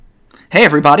Hey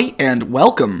everybody, and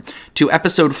welcome to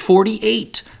episode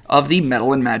 48 of the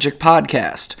Metal and Magic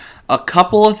podcast. A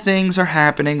couple of things are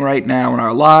happening right now in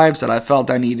our lives that I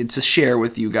felt I needed to share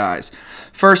with you guys.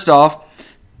 First off,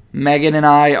 Megan and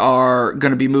I are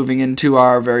going to be moving into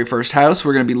our very first house.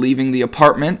 We're going to be leaving the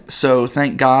apartment, so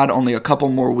thank God only a couple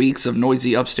more weeks of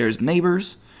noisy upstairs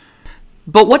neighbors.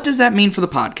 But what does that mean for the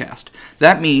podcast?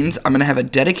 That means I'm going to have a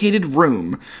dedicated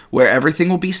room where everything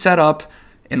will be set up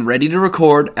and ready to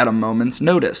record at a moment's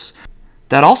notice.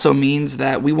 That also means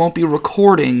that we won't be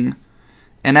recording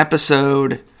an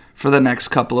episode for the next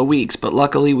couple of weeks, but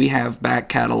luckily we have back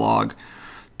catalog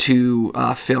to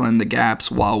fill in the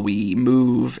gaps while we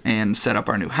move and set up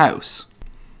our new house.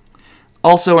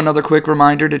 Also, another quick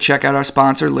reminder to check out our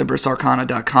sponsor,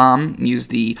 LibrisArcana.com. Use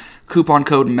the coupon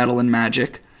code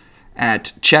METALANDMAGIC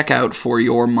at checkout for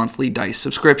your monthly dice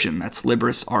subscription. That's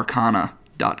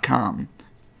LibrisArcana.com.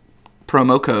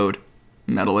 Promo code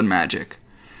Metal and Magic.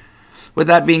 With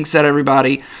that being said,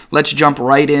 everybody, let's jump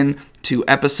right in to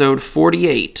episode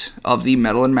 48 of the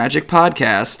Metal and Magic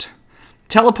podcast,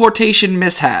 Teleportation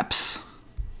Mishaps.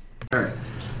 Alright.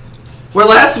 Where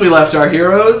last we left our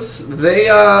heroes, they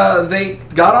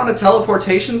got on a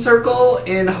teleportation circle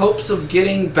in hopes of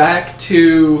getting back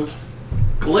to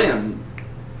Glim.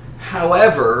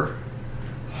 However,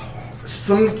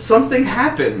 something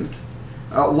happened.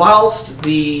 Whilst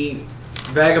the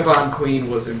Vagabond Queen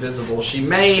was invisible, she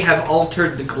may have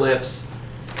altered the glyphs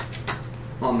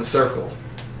on the circle.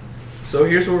 So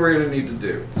here's what we're going to need to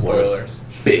do. Spoilers.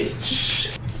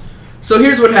 Bitch. So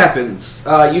here's what happens.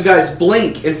 You guys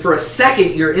blink, and for a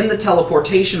second, you're in the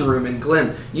teleportation room in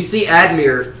Glim. You see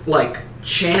Admir,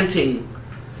 chanting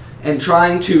and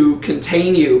trying to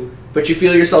contain you, but you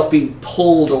feel yourself being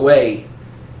pulled away.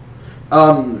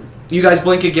 You guys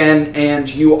blink again, and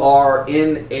you are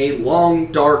in a long,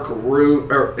 dark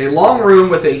room, or a long room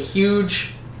with a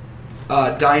huge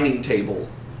dining table.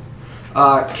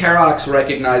 Karox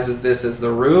recognizes this as the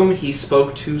room he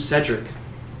spoke to Cedric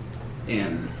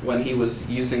in when he was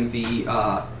using the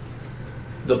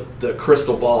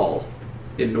crystal ball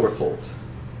in Northolt.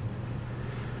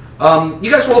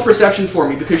 You guys roll perception for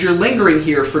me because you're lingering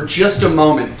here for just a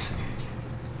moment.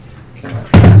 Can my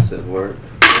passive work?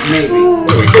 Maybe. Two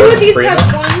of these have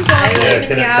ones on I them.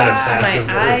 could have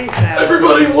my eyes out.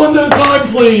 Everybody, one at a time,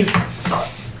 please.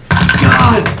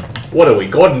 God, What are we,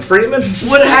 Gordon Freeman?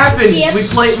 what happened? Yep.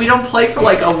 We don't play for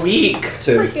like a week.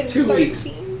 Freaking 2 weeks.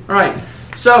 13. All right.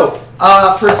 So,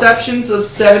 perceptions of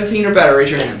 17 or better. Raise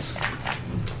your hands.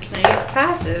 Can I use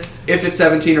passive? If it's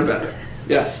 17 or better.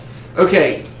 Yes.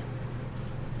 Okay.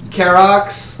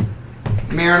 Karox,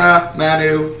 Myrna,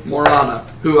 Manu, Morana,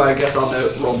 who I guess I'll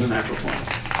note rolled a natural 20.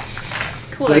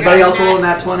 Cool. Did anybody else roll in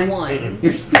that 20? One.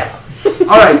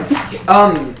 All right.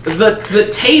 The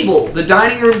table, the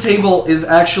dining room table, is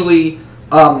actually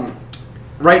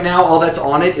right now. All that's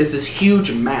on it is this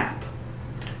huge map,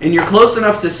 and you're close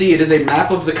enough to see it is a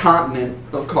map of the continent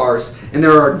of Kars, and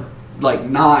there are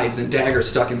knives and daggers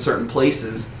stuck in certain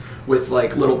places with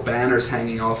little banners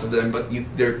hanging off of them, but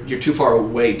you're too far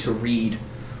away to read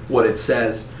what it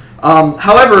says.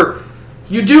 However,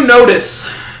 you do notice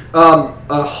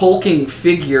a hulking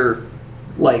figure,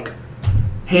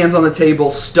 hands on the table,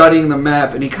 studying the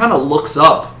map, and he kind of looks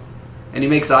up, and he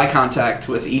makes eye contact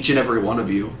with each and every one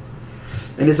of you.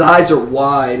 And his eyes are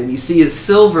wide, and you see his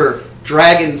silver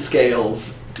dragon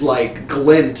scales,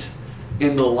 glint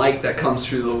in the light that comes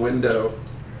through the window.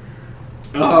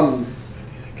 And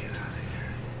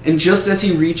just as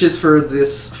he reaches for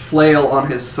this flail on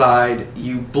his side,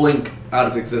 you blink out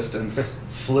of existence.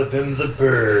 Flipping the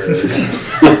bird.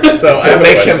 So I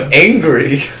make him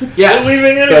angry. Yes. We're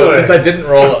leaving So anyway. since I didn't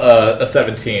roll a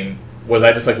 17, was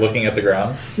I just looking at the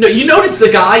ground? No, you noticed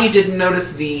the guy, you didn't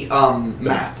notice the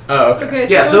map. Oh, okay. Okay,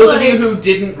 so Yeah, it those was of you who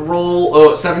didn't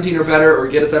roll 17 or better or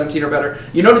get a 17 or better,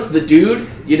 you noticed the dude,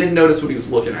 you didn't notice what he was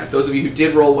looking at. Those of you who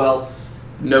did roll well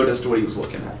noticed what he was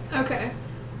looking at. Okay.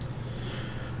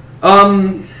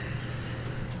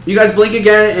 You guys blink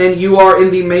again, and you are in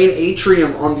the main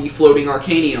atrium on the floating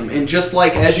Arcanium. And just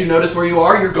as you notice where you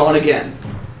are, you're gone again.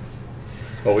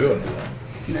 Well, we wouldn't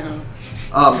know. No.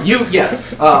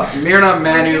 Myrna,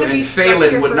 Manu, gonna be and stuck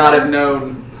Phelan here would not have forever.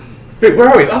 known Wait, where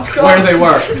are we? Oh, God. where they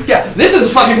were. Yeah, this is a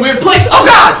fucking weird place. Oh,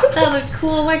 God! That looked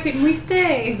cool. Why couldn't we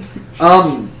stay?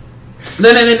 Then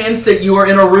in an instant, you are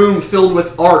in a room filled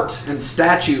with art and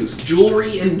statues,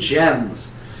 jewelry and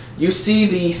gems. You see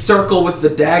the circle with the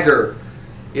dagger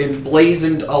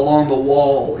emblazoned along the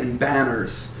wall in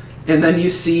banners. And then you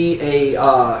see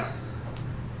a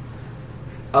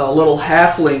little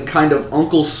halfling, kind of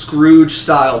Uncle Scrooge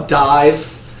style, dive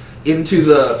into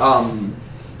the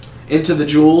into the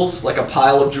jewels, like a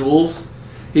pile of jewels.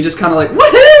 He just kind of like,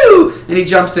 woohoo! And he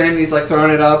jumps in and he's like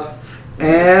throwing it up.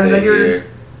 And Stay then you're... here.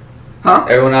 Huh?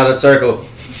 Everyone out of circle.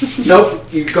 Nope,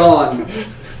 you're gone.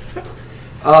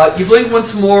 You blink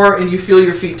once more and you feel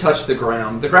your feet touch the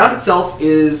ground. The ground itself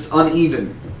is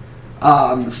uneven.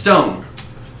 Stone.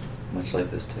 Much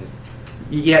like this table.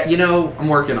 Yeah, I'm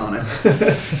working on it.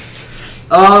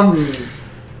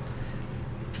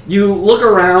 You look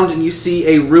around and you see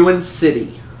a ruined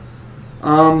city.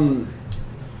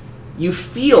 You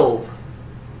feel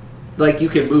like you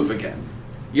can move again.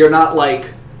 You're not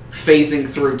like phasing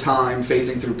through time,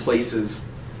 phasing through places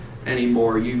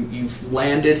anymore. You've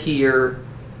landed here,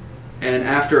 and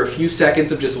after a few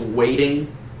seconds of just waiting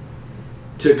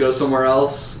to go somewhere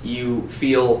else, you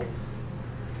feel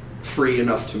free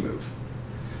enough to move.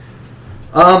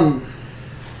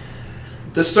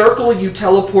 The circle you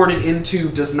teleported into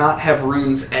does not have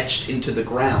runes etched into the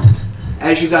ground.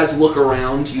 As you guys look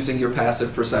around using your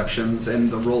passive perceptions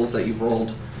and the rolls that you've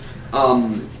rolled,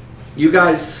 you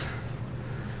guys,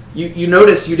 you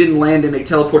notice you didn't land in a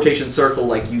teleportation circle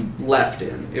like you left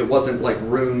in. It wasn't like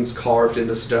runes carved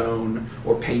into stone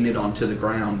or painted onto the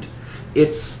ground.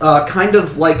 It's kind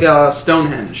of like a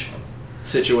Stonehenge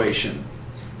situation.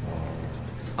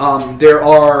 There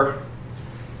are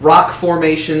rock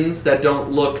formations that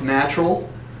don't look natural,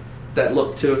 that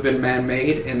look to have been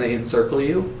man-made, and they encircle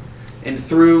you. And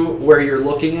through where you're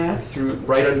looking at, through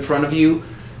right in front of you,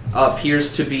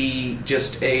 appears to be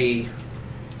just a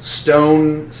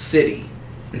stone city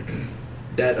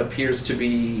that appears to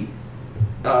be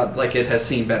like it has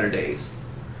seen better days.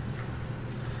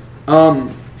 Go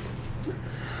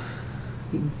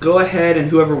ahead and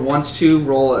whoever wants to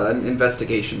roll an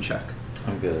investigation check.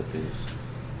 I'm good at these.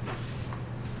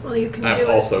 Well, you can do I'm it.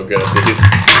 also good at these.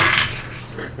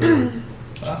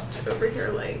 Just over here,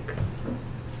 like.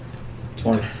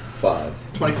 25.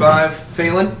 25.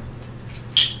 Phelan?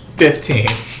 15.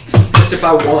 Missed it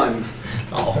by 1.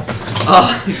 Oh.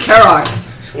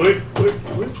 Karox. Wait.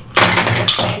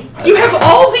 You have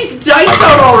all these dice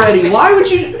out already. Why would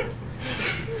you...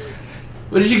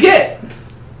 What did you get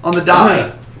on the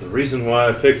die? The reason why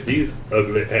I picked these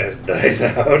ugly ass dice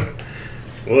out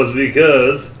was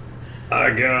because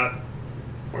I got.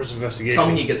 Where's investigation? Tell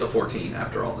me he gets a 14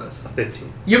 after all this.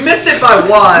 15. You missed it by 1!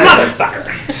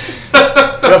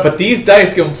 Motherfucker! No, but these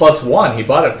dice give him +1. He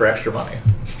bought it for extra money.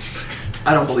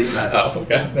 I don't believe that. Oh,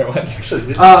 okay. Never mind. Actually,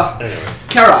 this, anyway.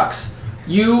 Karox,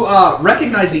 you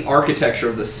recognize the architecture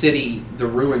of the city, the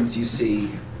ruins you see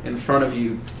in front of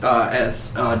you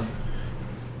as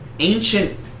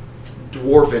ancient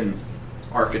dwarven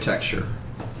architecture.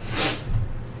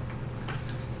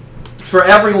 For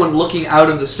everyone looking out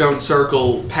of the stone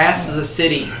circle, past the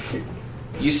city,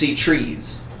 you see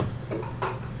trees.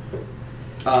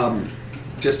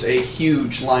 Just a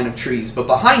huge line of trees. But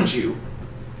behind you,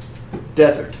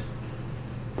 desert.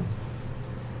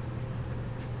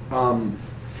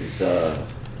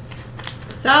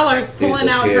 Salar's pulling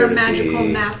out appear her to magical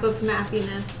be- map of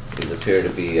mappiness. These appear to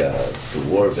be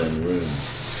dwarven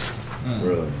ruins.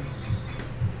 Ruins.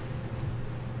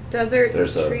 Desert,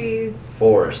 There's a trees.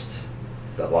 forest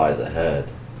that lies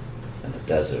ahead, and a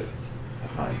desert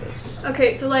behind us.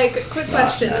 Okay, so like, quick Not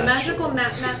question. The natural.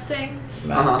 magical map thing,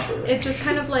 Natural. it just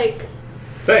kind of like...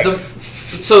 The, Thanks.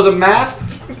 so the map,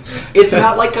 it's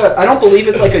not like a, I don't believe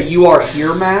it's like a you are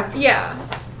here map. Yeah.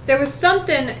 There was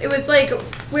something, it was like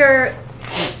where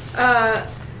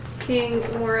King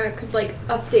Mora could like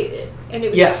update it and it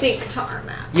would Yes. sync to our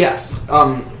map. Yes.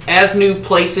 As new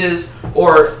places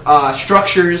or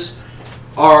structures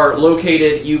are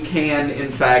located, you can,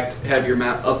 in fact, have your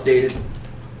map updated.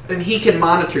 And he can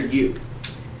monitor you.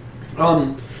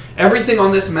 Everything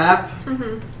on this map,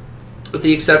 with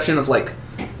the exception of, like,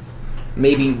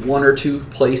 maybe 1 or 2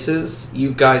 places,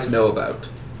 you guys know about.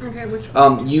 Okay, which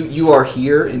one? You are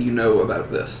here, and you know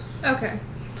about this. Okay.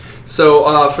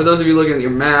 So, for those of you looking at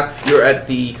your map, you're at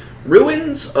the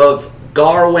ruins of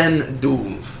Garwen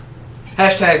Dulv.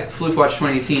 Hashtag Floofwatch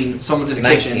 2018. Someone's in the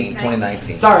kitchen.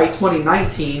 2019. Sorry,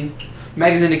 2019.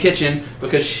 Meg's in the kitchen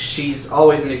because she's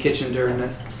always in the kitchen during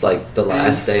this. It's like the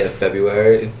last day of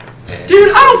February. and- Dude,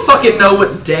 I don't fucking know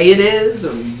what day it is,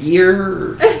 or year,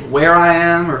 or where I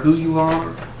am, or who you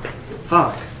are.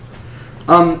 Fuck.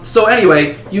 So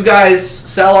anyway, you guys,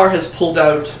 Salar has pulled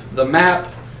out the map.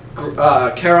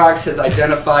 Karox has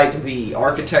identified the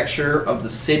architecture of the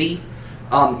city.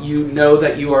 You know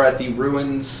that you are at the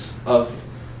ruins of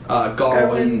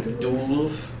Garwen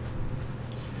Dulv.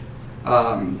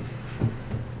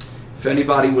 If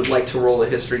anybody would like to roll a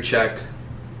history check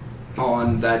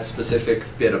on that specific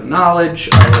bit of knowledge,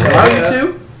 I will allow you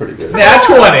to. pretty good. Nat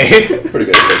 20. Pretty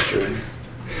good at history.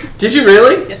 Did you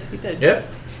really? Yes, he did. Yep.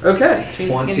 Okay. He's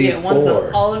gonna get once 24.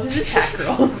 of all of his attack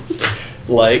rolls.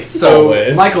 Like So,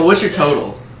 always. Michael, what's your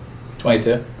total?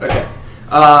 22. Okay.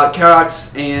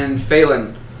 Karox and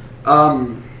Phelan.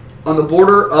 On the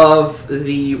border of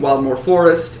the Wildmoor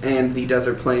Forest and the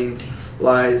Desert Plains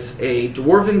lies a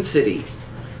dwarven city.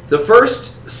 The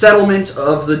first settlement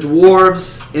of the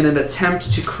dwarves in an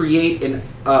attempt to create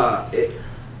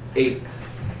a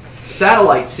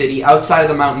satellite city outside of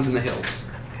the mountains and the hills.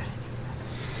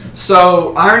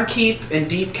 So, Iron Keep and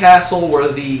Deep Castle were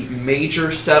the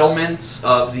major settlements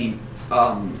of the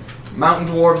mountain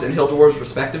dwarves and hill dwarves,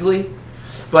 respectively.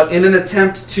 But in an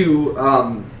attempt to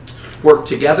work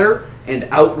together and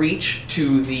outreach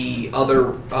to the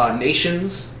other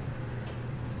nations,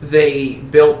 they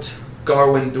built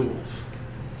Garwin Dulv.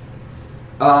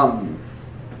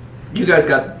 You guys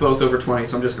got both over 20,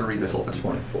 so I'm just going to read this whole thing.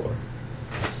 24.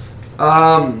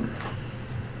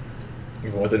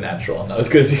 Even with a natural, I'm not as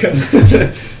good as you.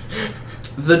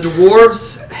 The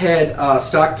dwarves had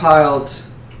stockpiled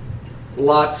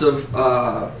lots of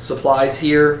supplies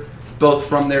here, both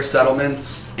from their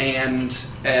settlements and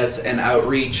as an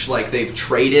outreach, like they've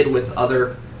traded with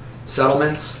other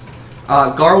settlements.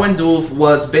 Garwin Dulv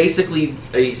was basically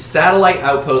a satellite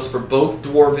outpost for both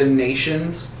dwarven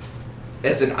nations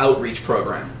as an outreach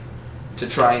program to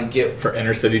try and get... For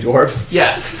inner city dwarfs.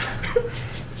 Yes.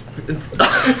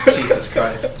 Jesus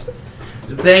Christ.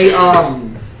 They,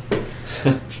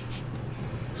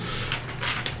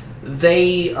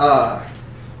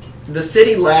 the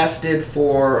city lasted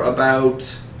for about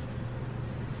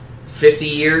 50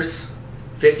 years,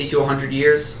 50 to 100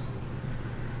 years,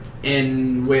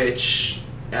 in which,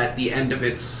 at the end of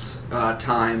its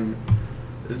time,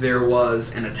 there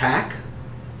was an attack.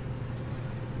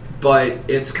 But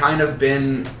it's kind of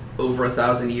been over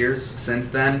 1,000 years since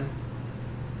then.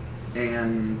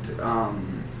 And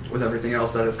with everything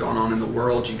else that has gone on in the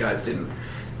world, you guys didn't...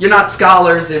 You're not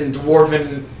scholars in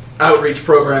Dwarven outreach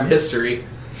program history.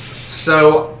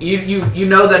 So you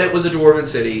know that it was a Dwarven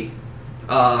city.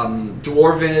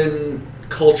 Dwarven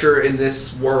culture in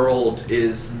this world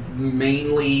is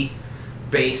mainly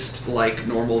based, like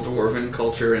normal Dwarven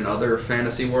culture in other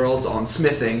fantasy worlds, on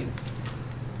smithing.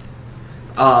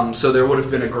 So there would have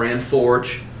been a Grand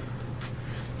Forge.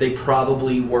 They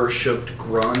probably worshipped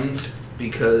Grund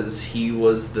because he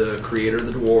was the creator of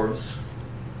the dwarves.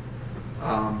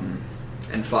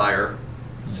 And fire.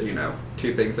 So, you know,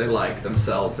 two things they like,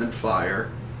 themselves and fire.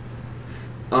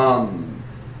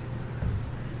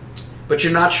 But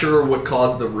you're not sure what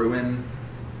caused the ruin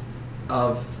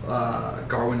of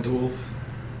Garwin Dulv.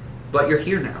 But you're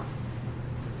here now.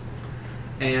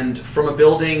 And from a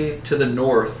building to the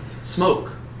north,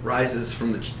 smoke rises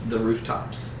from the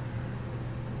rooftops.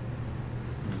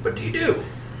 What do you do?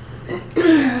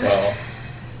 Well,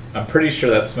 I'm pretty sure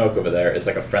that smoke over there is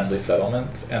like a friendly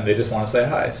settlement, and they just want to say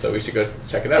hi, so we should go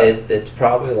check it out. It's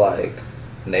probably like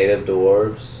native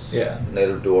dwarves. Yeah.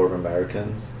 Native dwarf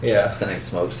Americans. Yeah. Sending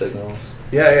smoke signals.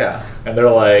 Yeah. And they're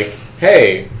like,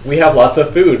 hey, we have lots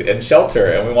of food and shelter,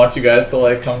 and we want you guys to,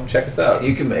 like, come check us out.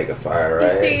 You can make a fire, You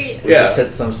right? see- We Yeah. just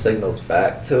send some signals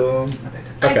back to them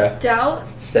Okay. I doubt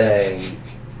saying,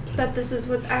 that this is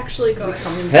what's actually going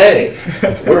on. hey,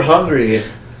 we're hungry.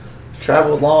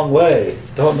 Traveled a long way.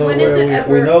 Don't know When is it where we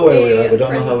ever know where we a are. We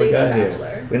don't know how we friendly got traveler?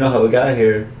 here. We know how we got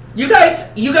here. You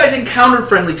guys encountered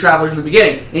friendly travelers in the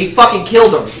beginning, and he fucking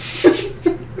killed them.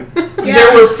 Yeah.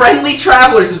 There were friendly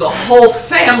travelers. There's a whole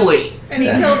family. And he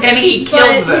Yeah. killed And he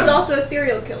killed but them. he's also a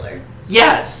serial killer.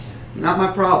 Yes. Not my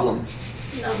problem.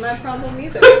 Not my problem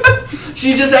either.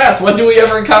 She just asked, when do we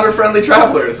ever encounter friendly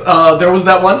travelers? There was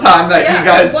that one time that you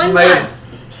guys one may time. have...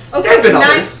 Okay, There've been not-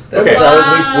 others. Okay.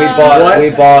 We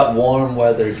bought warm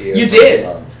weather gear. You for did.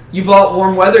 some. You bought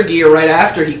warm weather gear right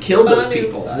after he killed those Manu.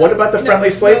 people. What about the friendly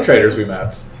slave traders we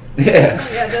met? Yeah.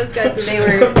 Yeah, those guys were They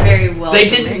were very well. They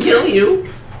didn't kill you.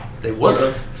 They would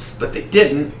have, but they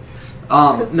didn't.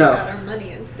 because they got No. our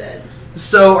money instead.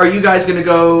 So are you guys gonna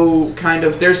go kind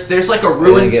of... There's like a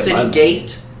ruined get city my-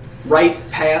 gate right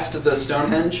past the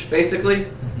Stonehenge, basically.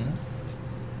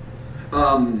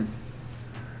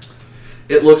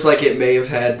 It looks like it may have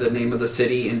had the name of the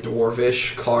city in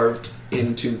Dwarvish carved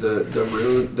into the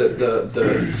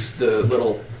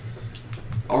little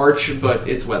arch, but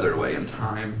it's weathered away in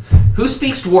time. Who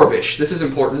speaks Dwarvish? This is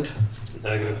important.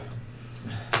 Negative.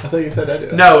 I thought you said I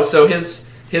did. No, so his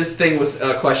thing was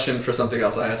a question for something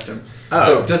else I asked him. Oh.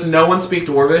 So does no one speak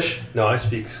Dwarvish? No, I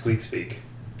speak squeak speak.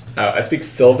 I speak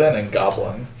Sylvan and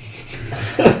Goblin.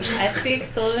 I speak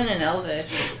Sylvan and Elvish.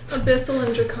 Abyssal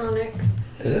and Draconic.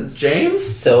 Isn't James?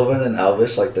 Sylvan and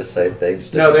Elvish like the same thing?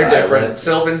 Just No, they're different. dialects?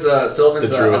 Sylvan's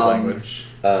The Druid a, language.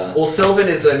 well, Sylvan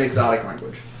is an exotic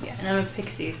language. Yeah, and I'm a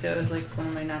pixie, so it was like one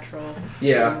of my natural.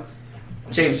 Yeah. ones.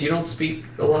 James, you don't speak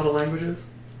a lot of languages?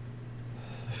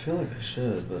 I feel like I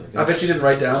should, but I bet you didn't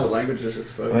write down what languages you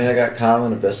spoke. I mean, I got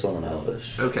Common, Abyssal, and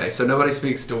Elvish. Okay, so nobody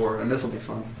speaks Dwarf, and this will be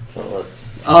fun. So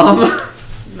let's.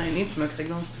 Might need smoke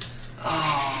signals.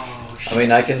 Oh, I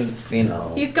mean, I can,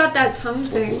 He's got that tongue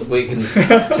thing. we can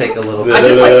take a little bit.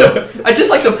 I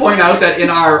just like to point out that in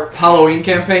our Halloween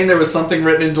campaign there was something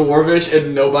written in Dwarvish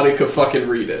and nobody could fucking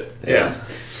read it. Yeah.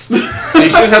 So you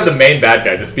should have had the main bad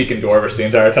guy to speak in Dwarvish the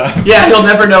entire time. Yeah, he'll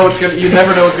never know what's gonna. You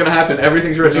never know what's gonna happen.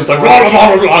 Everything's written. It's just in like blah, Dwarvish.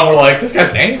 blah, blah, blah. We're like, this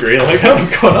guy's angry. Like,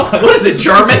 what's going on? What is it,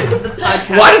 German? The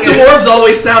podcast. Why do dwarves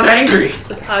always sound angry?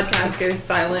 The podcast goes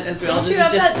silent as we all Don't you just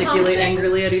have that tongue gesticulate thing?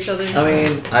 angrily at each other. I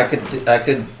mean, I could,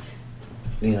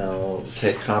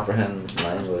 take comprehend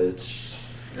language.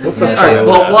 What's Yeah. the All right. Yeah,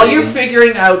 Well, yeah. while you're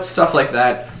figuring out stuff like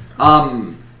that,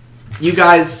 you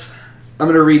guys, I'm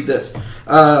gonna read this.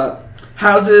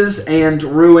 Houses and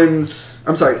ruins.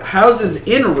 I'm sorry. Houses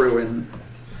in ruin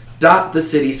dot the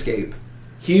cityscape.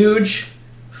 Huge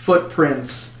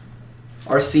footprints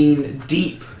are seen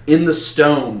deep in the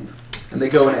stone, and they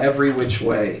go in every which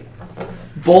way.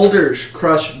 Boulders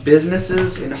crush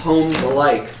businesses and homes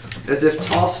alike, as if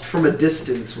tossed from a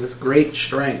distance with great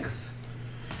strength.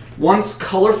 Once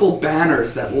colorful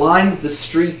banners that lined the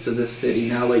streets of this city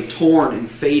now lay torn and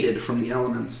faded from the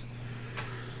elements.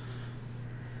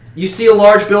 You see a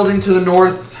large building to the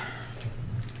north.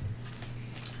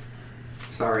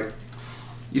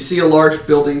 You see a large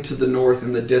building to the north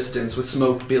in the distance with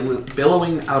smoke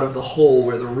billowing out of the hole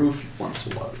where the roof once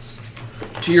was.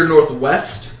 To your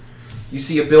northwest, you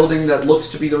see a building that looks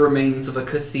to be the remains of a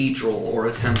cathedral or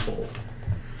a temple.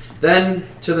 Then,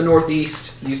 to the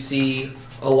northeast, you see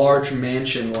a large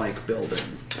mansion-like building.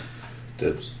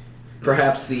 Dibs.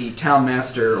 Perhaps the town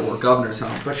master or governor's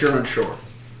home, but you're unsure.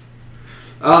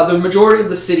 The majority of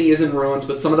the city is in ruins,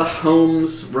 but some of the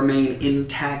homes remain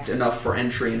intact enough for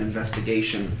entry and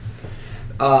investigation.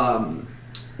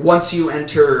 Once you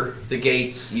enter the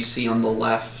gates, you see on the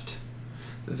left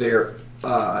there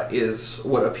is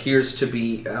what appears to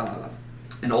be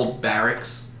an old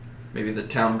barracks. Maybe the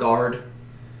town guard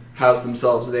house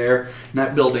themselves there. And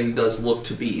that building does look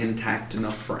to be intact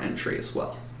enough for entry as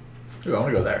well. Ooh, I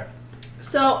want to go there.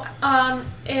 So,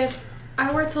 if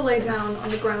I were to lay down on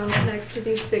the ground next to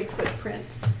these big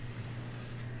footprints,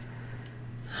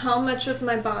 how much of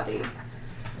my body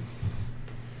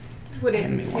would it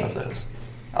Hand me take? one of those.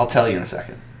 I'll tell you in a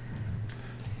second.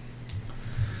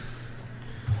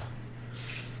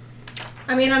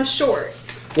 I mean, I'm short.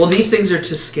 Well, these things are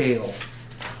to scale.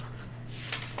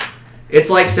 It's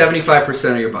like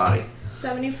 75% of your body.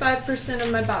 75%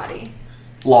 of my body.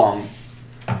 Long.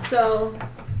 So,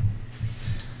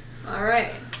 all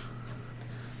right.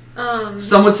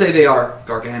 Some would say they are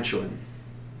gargantuan.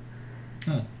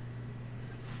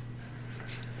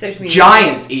 So to me,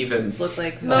 Giant, even. look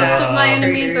like Most vast of my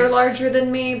enemies are craters. larger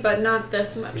than me, but not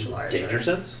this much larger. Danger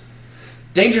sense?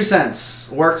 Danger sense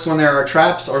works when there are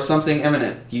traps or something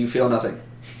imminent. You feel nothing.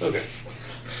 Okay.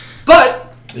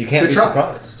 But You can't Good be try.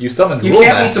 surprised. You summoned you Wolf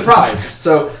can't be Mass. surprised.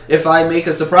 So if I make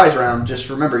a surprise round, just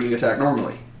remember you attack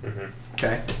normally.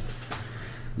 Okay.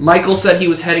 Michael said he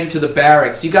was heading to the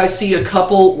barracks. You guys see a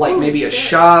couple, like Ooh, maybe a yes.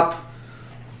 shop.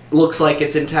 Looks like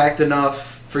it's intact enough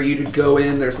for you to go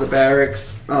in. There's the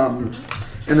barracks. And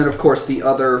then, of course, the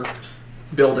other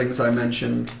buildings I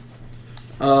mentioned.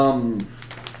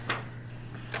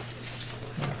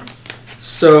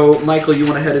 So, Michael, you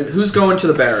want to head in. Who's going to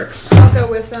the barracks? I'll go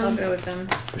with them. I'll go with them.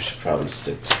 We should probably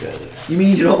stick together. You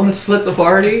mean you don't want to split the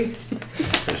party?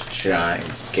 There's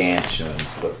gigantuan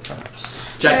footprints.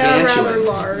 They are rather Gigantuan.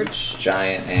 large.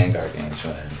 Giant and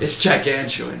gargantuan. It's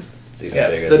gigantuan. It's even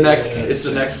Yes, bigger The than next, gargantuan. it's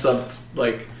the next sub,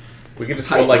 like. We could just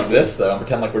Height go like level. this, though, and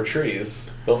pretend like we're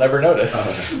trees. They'll never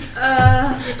notice. All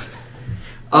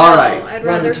No, right. I'd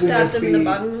Run rather between stab their them in the feet.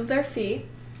 bottom of their feet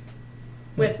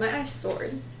with my ice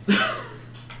sword.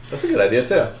 That's a good idea,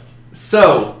 too.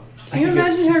 So, Can you can get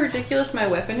imagine how ridiculous my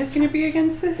weapon is going to be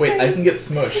against this Wait, thing? I can get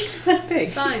smushed. That's big.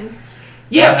 It's fine.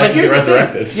 yeah, I but can here's be the thing.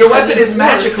 resurrected. Your weapon is Dwarf.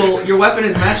 magical. Your weapon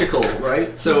is magical,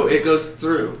 right? So it goes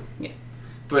through. Yeah.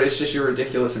 But it's just you're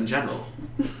ridiculous in general.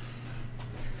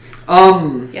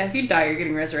 Yeah, if you die, you're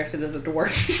getting resurrected as a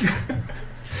dwarf. Doesn't mean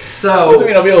So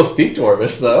I'll be able to speak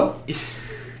Dwarvish, though.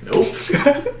 nope.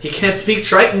 He can't speak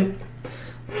Triton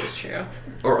That's true.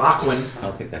 or Aquan. I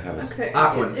don't think they have a Okay.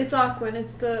 Aquan. It's Aquan.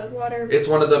 It's the water. It's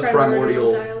one of the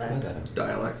primordial dialect.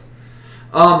 dialects.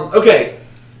 Okay,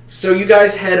 so you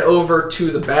guys head over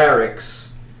to the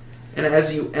barracks. And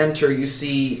as you enter, you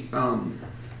see a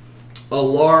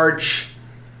large,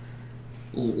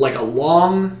 like a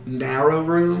long, narrow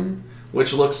room,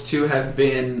 which looks to have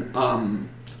been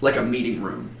like a meeting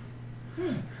room.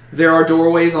 There are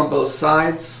doorways on both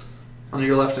sides, on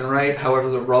your left and right. However,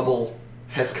 the rubble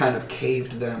has kind of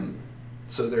caved them,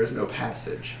 so there's no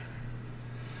passage.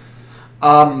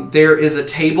 There is a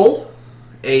table,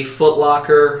 a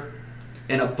footlocker,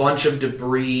 and a bunch of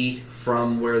debris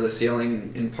from where the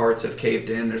ceiling in parts have caved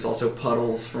in. There's also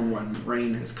puddles from when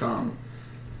rain has come.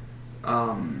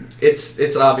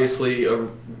 It's obviously a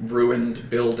ruined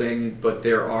building, but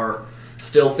there are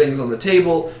still things on the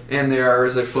table, and there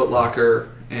is a footlocker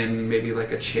and maybe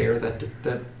like a chair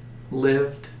that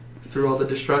lived through all the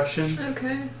destruction.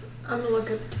 Okay. I'm gonna look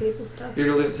at the table stuff. You're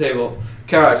gonna look at the table.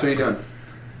 Karax, what are you doing?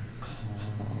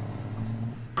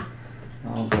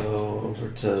 I'll go over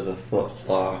to the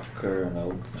footlocker and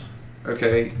open it.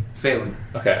 Okay, Phelan.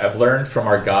 Okay, I've learned from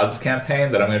our gods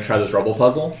campaign that I'm going to try this rubble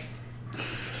puzzle.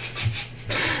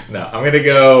 No, I'm going to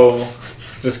go...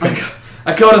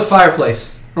 I go to the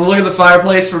fireplace. I'm looking at the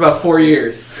fireplace for about 4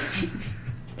 years.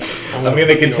 I'm going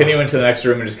to continue into the next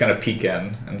room and just kind of peek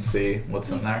in and see what's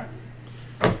in there.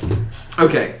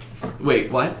 Okay.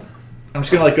 Wait, what? I'm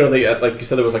just going to like go to the... like you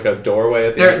said, there was like a doorway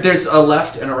at the end. There's a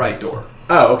left and a right door.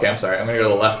 Oh, okay, I'm sorry. I'm going to go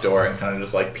to the left door and kind of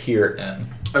just like peer in.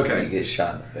 You Okay. get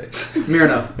shot in the face.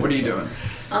 Myrna, what are you doing?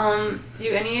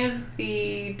 Do any of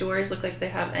the doors look like they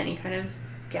have any kind of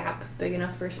gap big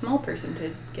enough for a small person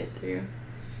to get through?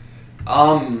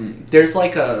 There's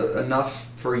like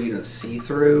enough for you to see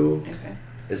through. Okay.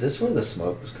 Is this where the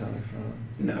smoke was coming from?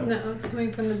 No. No, it's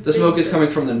coming from the. The smoke is coming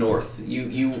from the north.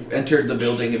 You entered the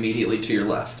building immediately to your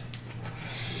left.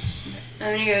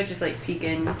 I'm gonna go just like peek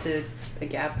into a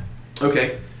gap.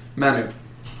 Okay. Manu.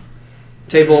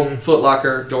 Table,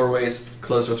 footlocker, doorways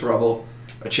closed with rubble,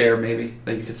 a chair maybe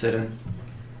that you could sit in.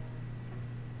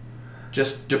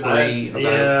 Just debris.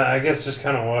 I guess just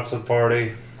kind of watch the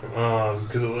party,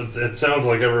 because it sounds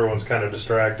like everyone's kind of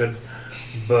distracted,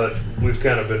 but we've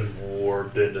kind of been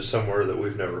warped into somewhere that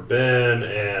we've never been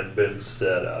and been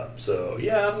set up. So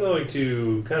yeah, I'm going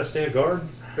to kind of stand guard.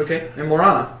 Okay. And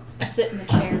Morana. I sit in the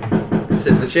chair.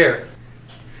 Sit in the chair.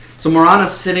 So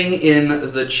Morana's sitting in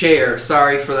the chair.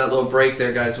 Sorry for that little break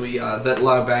there, guys. We that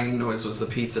loud banging noise was the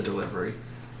pizza delivery.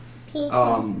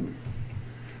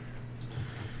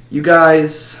 You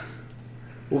guys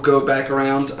will go back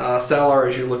around. Salar,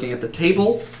 as you're looking at the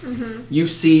table, you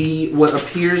see what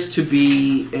appears to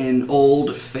be an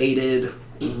old, faded,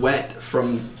 wet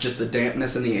from just the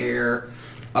dampness in the air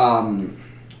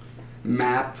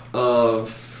map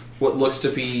of what looks to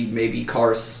be maybe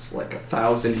Kars like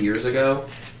 1,000 years ago.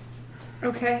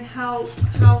 Okay, how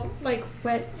like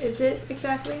wet is it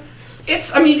exactly?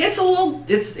 It's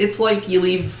like you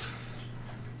leave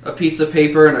a piece of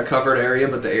paper in a covered area,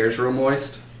 but the air's real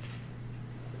moist.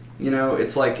 You know,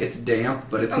 it's like it's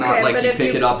damp, but it's not like you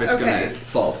pick it up, it's gonna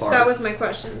fall apart. That was my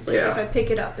question. It's like Yeah. if I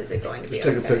pick it up, is it going to Just be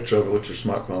take okay? a picture of it with your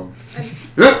smartphone. I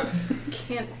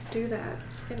can't do that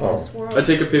in this world. I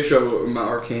take a picture of it with my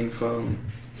arcane phone.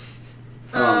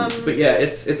 But yeah,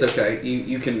 it's okay.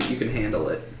 You can handle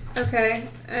it. Okay,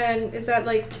 and is that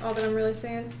like all that I'm really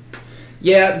saying?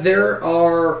 Yeah, there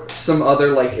are some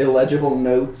other like illegible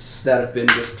notes that have been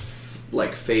just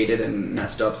like faded and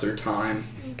messed up through time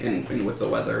and with the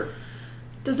weather.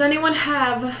 Does anyone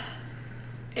have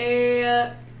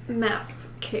a map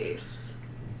case?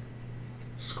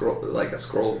 Like a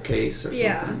scroll case or something?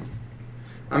 Yeah.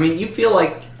 I mean, you feel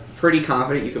like pretty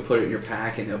confident you could put it in your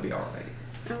pack and it'll be alright.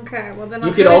 Okay, well then I'll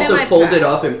You could put also it in my fold pack. it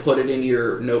up and put it in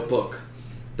your notebook.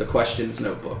 The questions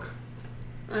notebook.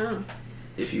 Oh,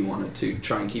 If you wanted to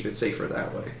try and keep it safer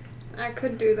that way. I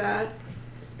could do that.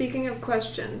 Speaking of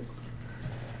questions,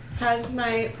 has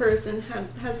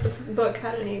the book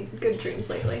had any good dreams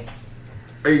lately?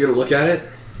 Are you gonna look at it?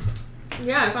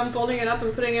 Yeah, if I'm folding it up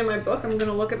and putting it in my book, I'm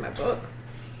gonna look at my book.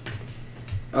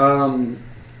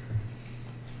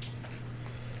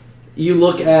 You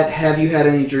look at have you had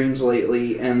any dreams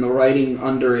lately, and the writing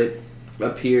under it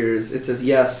appears. It says,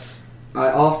 yes, I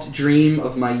oft dream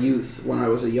of my youth when I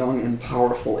was a young and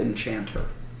powerful enchanter.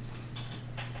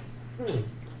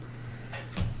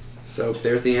 So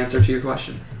there's the answer to your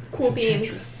question. Cool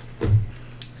beans.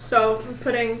 So I'm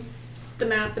putting the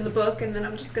map in the book, and then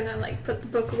I'm just gonna like put the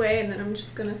book away, and then I'm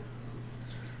just gonna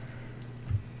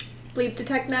bleep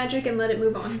detect magic and let it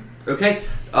move on. Okay.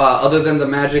 Other than the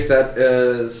magic that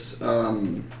is,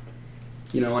 on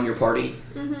your party,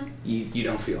 you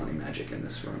don't feel any magic in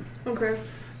this room. Okay.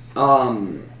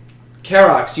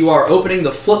 Karax, you are opening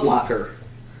the footlocker.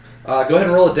 Go ahead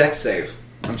and roll a dex save.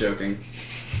 I'm joking.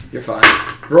 You're fine.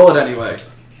 Roll it anyway.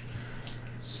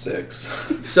 6.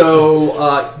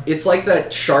 So it's like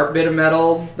that sharp bit of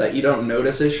metal that you don't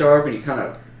notice is sharp, and you kind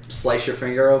of slice your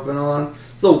finger open on.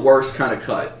 It's the worst kind of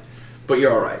cut, but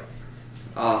you're all right.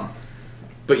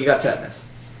 But you got tetanus.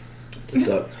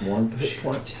 Deduct 1 hit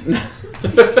point.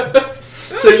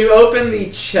 So you open the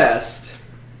chest,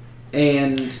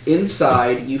 and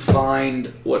inside you find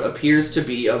what appears to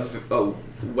be a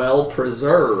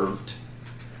well-preserved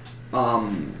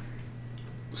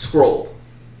scroll.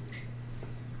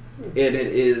 It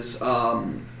is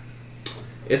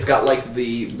it's got like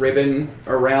the ribbon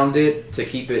around it to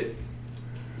keep it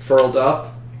furled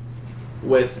up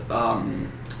with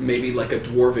maybe like a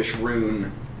dwarvish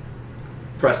rune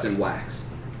pressed in wax.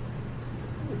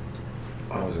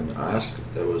 I was going to ask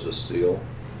if there was a seal.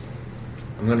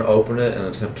 I'm going to open it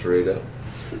and attempt to read it.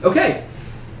 Okay.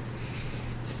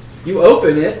 You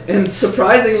open it, and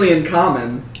surprisingly in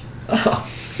common.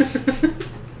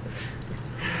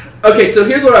 Okay, so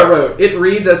here's what I wrote. It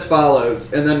reads as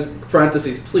follows, and then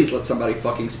parentheses, please let somebody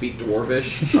fucking speak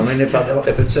Dwarvish. I mean,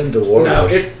 if it's in Dwarvish... No,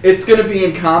 it's going to be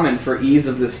in common for ease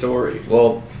of this story.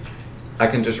 Well, I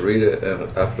can just read it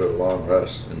after a long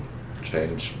rest and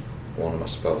change one of my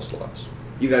spell slots.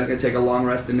 You guys going to take a long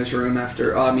rest in this room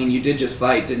after... I mean, you did just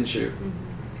fight, didn't you?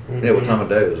 Mm-hmm. Yeah, what time of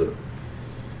day is it?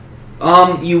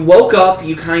 You woke up,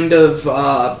 you kind of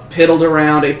piddled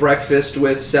around, ate breakfast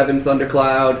with 7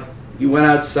 Thundercloud. You went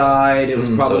outside, it was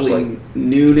probably so it's like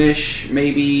noonish,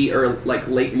 maybe, or like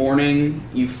late morning.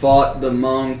 You fought the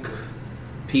monk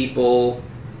people,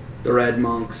 the red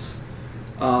monks.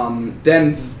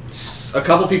 Then a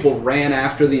couple people ran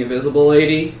after the invisible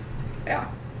lady. Yeah.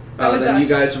 Then you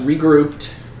guys regrouped.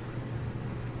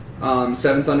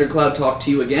 7 Thundercloud talked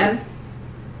to you again.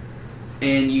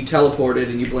 And you teleported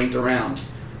and you blinked around.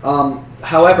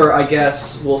 However, I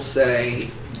guess we'll say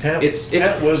Can't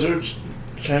wizards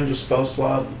change a spell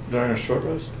slot during a short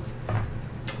rest?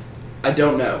 I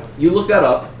don't know. You look that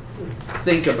up,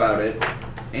 think about it,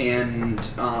 and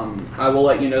I will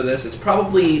let you know this. It's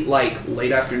probably like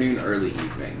late afternoon, early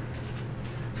evening.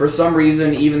 For some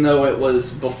reason, even though it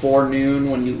was before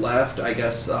noon when you left, I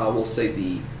guess we'll say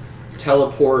the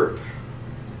teleport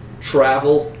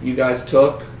travel you guys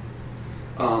took,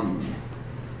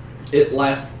 it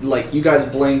like you guys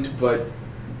blinked, but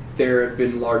there have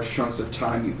been large chunks of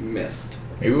time you've missed.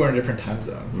 Maybe we're in a different time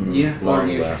zone. Mm-hmm. Yeah, long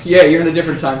you? rest. Yeah, you're in a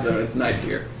different time zone. It's night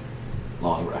here.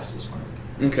 Long rest is fine.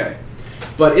 Okay,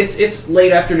 but it's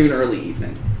late afternoon, early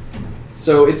evening,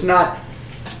 so it's not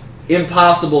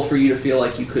impossible for you to feel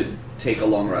like you could take a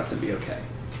long rest and be okay.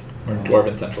 We're in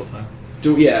Dwarven Central Time.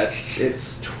 Yeah, it's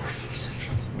Dwarven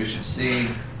Central Time. We should see...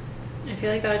 I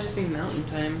feel like that would just be mountain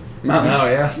time. Mountains. Oh,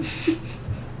 yeah.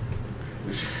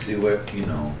 We should see what,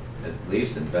 at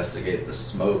least investigate the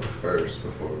smoke first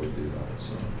before we do that,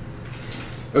 so...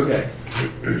 Okay.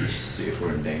 Just see if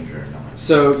we're in danger or not.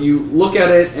 So you look at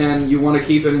it and you want to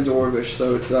keep it in Dwarvish,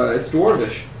 so it's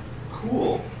Dwarvish.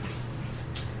 Cool.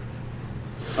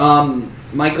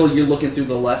 Michael, you're looking through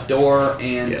the left door,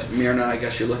 and Yes. Myrna, I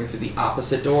guess you're looking through the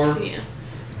opposite door. Yeah.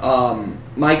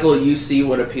 Michael, you see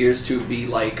what appears to be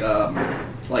like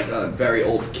a very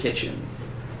old kitchen.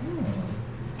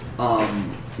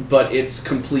 But it's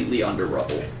completely under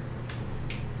rubble.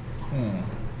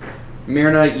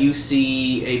 Myrna, you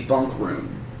see a bunk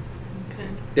room. Okay.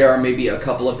 There are maybe a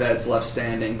couple of beds left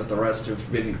standing, but the rest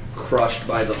have been crushed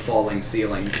by the falling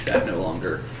ceiling that no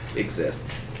longer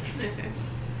exists. Okay.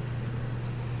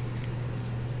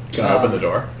 Can I open the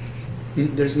door?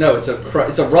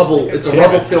 It's a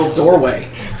rubble-filled doorway.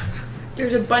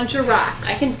 There's a bunch of rocks.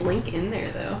 I can blink in there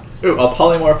though. Ooh, I'll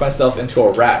polymorph myself into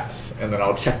a rat, and then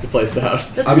I'll check the place out.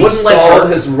 The I thing- wouldn't let Solve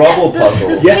her- his rubble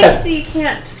puzzle. Yes. Pixie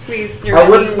can't squeeze through. I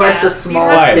wouldn't any let the rats.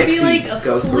 small You have to be pixie like a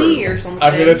go flea through. or something.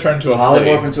 I'm gonna turn to a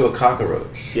Polymorph flea. into a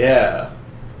cockroach. Yeah.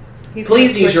 He's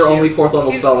Please gonna use your squish only you. 4th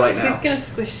level He's- spell right now. He's gonna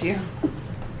squish you.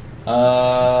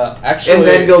 Actually, And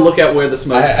then go look at where the I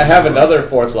smoke's coming have from. another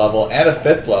 4th level and a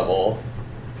 5th level.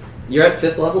 You're at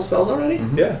 5th level spells already?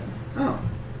 Mhm. Yeah. Oh.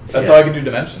 That's Yeah. how I can do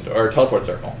Dimension or Teleport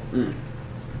Circle. Mm.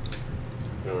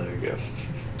 Oh, there you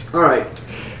go. Alright.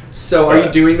 So are you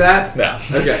doing that? No.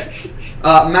 Okay.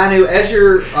 Manu, as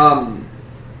you're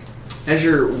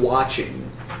watching,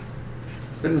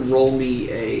 go ahead and roll me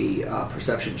a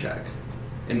perception check.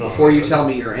 And No, before you no. tell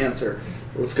me your answer,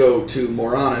 let's go to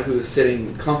Morana, who is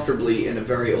sitting comfortably in a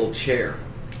very old chair.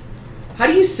 How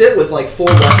do you sit with like 4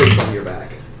 weapons on your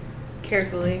back?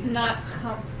 Carefully. Not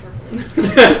comfortably.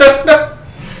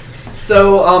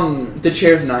 So, the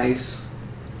chair's nice.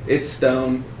 It's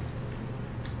stone.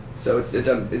 So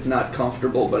it's not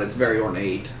comfortable, but it's very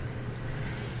ornate.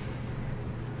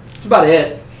 That's about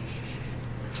it.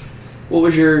 What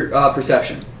was your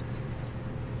perception?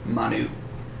 Manu.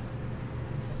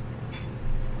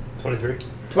 23.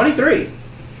 23.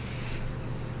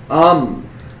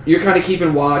 You're kind of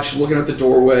keeping watch, looking at the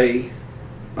doorway,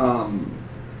 and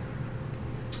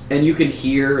you can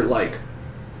hear like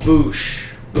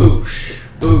boosh, boosh,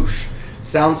 boosh.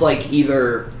 Sounds like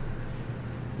either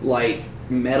like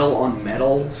metal on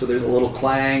metal, so there's a little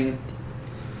clang.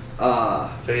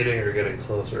 Fading or getting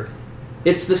closer?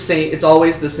 It's the same. It's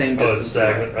always the same Oh, distance it's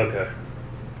stagnant. away. Okay.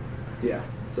 Yeah,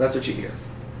 so that's what you hear,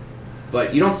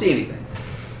 but you don't see anything.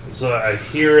 So I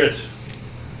hear it.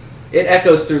 It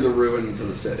echoes through the ruins of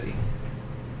the city.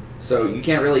 So you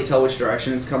can't really tell which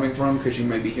direction it's coming from because you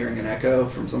might be hearing an echo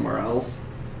from somewhere else.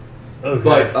 Okay.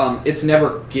 But it's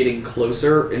never getting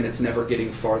closer and it's never getting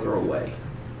farther away.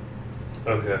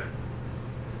 Okay.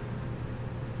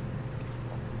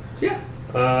 So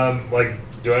yeah. Like,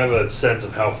 do I have a sense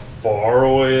of how far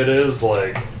away it is?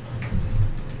 Like,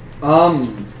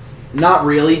 Not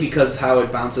really, because how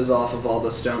it bounces off of all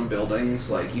the stone buildings,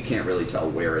 like, you can't really tell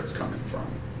where it's coming from.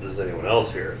 does anyone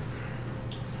else hear it?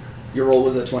 Your roll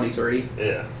was a 23.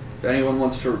 Yeah. If anyone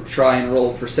wants to try and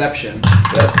roll perception,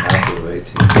 That's massive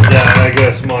 18. Yeah, I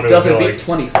guess Mono doesn't would be beat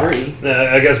like. 23.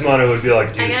 I guess Mono would be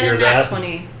like, do I you got hear a nat that?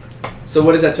 20 So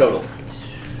what is that total?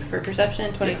 for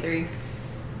perception. 23.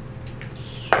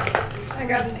 I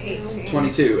got an 18.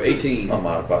 22, 18. My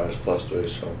modifier is +3,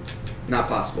 so. Not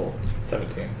possible.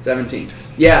 17. 17.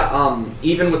 Yeah,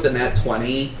 even with the nat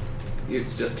 20,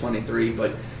 it's just 23,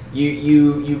 but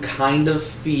you kind of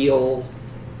feel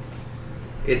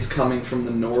it's coming from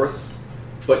the north,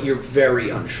 but you're very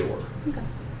unsure.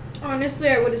 Honestly,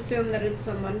 I would assume that it's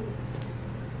someone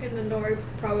in the north,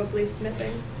 probably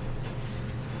smithing.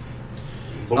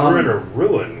 But we're in a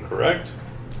ruin, correct?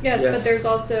 Yes, Yes. but there's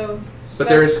also But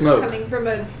there is smoke. coming from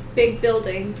a big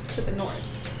building to the north.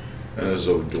 And there's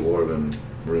a dwarven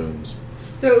runes.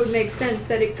 So it would make sense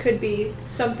that it could be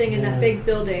something in that big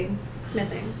building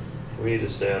smithing. We need to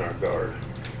stay on our guard.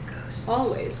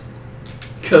 Always.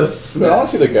 Ghost No, I want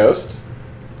to see the ghost.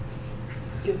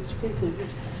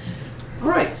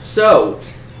 Alright, so,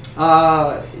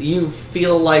 you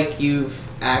feel like you've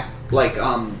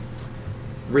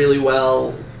really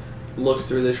well looked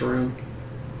through this room.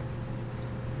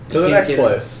 To the can't next get-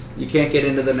 place. You can't get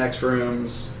into the next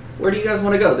rooms. Where do you guys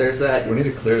want to go? There's that. We need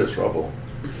to clear this rubble.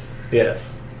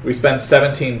 Yes. We spent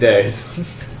 17 days.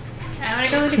 I want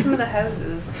to go look at some of the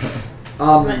houses.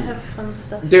 Might have fun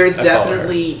stuff. There's That's all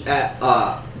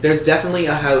I definitely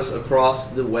a house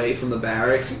across the way from the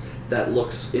barracks that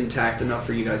looks intact enough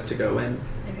for you guys to go in,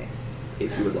 Okay.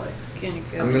 if you would like. Gonna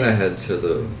go. I'm gonna head to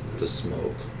the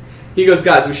smoke. He goes,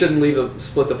 guys, we shouldn't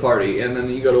split the party, and then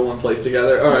you go to one place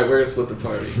together. All right, we're gonna split the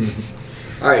party.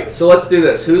 All right, so let's do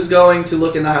this. Who's going to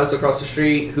look in the house across the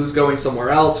street? Who's going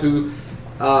somewhere else?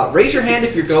 Raise your hand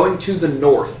if you're going to the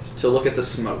north to look at the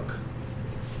smoke.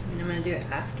 I'm gonna do it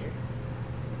after.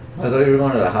 I thought you were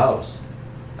going to the house.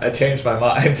 I changed my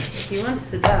mind. He wants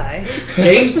to die.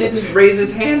 James didn't raise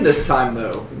his hand this time,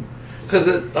 though. Because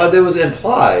it was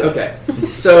implied. Okay,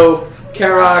 so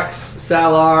Karox,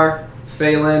 Salar,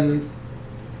 Phelan,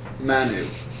 Manu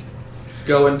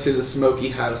go into the smoky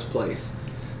house place.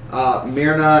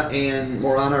 Myrna and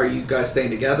Morana, are you guys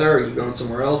staying together? Are you going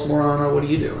somewhere else, Morana? What are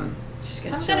you doing? Just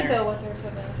I'm chill gonna her. go with her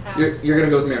to the house. You're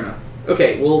gonna go with Myrna.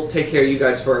 Okay, we'll take care of you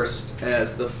guys first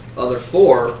as the other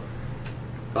four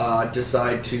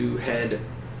decide to head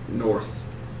north.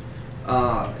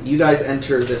 You guys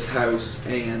enter this house,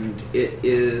 and it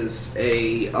is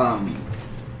it's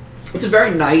a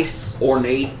very nice,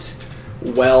 ornate,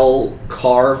 well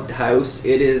carved house.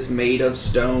 It is made of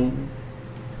stone.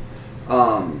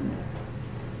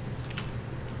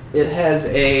 It has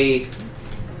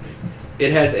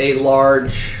a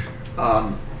large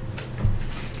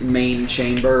main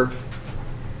chamber,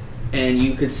 and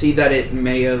you could see that it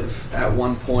may have at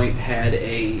one point had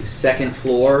a second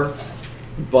floor,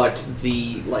 but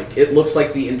it looks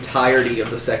like the entirety of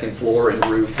the second floor and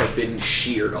roof have been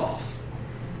sheared off.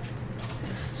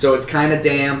 So it's kind of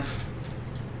damp,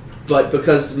 but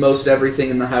because most everything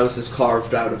in the house is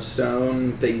carved out of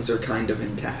stone, things are kind of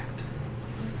intact.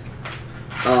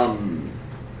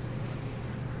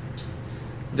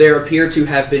 There appear to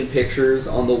have been pictures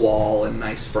on the wall in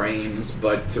nice frames,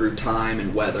 but through time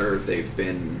and weather, they've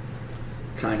been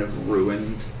kind of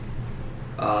ruined.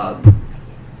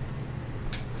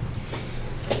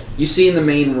 You see in the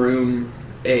main room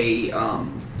a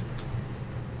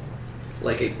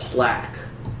plaque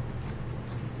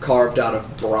carved out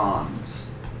of bronze,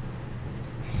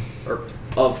 or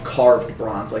of carved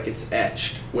bronze, like it's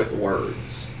etched with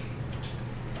words.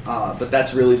 But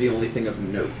that's really the only thing of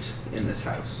note in this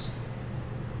house.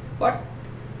 What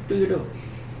do you do?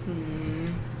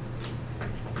 I'm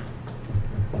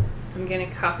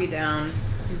gonna copy down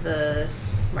the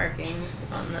markings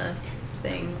on the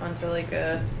thing onto like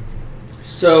a.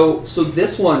 So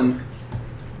this one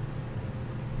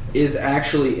is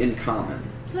actually in common.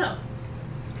 Oh.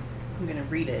 I'm gonna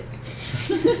read it.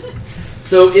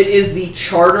 So it is the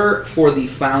charter for the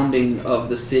founding of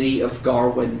the city of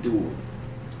Garwendur.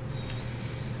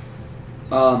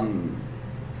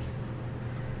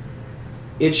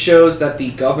 It shows that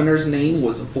the governor's name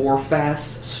was Vorfass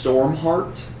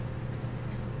Stormheart.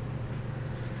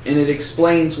 And it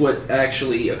explains what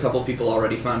actually a couple people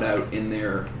already found out in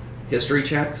their history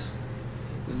checks.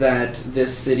 That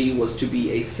this city was to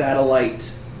be a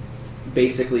satellite,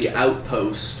 basically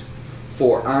outpost,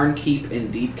 for Arnkeep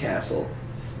and Deep Castle.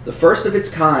 The first of its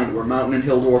kind, where mountain and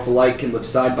hill dwarf alike can live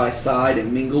side by side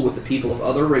and mingle with the people of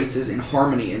other races in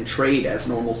harmony and trade as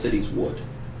normal cities would.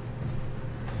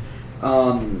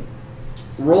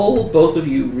 Roll, both of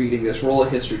you reading this, roll a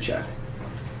history check.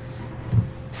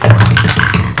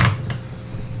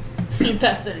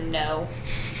 That's a no.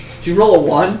 If you roll a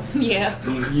 1, Yeah.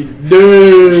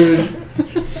 dude,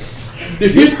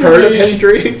 you've heard of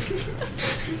history?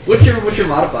 What's your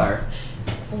modifier?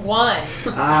 1.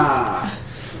 Ah.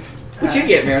 What'd you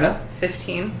get, Myrna?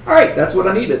 15. Alright, that's what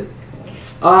I needed.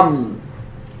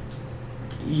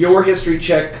 Your history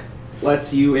check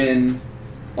lets you in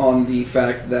on the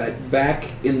fact that back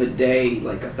in the day,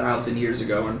 like 1,000 years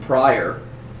ago and prior,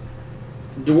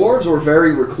 dwarves were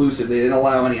very reclusive. They didn't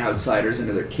allow any outsiders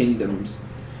into their kingdoms.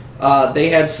 They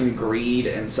had some greed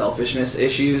and selfishness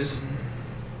issues.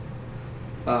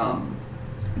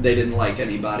 They didn't like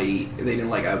anybody. They didn't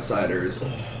like outsiders.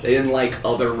 They didn't like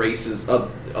other races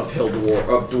of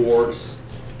dwarves.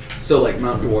 So, like,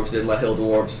 mountain dwarves didn't let hill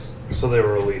dwarves. So they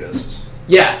were elitists.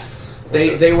 Yes,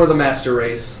 they were the master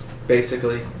race,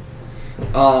 basically.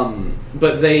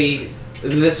 But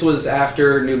this was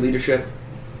after new leadership,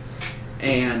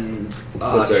 and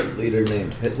Was their leader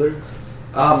named Hitler?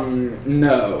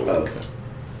 no, Oh, okay.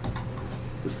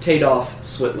 it was Tadolf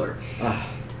Switler.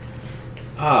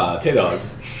 Tay-Dog.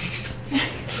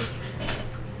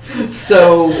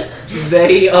 So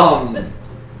they,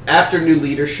 after new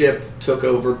leadership took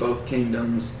over both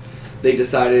kingdoms, they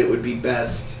decided it would be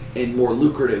best and more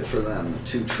lucrative for them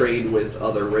to trade with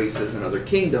other races and other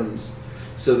kingdoms,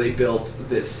 so they built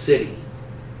this city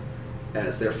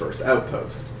as their first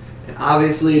outpost. And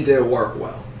obviously it didn't work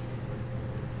well.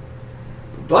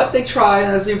 But they tried,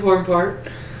 and that's the important part.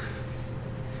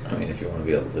 I mean, if you want to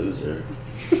be a loser.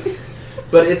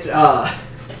 But it's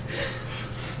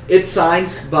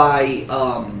signed by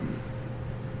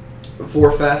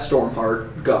Vorfass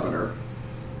Stormheart, governor.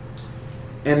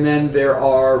 And then there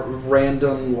are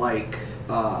random, like,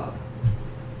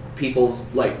 people's,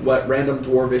 like, what random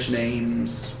dwarvish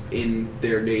names in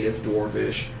their native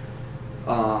dwarvish.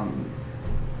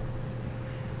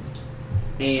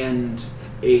 And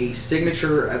a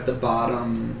signature at the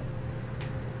bottom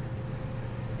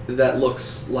that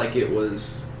looks like it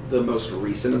was the most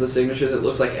recent of the signatures. It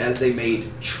looks like as they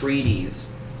made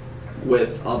treaties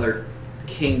with other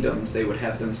kingdoms, they would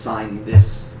have them sign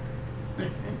this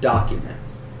document.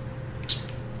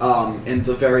 And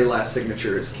the very last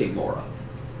signature is King Mora.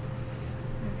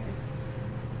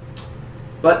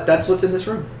 But that's what's in this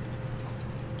room.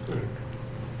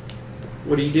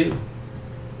 What do you do?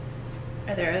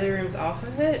 Are there other rooms off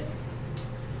of it?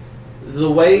 The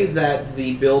way that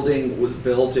the building was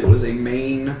built, it was a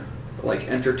main, like,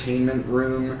 entertainment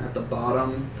room at the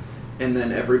bottom, and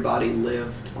then everybody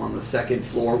lived on the second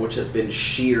floor, which has been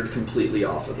sheared completely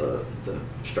off of the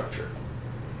structure.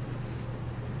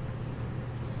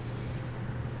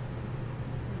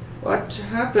 What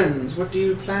happens? What do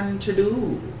you plan to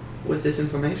do with this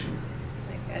information?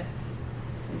 I guess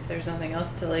since there's nothing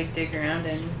else to like dig around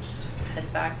and just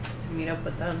head back to meet up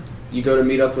with them. You go to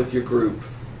meet up with your group.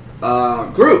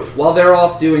 While they're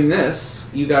off doing this,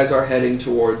 you guys are heading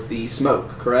towards the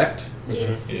smoke, correct?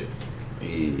 Yes. Yes.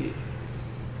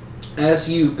 As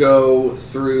you go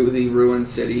through the ruined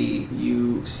city,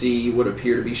 you see what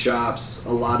appear to be shops.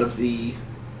 A lot of the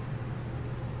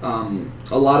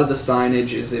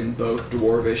signage is in both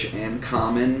Dwarvish and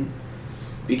Common,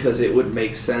 because it would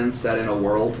make sense that in a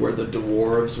world where the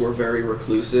dwarves were very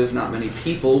reclusive, not many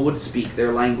people would speak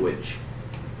their language.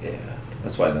 Yeah,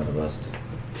 that's why none of us do.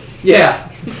 Yeah,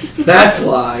 that's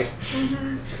why.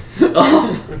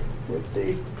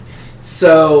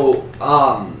 So,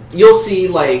 you'll see,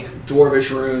 like, Dwarvish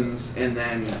runes and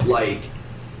then, like,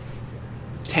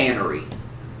 tannery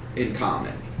in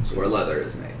Common, where leather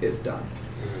is done.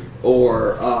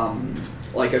 Or,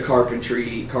 like a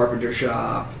carpenter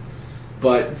shop.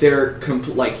 but they're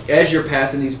like as you're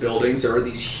passing these buildings, there are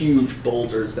these huge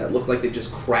boulders that look like they've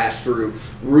just crashed through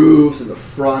roofs and the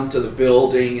front of the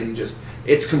building, and just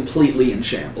it's completely in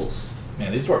shambles.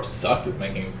 Man, these dwarves sucked at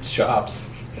making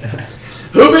shops.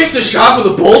 Who makes a shop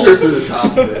with a boulder through the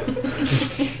top of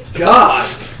it? God.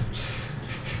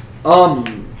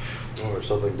 Or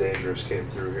something dangerous came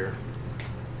through here.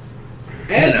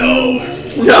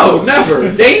 No,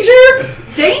 never. Danger?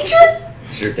 Danger?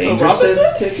 Is your danger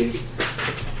sense ticking?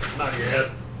 Not yet.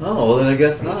 Oh, well then I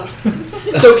guess not.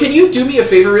 So can you do me a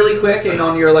favor really quick and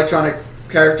on your electronic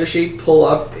character sheet pull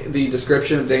up the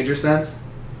description of danger sense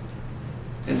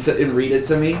and read it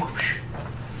to me,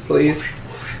 please?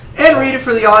 And read it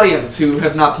for the audience who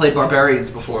have not played barbarians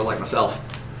before, like myself.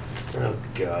 Oh,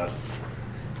 God.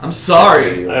 I'm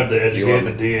sorry. I have to educate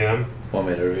the DM. Want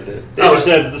me to read it? Danger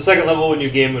sense. At the second level, when you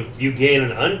gain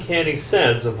an uncanny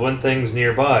sense of when things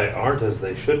nearby aren't as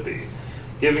they should be,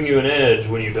 giving you an edge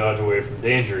when you dodge away from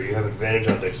danger. You have advantage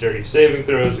on dexterity saving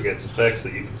throws against effects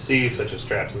that you can see, such as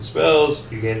traps and spells.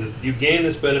 You gain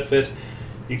this benefit.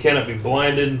 You cannot be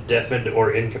blinded, deafened,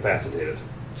 or incapacitated.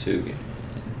 2 games.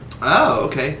 Oh,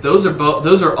 okay. Those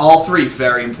are all three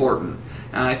very important.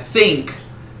 And I think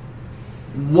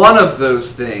one of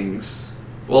those things,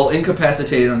 well,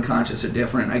 incapacitated and unconscious are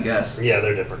different, I guess. Yeah,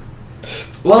 they're different.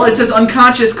 Well, it says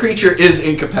unconscious creature is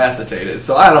incapacitated,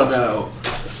 so I don't know.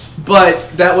 But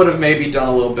that would have maybe done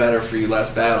a little better for you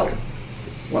last battle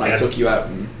when I took you out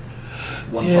in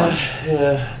one punch.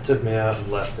 Yeah, took me out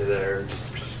and left me there.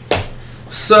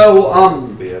 So,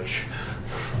 Bitch.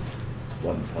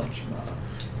 1 punch man.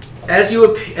 as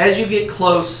you get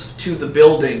close to the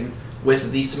building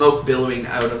with the smoke billowing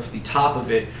out of the top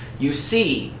of it, you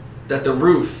see that the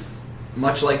roof,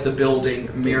 much like the building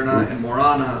Myrna and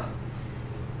Morana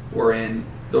were in,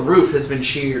 the roof has been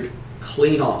sheared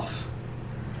clean off.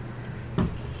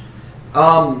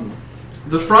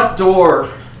 The front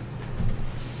door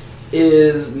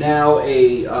is now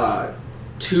a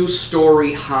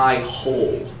 2-story high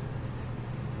hole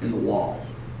in the wall.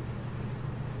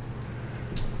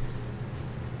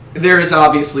 There is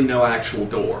obviously no actual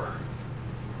door.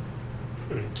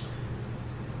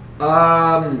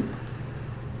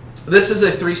 This is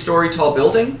a 3-story tall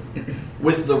building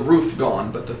with the roof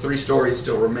gone, but the 3 stories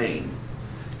still remain.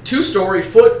 2-story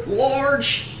foot large,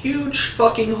 huge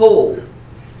fucking hole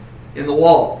in the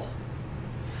wall.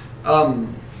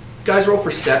 Guys, roll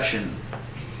perception.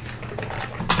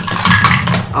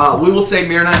 We will say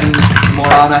Myrna and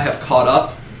Morana have caught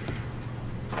up.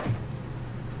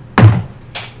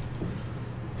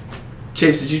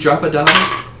 James, did you drop a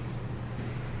die?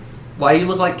 Why do you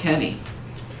look like Kenny?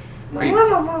 Are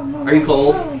you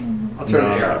cold? I'll turn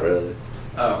the air not up. really.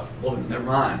 Oh, well, never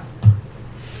mind.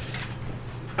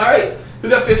 Alright, who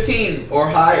got 15 or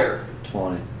higher?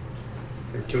 20.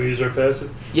 Can we use our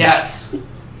passive? Yes!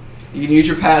 You can use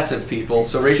your passive, people.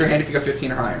 So raise your hand if you got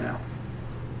 15 or higher now.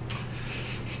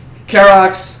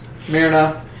 Karox,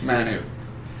 Myrna, Manu.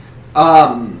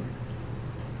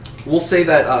 We'll say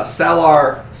that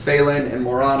Salar, Phelan, and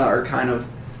Morana are kind of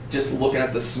just looking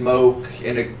at the smoke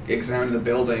and examining the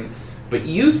building. But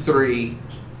you three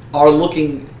are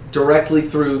looking directly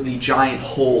through the giant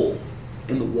hole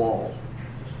in the wall.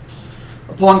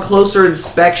 Upon closer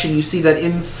inspection, you see that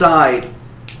inside,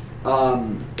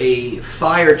 a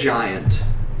fire giant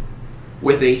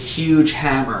with a huge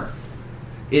hammer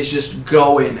is just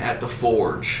going at the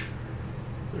forge.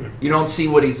 You don't see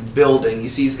what he's building. You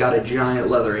see he's got a giant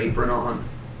leather apron on.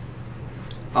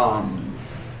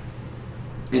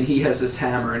 And he has this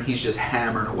hammer, and he's just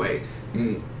hammering away.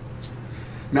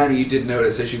 Manny, you did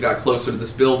notice as you got closer to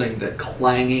this building that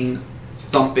clanging,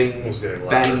 thumping, Was getting louder.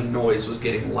 banging noise was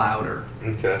getting louder.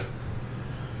 Okay.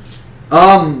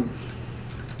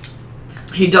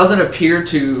 He doesn't appear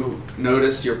to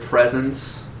notice your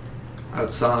presence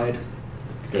outside.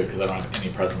 It's good because I don't have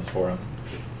any presents for him.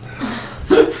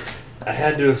 I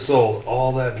had to have sold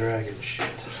all that dragon shit.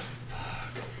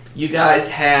 You guys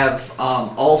have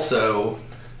also,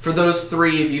 for those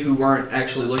 3 of you who weren't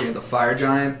actually looking at the fire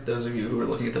giant, those of you who were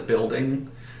looking at the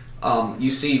building,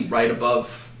 you see right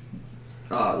above,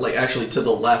 like actually to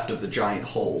the left of the giant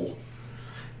hole,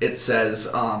 it says,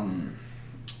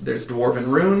 there's Dwarven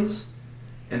Runes,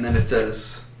 and then it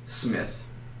says Smith.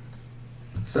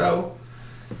 So,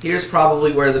 here's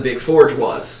probably where the big forge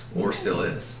was, or still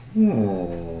is.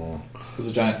 Oh. There's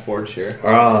a giant forge here.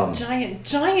 Giant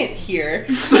here.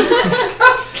 What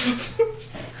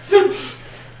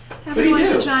do you Everyone's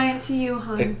do? a giant to you,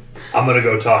 hon. I'm gonna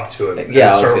go talk to him and Yeah, I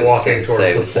was start gonna walking say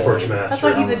towards the the thing. Forge That's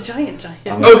Master. why he's a giant.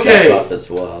 I'm gonna Okay. step up as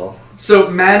well. So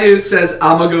Manu says,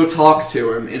 "I'ma go talk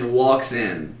to him," and walks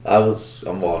in.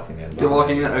 I'm walking in. You're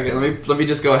walking in. Okay, let me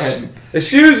just go ahead and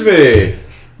Excuse me,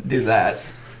 do that.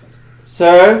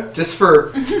 sir. Just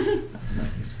for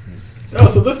Oh,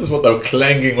 so this is what the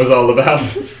clanging was all about.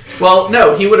 well,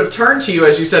 no, he would have turned to you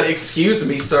as you said, "Excuse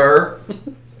me, sir."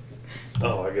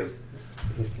 Oh, I guess.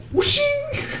 Whooshing.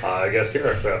 I guess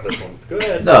Garrett's got this one. Go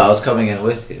ahead. No, I was coming in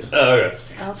with you. Oh, okay.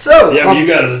 So Yeah, but you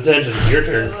got his attention. Your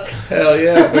turn. Hell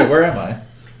yeah. Wait, where am I?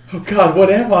 Oh god, what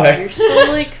am I? You're still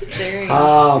like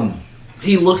staring.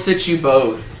 he looks at you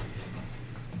both,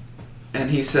 and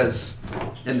he says,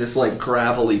 in this like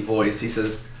gravelly voice, he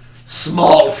says,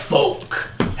 "Small folk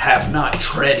have not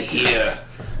tread here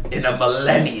in a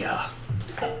millennia.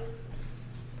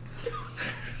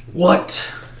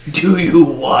 What do you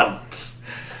want?"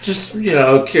 Just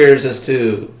curious as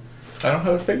to I don't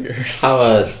have a finger. how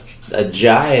a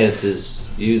giant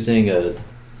is using a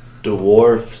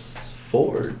dwarf's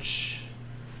forge.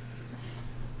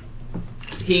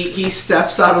 He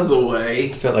steps out of the way.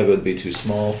 I felt like it would be too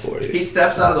small for He you.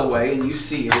 steps out of the way, and you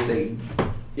see it is a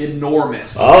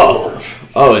enormous Oh, forge.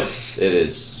 oh, it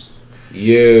is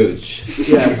huge.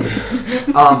 Yes.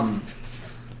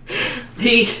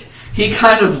 He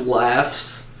kind of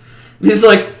laughs. He's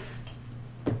like,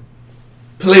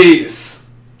 "Please,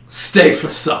 stay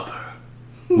for supper."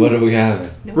 What are we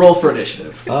having? Roll for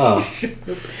initiative. Oh,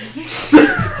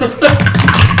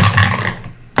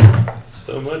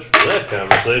 So much for that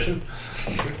conversation.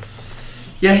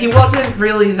 Yeah, he wasn't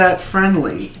really that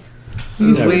friendly. It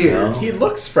was never weird. know. He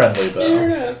looks friendly though.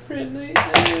 not friendly.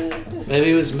 maybe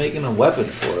he was making a weapon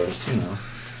for us.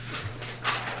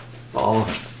 All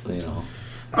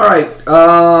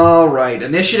All right.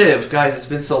 Initiative, guys. It's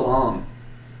been so long.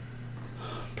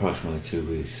 approximately 2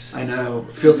 weeks. I know.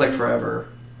 It feels like forever.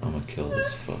 I'm gonna kill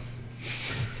this fuck.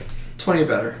 20 or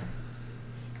better.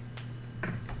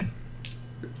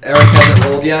 Eric hasn't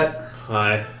rolled yet.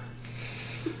 Hi.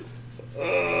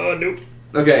 Nope.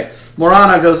 Okay,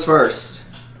 Morana goes first.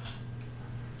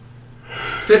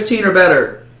 15 or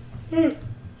better.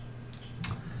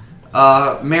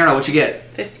 Marina, what you get?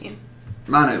 15.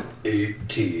 Manu.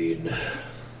 18.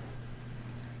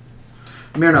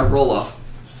 Marina, roll off.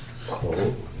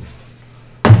 Oh.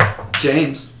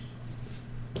 James.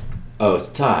 Oh, it's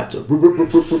time to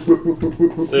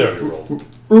They already rolled.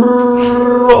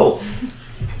 roll.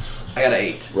 I got an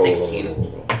 8. 16.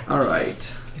 Roll.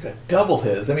 Alright. You got double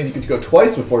his. That means you get to go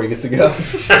twice before he gets to go.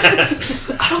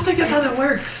 I don't think that's how that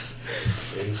works.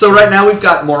 So right now we've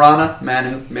got Morana,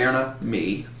 Manu, Marina,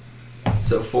 me.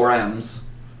 So 4 M's.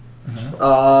 10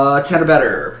 or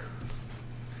better.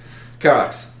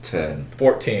 Karox. 10.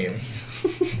 14.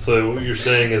 So what you're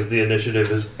saying is the initiative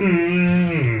is.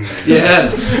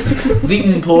 Yes. The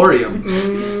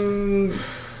Emporium.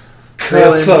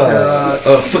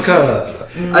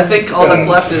 I think all that's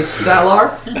left is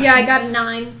Salar. Yeah, I got a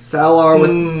 9. Salar with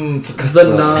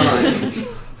the 9.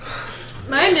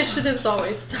 My initiative's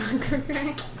always stuck,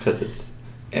 okay? Because it's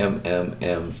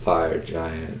MMM Fire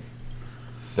Giant,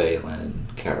 Phelan,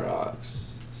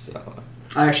 Karox, so.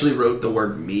 I actually wrote the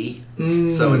word me,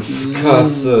 so it's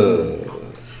Casa.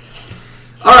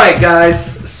 All right,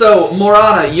 guys. So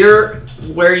Morana, you're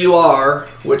where you are,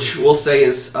 which we'll say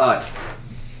is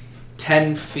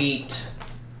 10 feet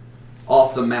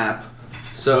off the map.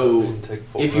 So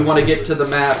if you want to get to the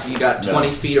map, you got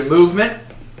 20 feet of movement.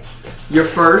 You're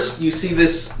first. You see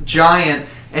this giant,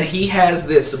 and he has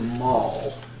this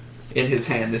maul in his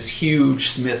hand, this huge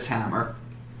smith's hammer,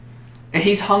 and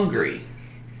he's hungry.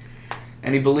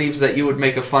 And he believes that you would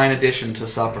make a fine addition to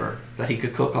supper that he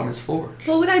could cook on his forge.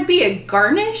 What would I be, a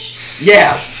garnish?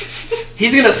 Yeah.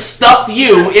 He's gonna stuff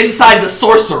you inside the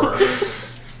sorcerer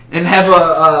and have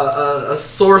a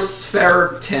source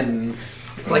ferritin.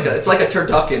 It's like a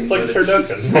turducken, It's like but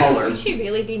turducken. it's smaller. Would she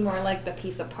really be more like the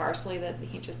piece of parsley that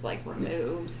he just like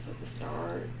removes at the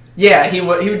start? Yeah, he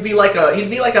would be like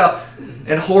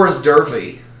an Horace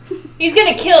Dervey. He's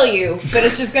gonna kill you, but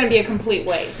it's just gonna be a complete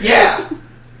waste. Yeah.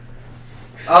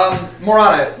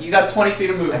 Morana, you got 20 feet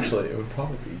of movement. Actually, it would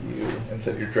probably be you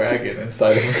instead of your dragon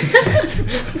inside of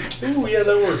him. Ooh, yeah,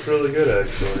 that works really good,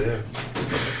 actually, yeah.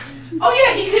 Oh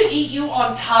yeah, he could eat you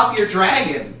on top of your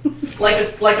dragon, like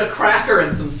a cracker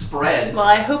and some spread. Well,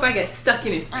 I hope I get stuck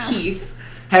in his teeth.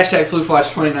 Hashtag FluFwatch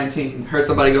 2019. Heard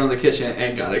somebody go in the kitchen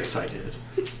and got excited.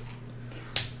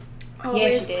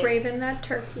 Always did. craving that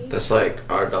turkey. That's like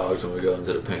our dogs when we go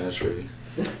into the pantry.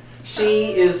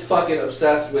 She is fucking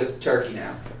obsessed with turkey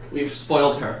now. We've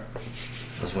spoiled her.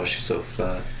 That's why she's so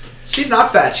fat. She's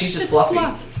not fat. She's just It's fluffy.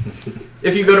 fluff.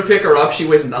 If you go to pick her up, she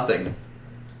weighs nothing.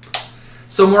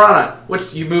 So, Morana,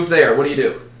 you moved there. What do you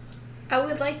do? I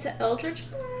would like to Eldritch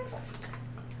Blast.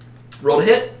 Roll to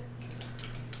hit.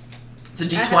 It's a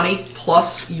d20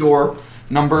 plus your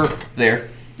number there.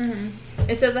 Mm-hmm.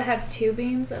 It says I have 2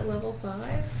 beams at level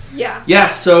 5. Yeah. Yeah,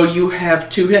 so you have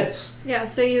 2 hits. Yeah,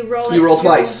 so you roll You roll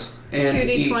twice. And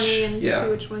 2d20 and see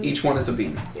which one. Each one is a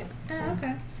beam. Oh,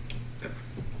 okay.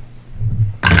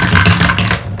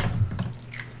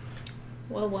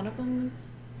 Well, one of them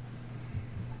is...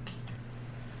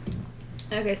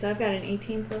 Okay, so I've got an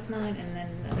 18 plus 9 and then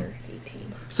another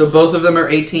 18. So both of them are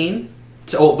 18.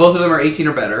 So both of them are 18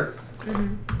 or better.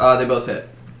 Mm-hmm. They both hit.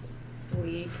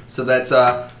 Sweet. So that's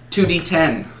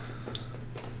 2d10.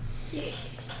 Yay.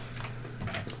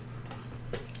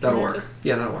 That'll Can I work. just-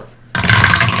 Yeah, that'll work.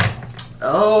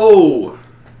 Oh!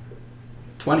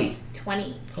 20.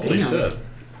 20. Holy Damn. shit.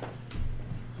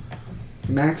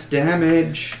 Max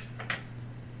damage.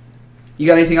 You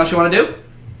got anything else you want to do?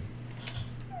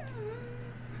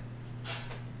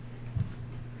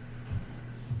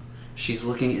 She's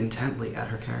looking intently at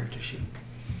her character sheet.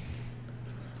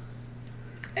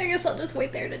 I guess I'll just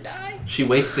wait there to die. She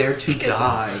waits there to Guess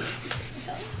die.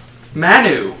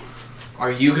 Manu,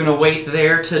 are you gonna wait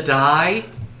there to die?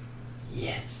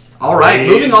 Yes. All right,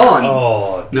 moving on.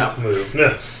 Oh, No. dick move.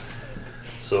 No.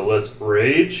 So let's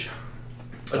rage.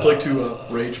 I'd like to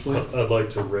rage, please. I'd like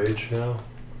to rage now.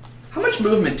 How much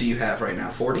movement do you have right now?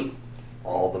 40?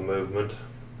 All the movement.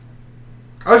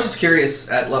 I was just curious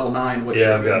at level 9 what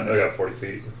Yeah, your I movement is. got 40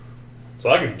 feet.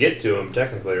 So I can get to him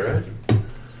technically, right?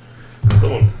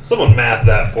 Someone math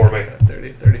that for me.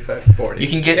 30, 35, 40. You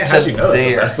can get yeah, to how'd you know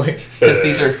there. that's wrestling? Because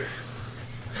these are...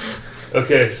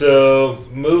 Okay, so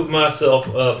move myself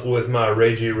up with my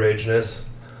ragey rageness.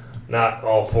 Not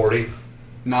all 40.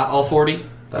 Not all 40? What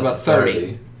That's about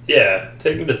 30? Yeah,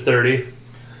 take me to 30.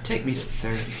 Take me to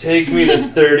 30. Take me to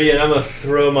 30, and I'm gonna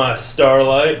throw my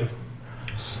starlight.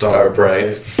 Star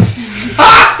bright.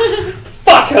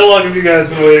 Fuck! How long have you guys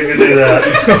been waiting to do that?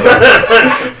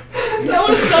 That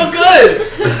was so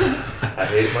good! I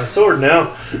hate my sword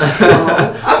now.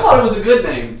 I thought it was a good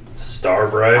name.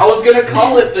 Starbright. I was gonna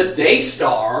call it the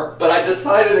Daystar, but I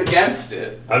decided against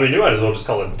it. I mean, you might as well just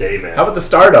call it Dayman. How about the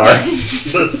Stardar?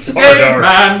 the Stardar?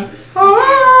 Dayman!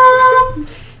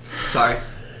 Sorry.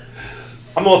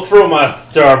 I'm gonna throw my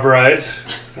Starbright.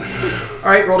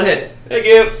 Alright, roll to hit. Thank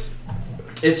you.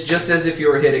 It's just as if you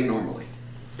were hitting normally.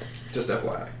 Just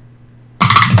FYI.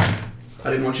 I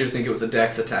didn't want you to think it was a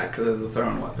dex attack because it's a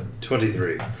thrown weapon.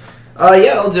 23.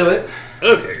 Yeah, I'll do it.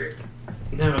 Okay, great.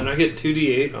 Now, and I get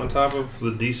 2d8 on top of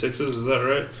the d6s, is that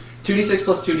right? 2d6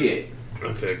 plus 2d8.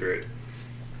 Okay, great.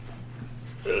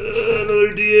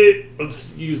 Another d8.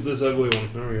 Let's use this ugly one.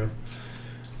 There we go.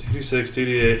 2d6,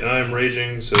 2d8. I'm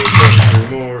raging, so that's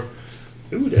 3 more.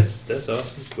 Ooh, that's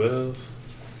awesome. 12.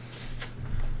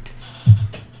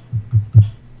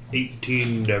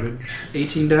 18 damage.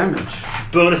 18 damage.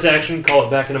 Bonus action, call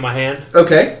it back into my hand.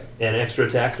 Okay. And extra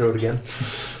attack, throw it again.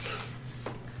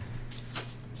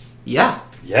 Yeah.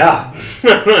 Yeah.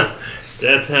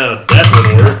 That's how that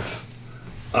one works.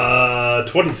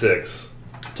 26.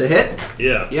 To hit?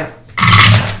 Yeah. Yeah.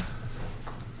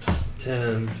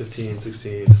 10, 15,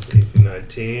 16, 17, 18,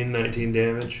 19. 19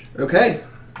 damage. Okay.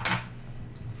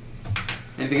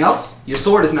 Anything else? Your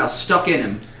sword is now stuck in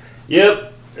him.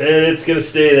 Yep. And it's going to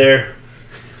stay there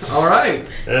Alright.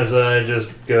 as I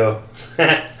just go.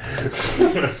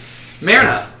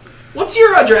 Marina, what's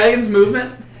your dragon's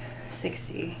movement?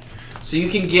 60. So you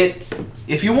can get,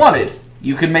 if you wanted,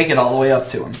 you could make it all the way up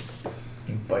to him.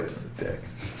 You bite him in the dick.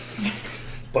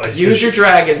 But Use your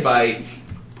dragon bite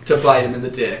to bite him in the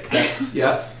dick. That's,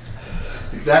 yeah.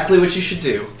 That's exactly what you should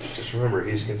do. Just remember,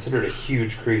 he's considered a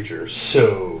huge creature,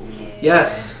 so...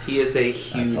 Yes, he is a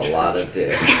huge... That's a lot of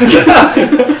dick.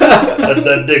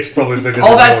 that dick's probably bigger All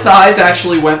than that yours. size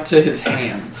actually went to his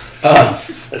hands.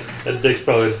 That dick's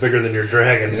probably bigger than your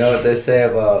dragon. You know what they say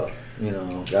about,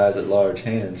 guys with large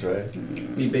hands, right?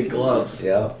 Be big gloves.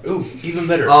 Yeah. Ooh, even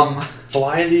better.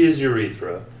 Fly into his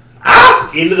urethra,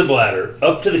 into the bladder,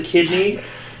 up to the kidney,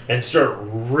 and start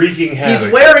wreaking havoc.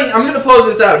 He's wearing, I'm going to pull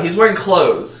this out, he's wearing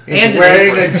clothes. He's and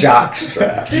wearing an apron. a jock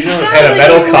strap. This know- sounds and a like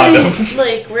metal it condom. wouldn't,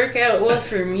 like, work out well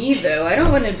for me, though. I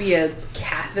don't want to be a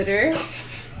catheter.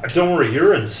 Don't worry,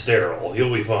 you're sterile.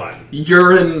 You'll be fine.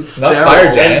 Urine Not sterile.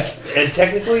 fire giant. And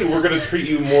technically, we're going to treat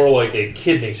you more like a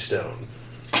kidney stone.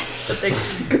 but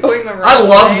they're going the wrong I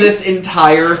love way. this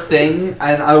entire thing,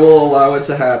 and I will allow it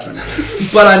to happen.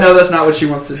 But I know that's not what she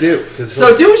wants to do.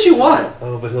 So do what you want.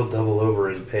 Oh, but he'll double over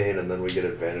in pain, and then we get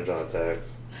advantage on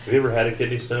attacks. Have you ever had a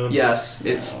kidney stone? Yes,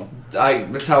 that's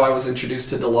how I was introduced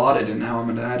to Dilaudid, and now I'm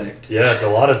an addict. Yeah,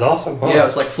 Dilaudid's awesome, huh? Yeah,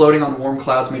 it's like floating on warm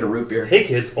clouds made of root beer. Hey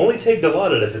kids, only take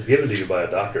Dilaudid if it's given to you by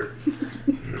a doctor.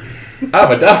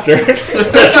 I'm a doctor.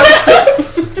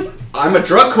 I'm a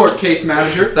drug court case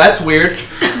manager. That's weird.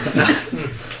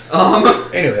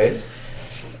 Anyways.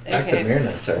 Back to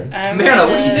Myrna's turn. I'm Myrna,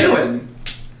 what are you gonna doing?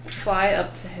 Fly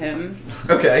up to him.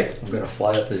 Okay. I'm gonna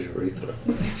fly up his urethra.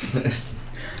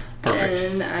 Perfect.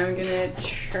 And I'm gonna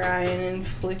try and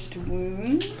inflict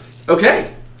wounds.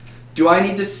 Okay. Do I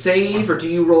need to save, or do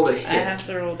you roll to hit? I have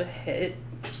to roll to hit.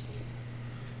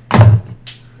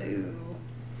 Ooh.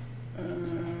 I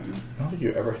don't think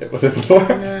you ever hit with it before.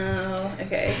 No.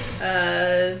 Okay.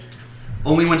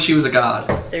 Only when she was a god.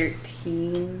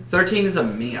 13. 13 is a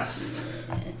miss.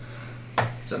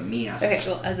 It's a miss. Okay,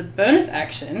 well, as a bonus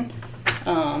action,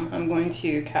 I'm going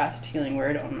to cast Healing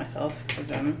Word on myself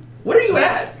because What are you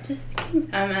at?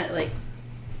 I'm at like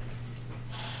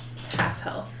half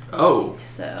health. Oh.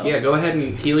 So Yeah, go ahead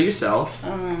and heal yourself.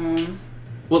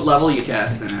 What level are you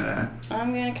casting it at?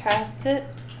 I'm gonna cast it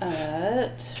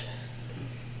at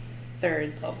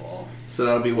 3rd level. So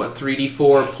that'll be what,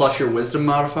 3d4 plus your wisdom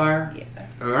modifier? Yeah.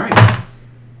 Alright.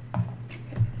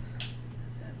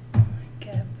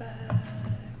 Get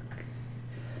back.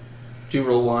 Do you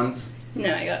roll ones?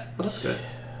 No, I got Oh, that's good.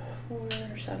 4,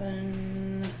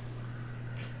 7,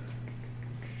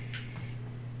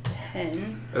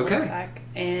 10. Okay. Back,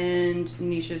 and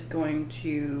Nisha's going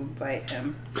to bite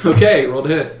him. Okay, roll to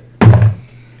hit.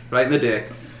 Right in the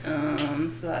dick.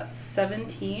 So that's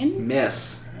 17.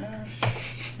 Miss.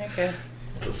 Okay.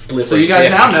 So you guys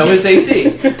now know his AC.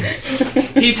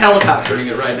 He's helicoptering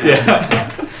it right now. Yeah.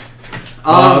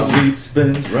 Beat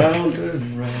spins round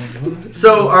and round.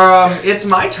 So it's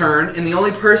my turn, and the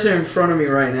only person in front of me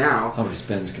right now How many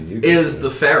spins can you get? is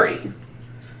the fairy.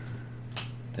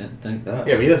 Didn't think that.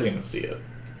 Yeah, but he doesn't even see it.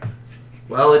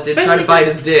 Well, it did try Especially to bite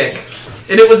his dick.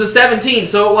 And it was a 17,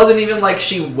 so it wasn't even like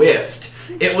she whiffed.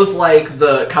 It was like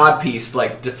the codpiece,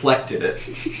 like, deflected it.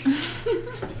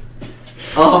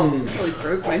 Really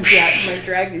broke my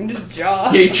dragon's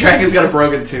jaw. Yeah, your dragon's got a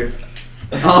broken tooth.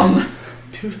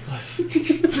 Toothless.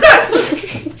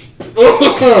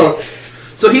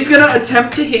 So he's gonna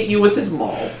attempt to hit you with his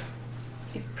maul.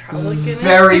 He's probably gonna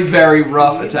Very, very succeed.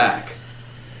 rough attack.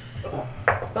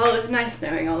 Well, it was nice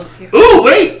knowing all of you. Ooh,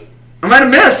 wait! I might have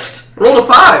missed. Rolled a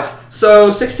 5, so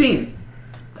 16.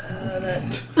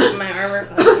 My armor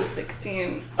class is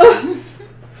 16.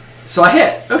 So I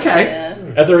hit. Okay. Yeah.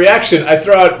 As a reaction, I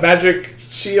throw out magic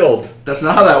shield. That's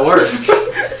not how that works.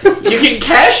 You can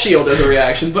cast shield as a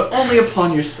reaction, but only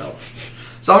upon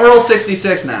yourself. So I'm gonna roll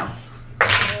 66 now.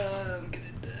 I'm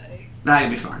gonna die. Nah,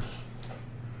 you'll be fine.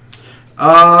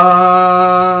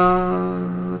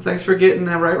 Thanks for getting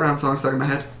that right round song stuck in my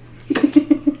head.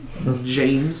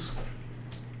 James.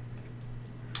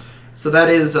 So that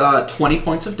is 20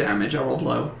 points of damage. I rolled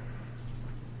low.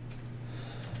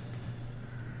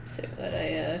 So glad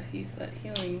I used that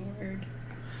healing word.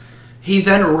 He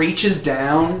then reaches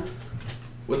down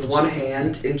with one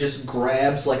hand and just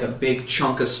grabs like a big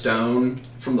chunk of stone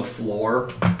from the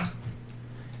floor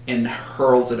and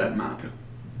hurls it at Manu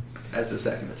as the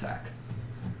second attack.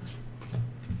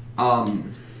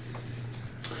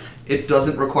 It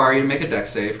doesn't require you to make a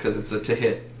dex save because it's a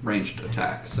to-hit ranged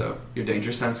attack, so your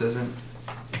danger sense isn't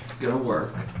gonna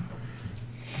work.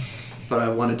 But I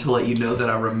wanted to let you know that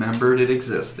I remembered it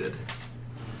existed.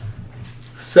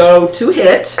 So, to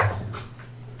hit...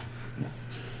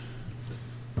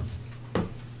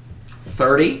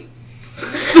 30.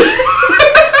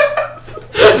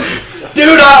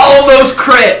 Dude, I almost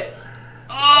crit!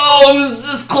 Oh, it was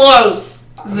this close!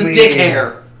 It was a dick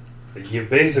hair. You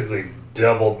basically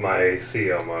doubled my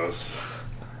AC almost.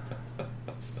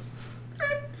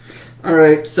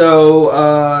 Alright,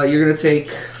 so you're gonna take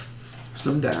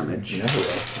some damage. You know who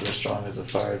else is as strong as a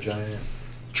fire giant?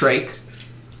 Trake.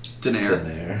 Daenerys.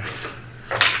 Daenerys.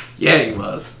 Yeah, he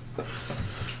was.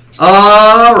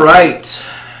 Alright.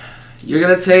 You're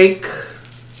gonna take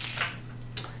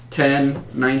 10,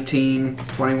 19,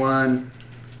 21,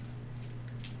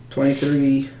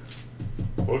 23,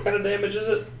 What kind of damage is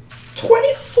it?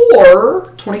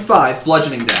 24, 25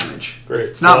 bludgeoning damage. Great.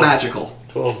 It's not 12 magical.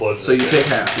 12 blood. So you take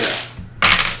half, yes.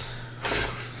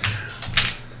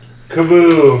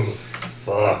 Kaboom!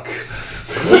 Fuck.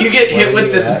 You get hit What with are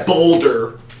you this at?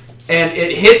 boulder, and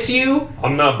it hits you,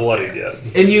 I'm not bloodied yet.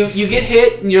 and you get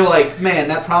hit, and you're like, man,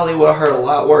 that probably would have hurt a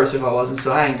lot worse if I wasn't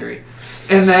so angry.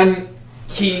 And then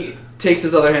he takes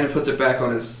his other hand and puts it back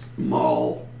on his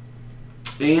maul.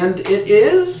 And it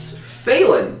is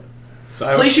Phelan.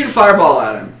 So Please shoot a fireball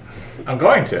at him. I'm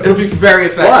going to. It'll be very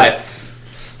effective.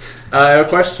 But I have a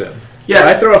question. Yes.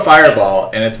 If I throw a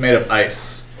fireball and it's made of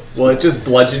ice, will it just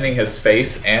bludgeoning his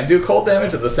face and do cold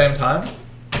damage at the same time?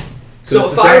 So a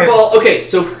it's a giant- fireball... Okay,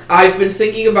 so I've been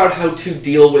thinking about how to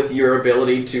deal with your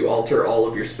ability to alter all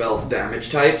of your spells' damage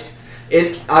types.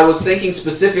 I was thinking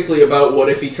specifically about what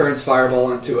if he turns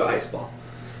fireball into an ice ball.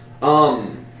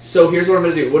 So here's what I'm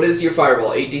going to do. What is your fireball?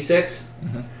 8d6?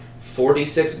 Mm-hmm.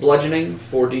 4d6 bludgeoning,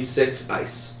 4d6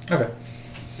 ice. Okay.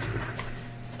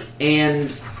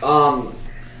 And, Oh,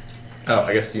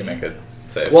 I guess you make it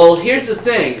save. well, here's the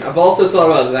thing. I've also thought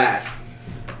about that.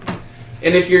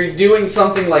 And if you're doing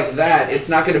something like that, it's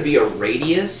not going to be a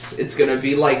radius. It's going to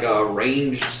be like a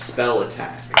ranged spell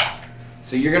attack.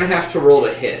 So you're going to have to roll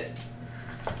to hit.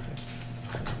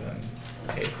 7,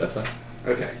 8. That's fine.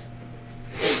 Okay.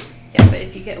 Yeah, but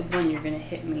if you get 1, you're gonna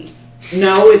hit me.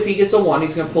 No, if he gets a 1,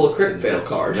 he's going to pull a crit fail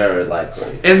card. Very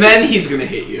likely. And then he's going to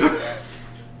hit you.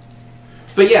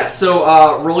 But yeah,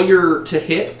 so roll your to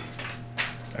hit.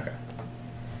 Okay.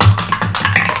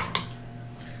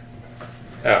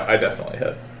 Oh, I definitely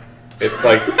hit. It's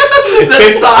like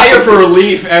The sigh of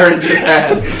relief Aaron just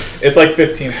had. It's like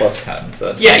 15 plus 10.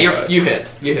 So Yeah, 25. you hit.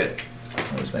 You hit.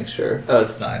 Let me just make sure. Oh,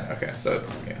 it's 9. Okay, so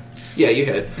it's Yeah, you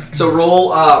hit. So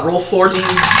roll 4d6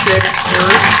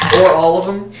 first, or all of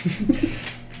them.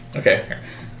 Okay. Here.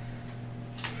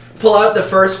 Pull out the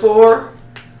first 4,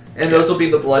 and those will be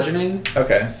the bludgeoning.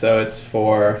 Okay, so it's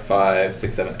 4, 5,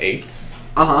 6, 7, 8,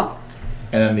 Uh-huh.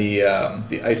 and then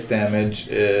the ice damage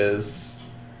is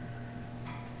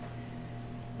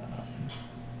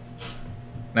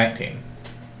 19.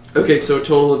 Okay, so a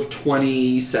total of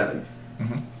 27.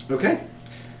 Mm-hmm. Okay.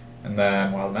 And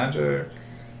then wild magic.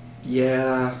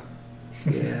 Yeah.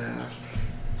 Yeah.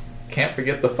 Can't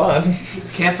forget the fun.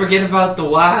 Can't forget about the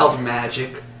wild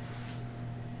magic.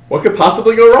 What could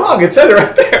possibly go wrong? It said it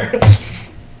right there.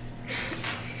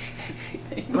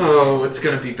 Oh, it's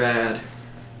gonna be bad.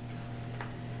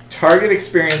 Target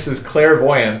experiences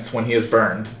clairvoyance when he is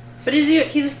burned. But he's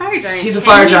a fire giant. He's a Can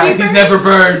fire he be giant. He's burned? never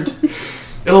burned.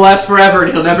 It'll last forever,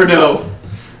 and he'll never know.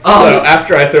 So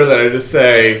after I throw that, I just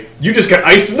say, "You just got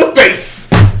iced in the face."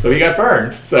 So he got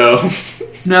burned. So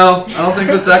No, I don't think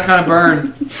that's that kind of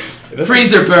burn. it doesn't-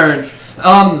 Freezer burn.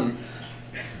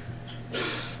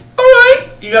 Alright.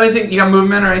 You got anything? You got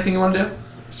movement or anything you want to do?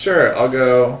 Sure, I'll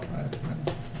go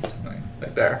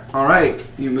right there. Alright.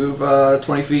 You move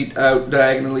 20 feet out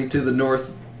diagonally to the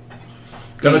north.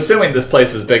 I'm assuming this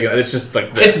place is big. It's just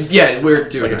like this. We're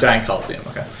doing like a it. giant coliseum.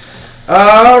 Okay.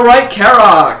 Alright,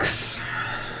 Karox.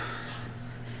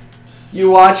 You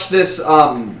watch this,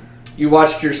 you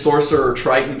watched your sorcerer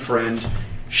Triton friend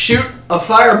shoot a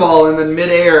fireball, and then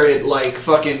midair it, like,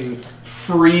 fucking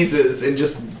freezes and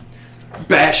just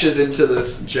bashes into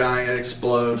this giant,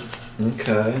 explodes.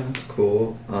 Okay, that's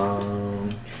cool.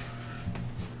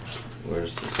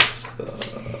 Where's this spell?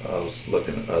 I was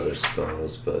looking at other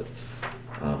spells, but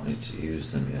I don't need to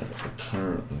use them yet,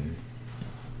 apparently.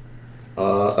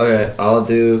 Okay, I'll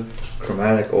do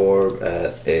Chromatic Orb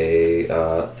at a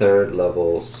 3rd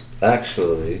level.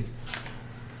 Actually,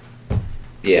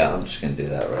 yeah, I'm just gonna do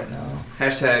that right now.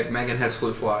 Hashtag Megan has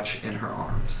Floofwatch in her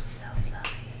arms.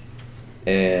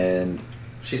 And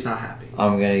She's not happy.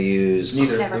 I'm gonna use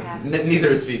Neither is, never happy. neither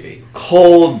is Vivi.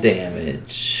 cold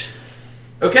damage.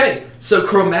 Okay, so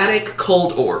Chromatic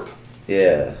Cold Orb.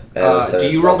 Yeah. at a Do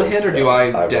 3rd you roll to level hit, or do spell.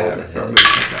 I rolled dab? a Or hit. move?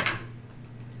 Okay.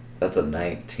 That's a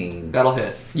 19 That'll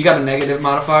hit. You got a negative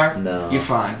modifier? No. You're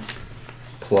fine.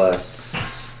 plus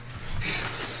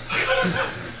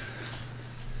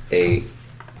 8.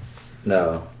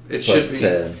 No. It plus should be.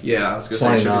 10. Yeah, I was gonna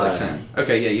say it should be like 29. 10.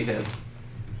 Okay, yeah, you hit.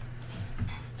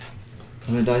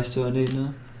 How many dice do I need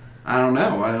now? I don't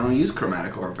know. I don't use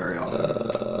Chromatic Orb very often.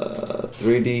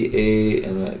 3d8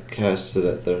 and I cast it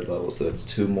at 3rd level, so it's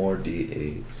 2 more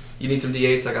d8s. You need some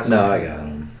D8s? I got some. No, I got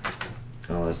them.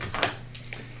 Unless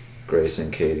Grace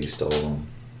and Katie stole them.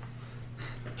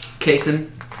 Kason.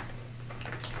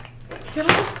 You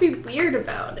don't have to be weird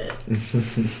about it.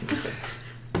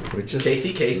 We're just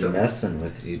Casey Kasem. messing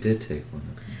with you. You did take one.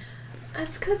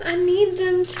 That's because I need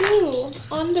them too.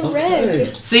 On the Okay. reg.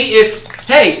 See,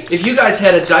 if you guys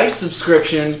had a dice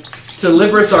subscription to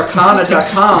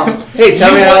LibrisArcana.com. Hey,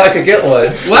 tell me how I could get one.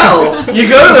 Well, you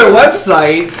go to their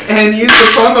website and use the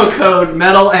promo code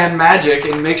Metal and Magic,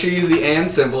 and make sure you use the "and"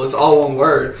 symbol. It's all one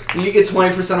word. And you get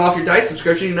 20% off your dice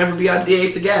subscription. You'll never be on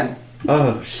D8s again.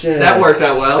 Oh shit. That worked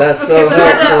out well. That's Okay, so but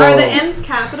helpful. are the M's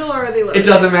capital or are they lowercase? It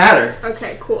doesn't matter.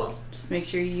 Okay, cool. Just make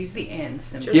sure you use the and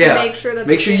symbol. Just Yeah. make sure that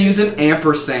Make the sure you use M's- an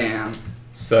ampersand.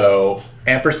 So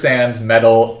ampersand,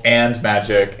 metal, and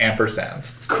magic, ampersand.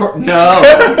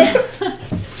 No.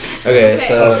 Okay,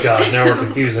 so Oh god, now we're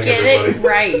confusing Get everybody. it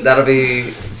right. that'll be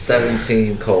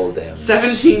 17 cold damage.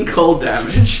 17 cold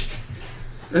damage.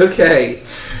 Okay.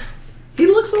 He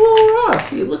looks a little rough.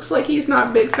 He looks like he's not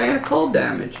a big fan of cold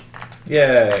damage.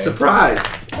 Yay. Surprise.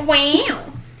 Wow.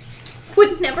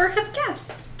 Would never have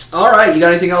guessed. All right, you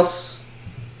got anything else?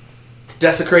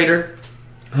 Desecrator?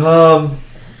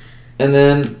 And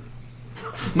then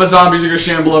My zombies are gonna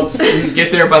shamble up and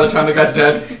get there by the time the guy's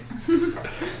dead.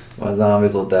 my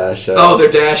zombies will dash up. Oh,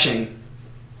 they're dashing.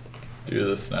 Do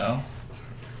the snow.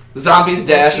 Zombies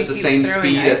dash at the Keep same throwing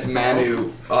speed ice as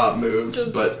Manu moves,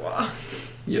 Just- but,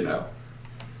 you know.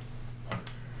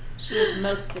 She was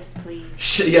most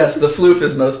displeased. Yes, the floof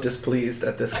is most displeased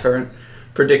at this current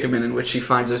predicament in which she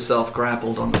finds herself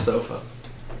grappled on the sofa.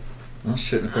 I'll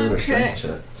shoot for a Okay. strength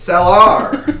check.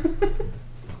 Salar!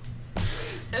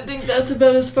 I think that's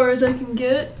about as far as I can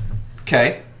get.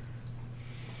 Okay.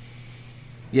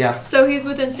 Yeah. So he's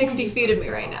within 60 feet of me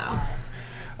right now.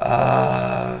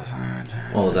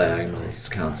 All diagonals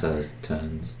counts as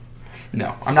tens.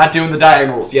 No, I'm not doing the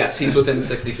diagonals. Yes, he's within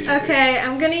 60 feet. of me. Okay,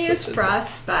 I'm gonna use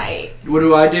Frostbite. What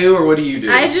do I do, or what do you do?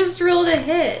 I just rolled a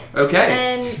hit. Okay.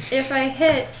 And if I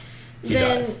hit, He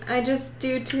then dies. I just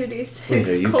do 2d6 Wait,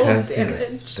 are you cold casting a damage.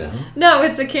 spell? No,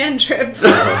 it's a cantrip.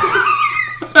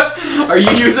 Are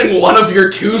you using one of your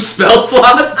 2 spell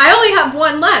slots? I only have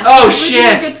one left. Oh, We shit.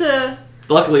 didn't get to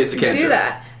Luckily, it's a cantrip. do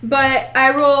that. But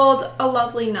I rolled a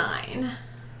lovely 9.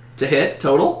 To hit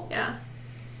total? Yeah.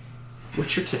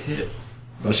 What's your to hit?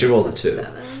 Well, she rolled a 2.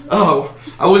 7. Oh,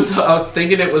 I was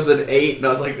thinking it was an 8, and I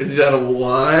was like, is that a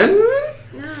 1?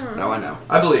 No. No, I know.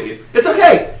 I believe you. It's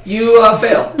okay. You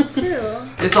failed. 2.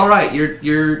 It's all right.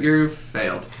 You're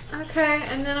failed. Okay,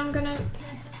 and then I'm gonna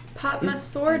pop my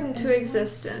sword into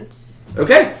existence.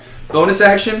 Okay. Bonus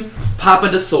action. Papa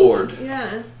the sword.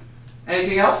 Yeah.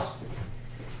 Anything else?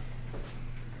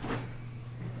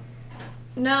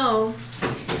 No.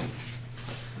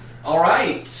 All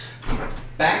right.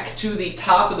 Back to the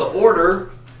top of the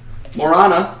order,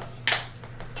 Morana.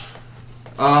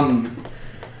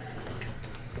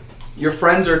 Your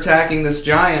friends are attacking this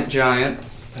giant.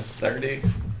 That's 30.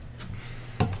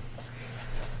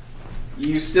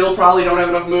 You still probably don't have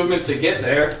enough movement to get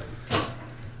there.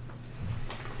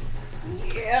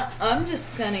 Yeah, I'm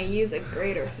just gonna use a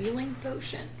greater healing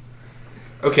potion.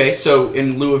 Okay, so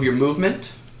in lieu of your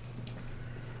movement,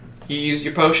 you used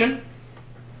your potion?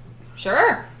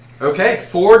 Sure. Okay,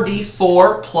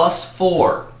 4d4 plus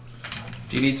 4.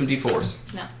 Do you need some d4s?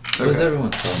 No. What does Okay.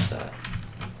 everyone tell that?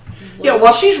 Yeah,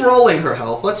 while she's rolling her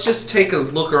health, let's just take a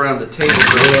look around the table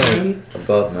for a second.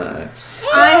 Above max.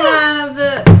 I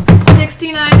have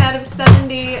 69 out of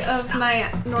 70 of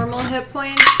my normal hit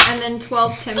points, and then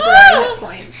 12 temporary hit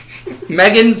points.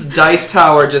 Megan's dice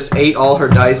tower just ate all her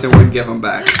dice and wouldn't give them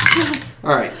back.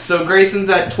 Alright, so Grayson's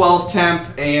at 12 temp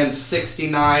and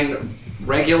 69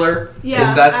 regular. Yeah,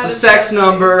 Because that's out the of sex 70.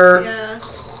 number Yeah.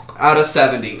 out of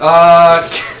 70.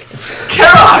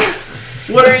 Kerox!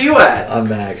 What are you at? I'm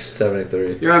max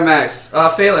 73. You're on max.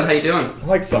 Phelan, how you doing? I'm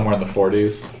like somewhere in the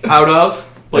 40s. Out of?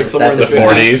 Like somewhere in the That's The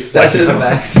 50s. 40s. That's his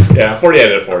max. Yeah, 48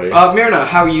 out of 40. Myrna,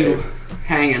 how you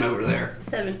hanging over there?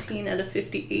 17 out of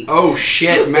 58. Oh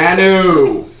shit,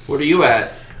 Manu! What are you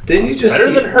at? Didn't you just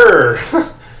Better heal- than her. I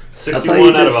thought 61 you out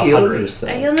of just healed 100.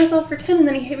 yourself. I healed myself for 10 and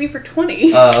then he hit me for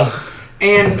 20.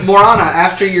 And Morana,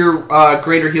 after your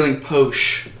greater healing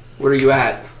potion, what are you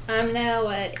at? I'm now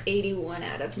at 81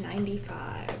 out of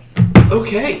 95.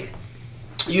 Okay.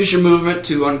 Use your movement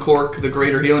to uncork the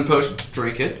greater healing potion.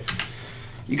 Drink it.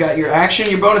 You got your action,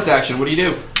 your bonus action. What do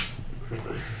you do?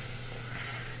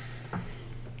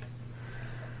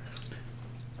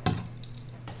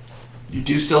 You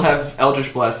do still have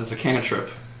Eldritch Blast as a cantrip.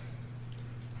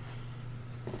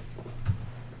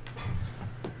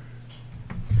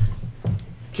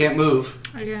 Can't move.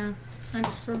 Yeah, I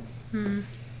just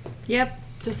Yep,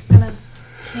 just gonna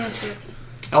cantrip.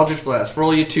 Eldritch Blast.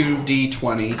 Roll you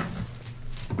 2d20.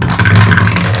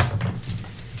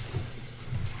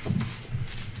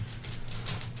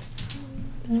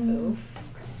 So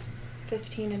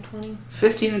 15 and 20.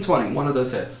 15 and 20. One of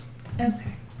those hits.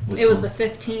 Okay. Which It was one? the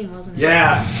 15, wasn't it?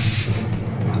 Yeah.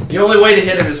 The only way to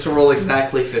hit him is to roll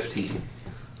exactly 15.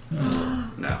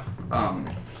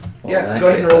 Well, Yeah, in that go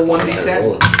ahead and case, roll that's 1d10. what I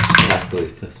roll is exactly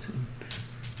 15.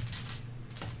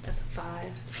 That's a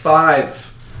 5.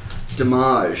 5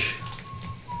 damage.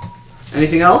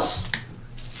 Anything else?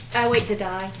 I wait to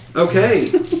die.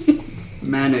 Okay.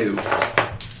 Manu.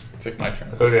 It's like my turn.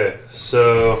 Okay,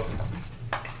 so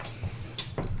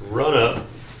run up,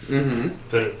 Mm-hmm.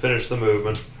 finish the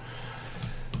movement.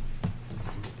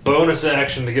 Bonus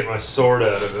action to get my sword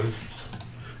out of him.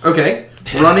 Okay.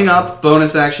 Running up,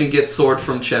 bonus action, get sword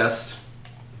from chest.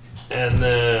 And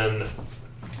then,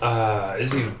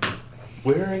 is he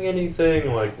wearing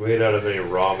anything like made out of any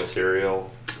raw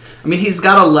material? I mean, he's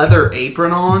got a leather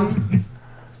apron on.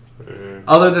 Mm.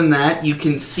 Other than that, you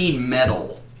can see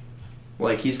metal.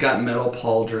 Like, he's got metal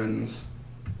pauldrons.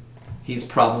 He's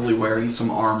probably wearing some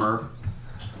armor.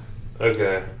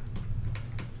 Okay.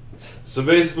 So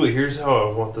basically, here's how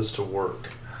I want this to work.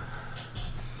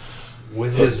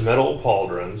 With his metal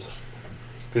pauldrons,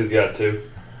 because he's got two.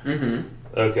 Mm-hmm.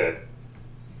 Okay.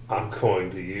 I'm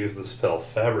going to use the spell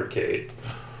Fabricate.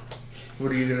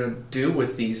 What are you gonna do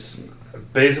with these?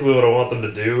 Basically, what I want them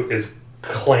to do is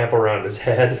clamp around his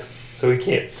head so he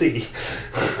can't see.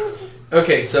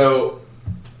 Okay, so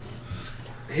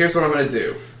here's what I'm gonna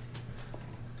do.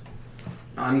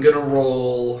 I'm gonna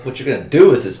roll. What you're gonna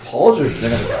do is his pauldrons are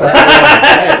gonna clap around his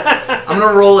head. I'm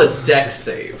gonna roll a dex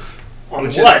save, On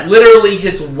which what? is literally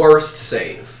his worst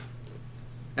save,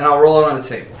 and I'll roll it on a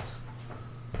table.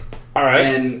 All right.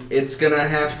 And it's gonna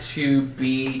have to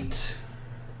beat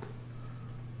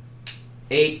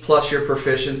 8 plus your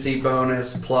proficiency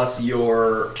bonus plus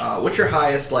your what's your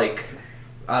highest like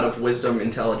out of wisdom,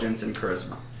 intelligence, and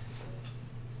charisma?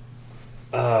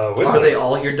 Wisdom. Are they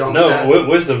all your dump No, stat?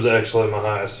 wisdom's actually my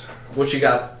highest. What you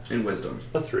got in wisdom?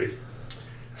 A 3.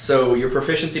 So your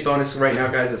proficiency bonus right now,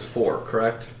 guys, is 4,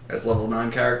 correct? As level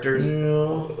 9 characters.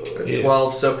 No. That's Yeah.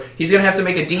 12. So he's gonna have to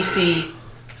make a DC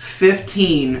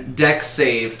 15 dex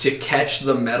save to catch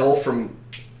the metal from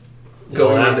going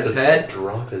He'll around have his to head.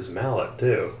 Drop his mallet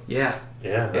too. Yeah.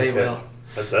 Yeah. Yeah, he okay. will.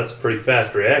 That's a pretty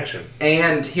fast reaction.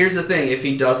 And here's the thing: if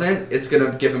he doesn't, it's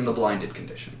gonna give him the blinded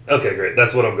condition. Okay, great.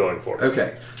 That's what I'm going for.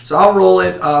 Okay, so I'll roll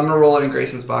it. I'm gonna roll it in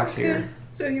Grayson's box Okay. here.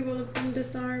 So he will have been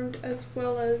disarmed as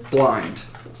well as Blind,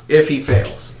 if he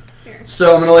fails. Here.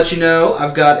 So I'm gonna let you know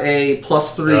I've got a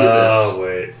 +3 to this. Oh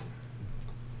wait,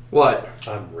 What?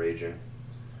 I'm raging.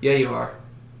 Yeah, you are.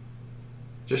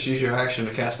 Just use your action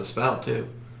to cast a spell too.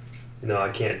 No, I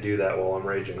can't do that while I'm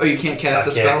raging. Oh, you can't cast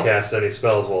a I spell? can't cast any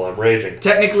spells while I'm raging.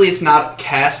 Technically, it's not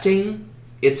casting.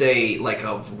 It's a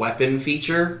weapon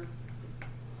feature.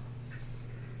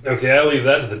 Okay, I'll leave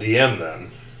that to the DM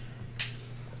then.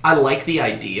 I like the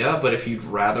idea, but if you'd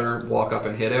rather walk up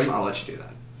and hit him, I'll let you do that.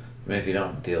 I mean, if you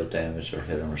don't deal damage or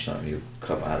hit him or something, you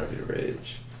come out of your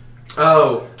rage.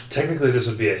 Oh, Technically, this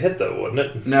would be a hit though, wouldn't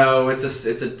it? no, it's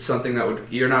something that would.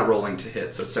 You're not rolling to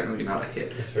hit, so it's technically not a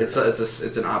hit. Fair. It's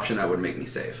an option that would make me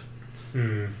save.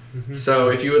 Hmm. So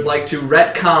if you would like to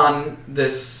retcon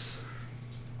this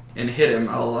and hit him,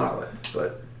 I'll allow it.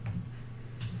 But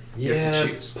You have to Yeah,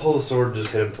 choose. pull the sword, just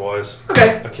hit him twice.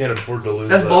 okay, I can't afford to lose.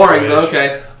 that's that boring, rage. but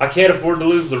okay. I can't afford to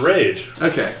lose the rage.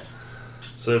 Okay,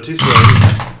 So 2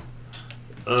 slings.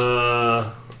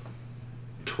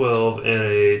 12 and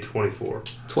a 24.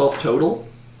 12 total,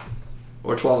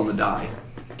 or 12 on the die.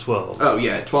 12. Oh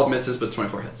yeah, 12 misses, but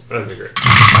 24 hits. Okay, great.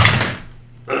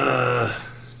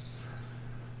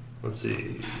 Let's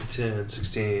see. 10,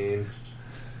 16.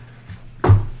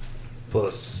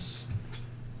 Plus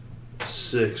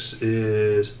 6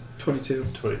 is 22.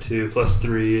 22. Plus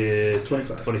 3 is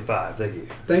 25. 25. Thank you.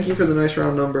 Thank you for the nice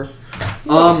round number.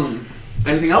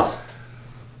 Anything else?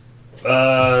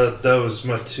 That was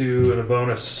my 2 and a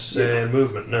bonus and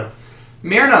movement. No.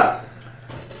 Myrna,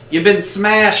 you've been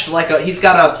smashed he's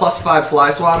got a +5 fly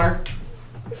swatter,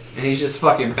 and he's just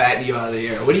fucking batting you out of the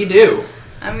air. What do you do?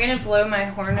 I'm gonna blow my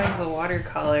horn of the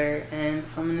watercolor and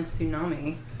summon a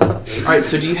tsunami. Alright,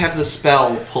 so do you have the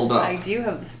spell pulled up? I do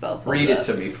have the spell pulled Read up. it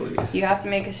to me, please. You have to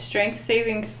make a strength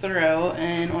saving throw,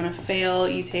 and on a fail,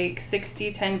 you take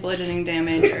 6d10 bludgeoning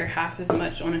damage, or half as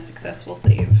much on a successful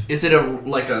save. Is it a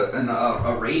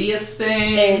radius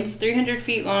thing? It's 300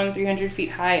 feet long, 300 feet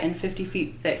high, and 50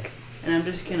 feet thick. And I'm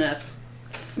just gonna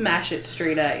smash it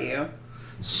straight at you.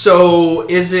 So,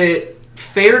 is it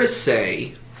fair to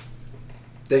say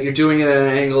that you're doing it at an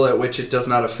angle at which it does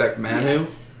not affect Manu?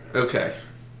 Yes. Okay.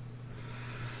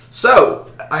 So,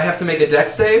 I have to make a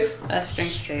dex save? A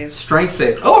strength save. Strength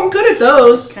save. Oh, I'm good at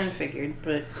those! Kind of figured,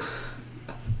 but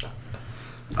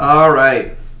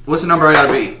 'What's the number I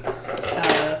gotta beat?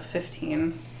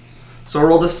 15. So I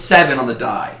rolled a 7 on the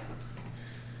die.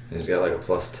 He's got like a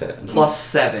 +10. Plus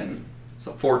 7.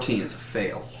 So 14, it's a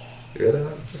fail. You're the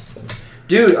person.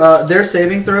 Dude, their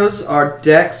saving throws are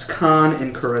Dex, Con,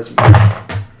 and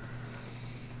Charisma.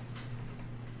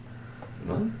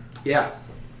 What? Yeah.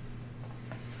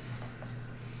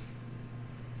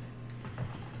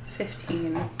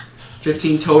 15.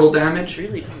 15 total It's damage.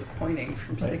 really disappointing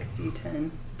from Right.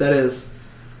 60-10. That is.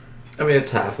 I mean,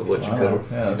 it's half of what you Wow. could have.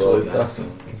 Yeah, that's really sucks.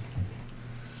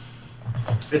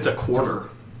 It's a quarter.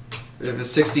 If it's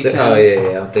 60-10. Oh,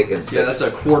 yeah, I'm thinking Yeah, that's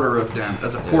a quarter of damage.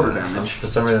 That's a quarter damage. For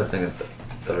some reason, I'm thinking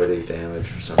 30 damage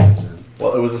for some reason.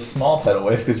 Well, it was a small tidal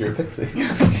wave because you're a pixie.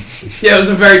 Yeah, it was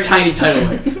a very tiny tidal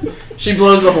wave. She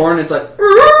blows the horn, it's like,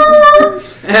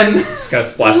 and Just kind of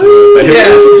splashes in the face.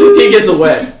 yeah, he gets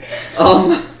wet.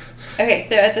 Okay,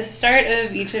 so at the start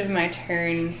of each of my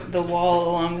turns, the wall,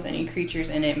 along with any creatures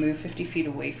in it, move 50 feet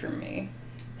away from me.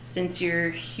 Since you're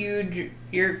huge,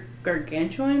 you're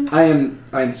gargantuan?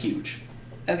 I'm huge.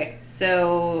 Okay,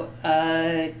 so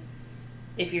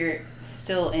if you're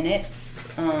still in it,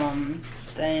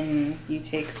 then you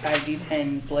take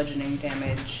 5d10 bludgeoning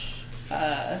damage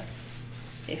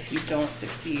if you don't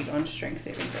succeed on strength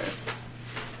saving throws.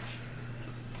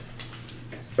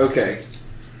 Okay.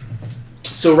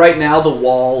 So right now the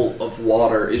wall of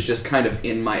water is just kind of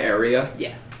in my area.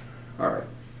 Yeah. Alright.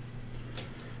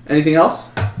 Anything else?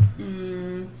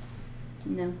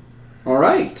 No.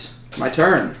 Alright. My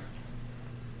turn.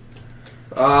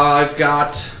 I've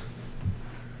got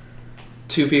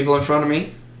 2 people in front of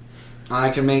me. I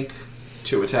can make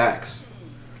 2 attacks.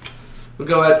 We'll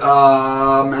go at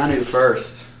Manu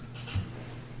first.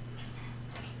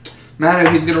 Manu,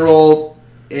 he's gonna roll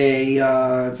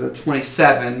it's a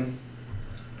 27.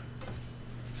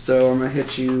 So I'm gonna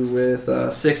hit you with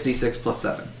 66 plus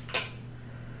 7.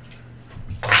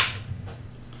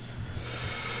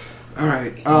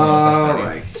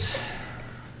 Alright.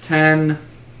 10,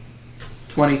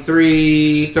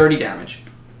 23, 30 damage.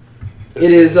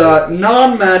 It is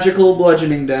non-magical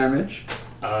bludgeoning damage,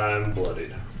 I'm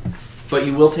bloodied. but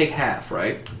you will take half,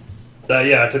 right?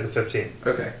 Yeah, I took the 15.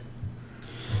 Okay.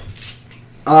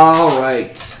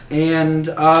 Alright. And,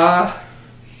 Myrna,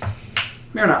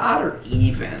 odd or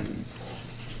even?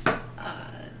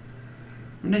 I'm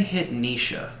gonna hit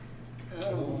Nisha.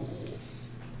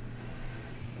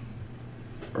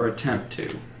 Or attempt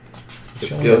to.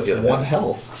 She only has 1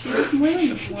 health. She has more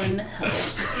than 1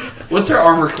 health. What's her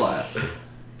armor class?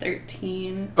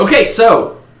 13. Okay,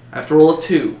 so I have to roll a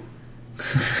 2.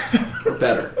 Or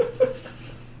better.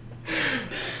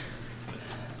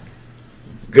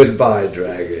 Goodbye,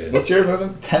 dragon. What's your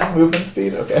movement? 10 movement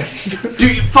speed? Okay.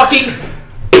 Dude, you fucking...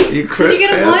 You crit Did you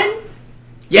get a fail? 1?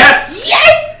 Yes!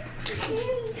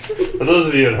 For those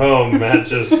of you at home, Matt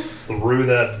just threw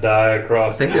that die I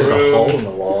across think the there's room. a hole in the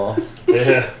wall.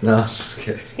 Yeah, No, just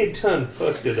kidding. he done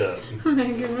fucked it up.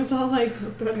 Megan was all like,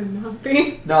 better not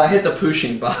be. No, I hit the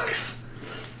pushing box.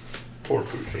 Poor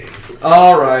Pusheen.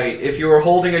 Alright, if you were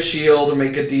holding a shield,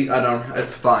 make a I don't...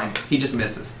 It's fine. He just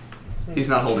misses. He's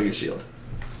not holding a shield.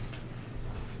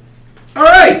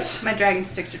 Alright! My dragon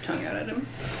sticks her tongue out at him.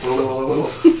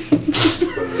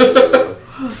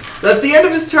 That's the end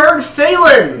of his turn,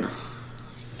 Phelan!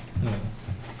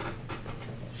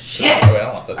 Shit! Oh, wait, I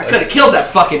don't want that I dice. could have killed that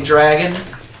fucking dragon.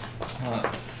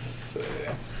 Let's see.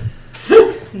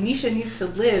 Nisha needs to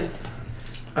live.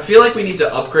 I feel like we need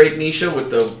to upgrade Nisha with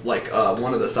the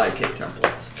one of the sidekick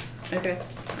templates. Okay.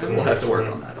 So we'll have to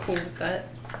work on that. Cool with that.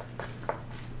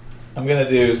 I'm gonna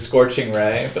do Scorching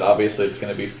Ray, but obviously it's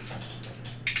gonna be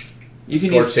You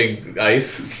can use Scorching Ice.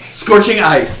 Scorching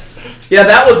Ice. Yeah,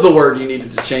 that was the word you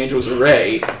needed to change, was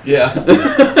Ray. Yeah.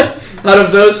 Out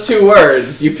of those 2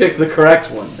 words, you picked the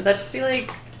correct one. Would that just be like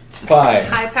Fine.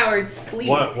 high-powered sleep?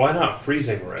 Why not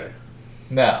freezing ray?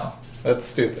 No. That's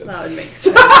stupid. That would make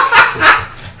sense.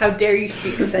 How dare you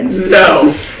speak sense?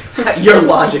 No. Your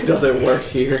logic doesn't work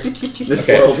here. This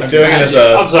Okay, world I'm is doing it as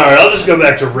magic. I'm sorry, I'll just go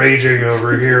back to raging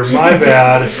over here. My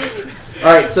bad.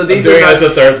 Alright, so I'm these doing it are as a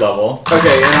 3rd level.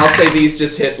 okay, and I'll say these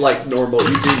just hit like normal.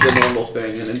 You do the normal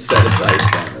thing, and instead it's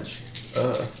ice damage.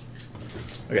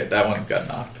 Okay, that one got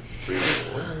knocked.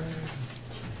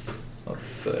 Let's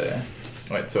see.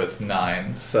 Wait, so it's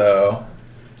 9. So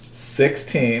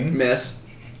 16, Miss.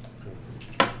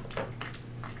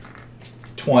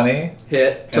 20,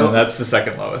 Hit. and then that's the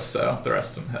second lowest, so the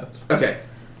rest of them hits. Okay.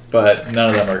 But none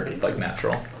of them are like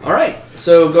natural. Alright,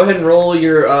 so go ahead and roll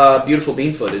your beautiful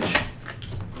bean footage.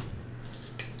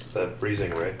 That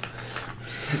freezing ray.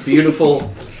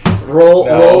 Beautiful.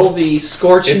 Roll the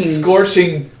scorching... It's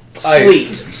scorching sleet.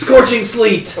 ice. Scorching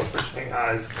sleet. Freezing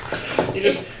eyes.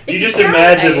 You It's just dry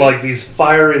imagine ice. like these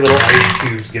fiery little ice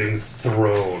cubes getting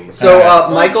thrown. So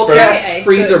Alright. Michael Well, cast Okay,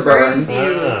 Freezer so it Burn. burns you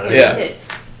Ah, when yeah. it hits.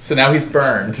 So now he's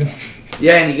burned.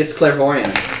 Yeah, and he gets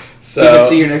clairvoyance. So You can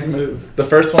see your next move. the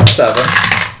first one's 7.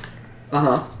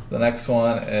 Uh-huh. The next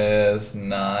one is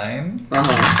 9.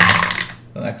 Uh-huh.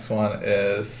 The next one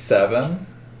is 7.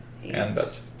 8. And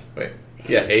that's... Wait.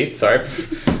 Yeah, 8, sorry.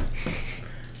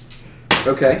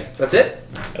 Okay, that's it?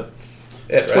 That's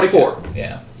it, right? 24.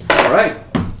 Yeah. Alright.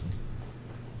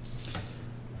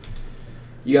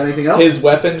 You got anything else? His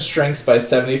weapon shrinks by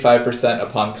 75%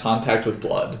 upon contact with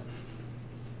blood.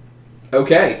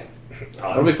 Okay.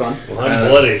 That'll be fun. Well, I'm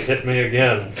bloody. Hit me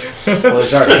again. Well,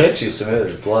 it's already hit you, so maybe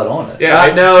there's blood on it.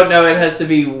 Yeah, No, it has to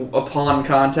be upon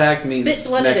contact, means Spit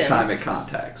blood next at time him. it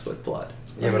contacts with blood.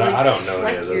 Yeah, but I don't know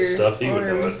any of this Fleck stuff. He would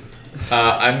your know arm. it.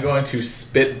 I'm going to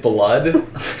spit blood.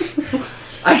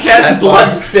 I cast blood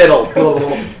spittle.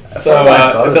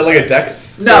 So, is that like a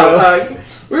dex? No,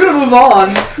 we're gonna move on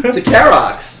to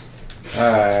Karox.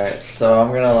 Alright, so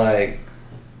I'm gonna like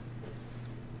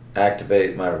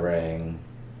activate my ring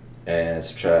and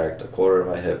subtract a quarter of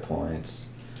my hit points.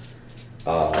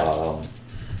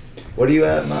 What are you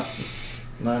at,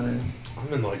 Manu?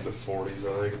 I'm in like the 40s,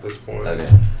 I think, at this point. Okay.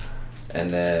 And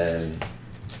then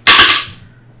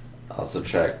I'll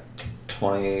subtract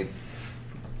 20,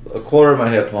 a quarter of my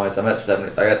hit points. I'm at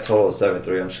 70. I got a total of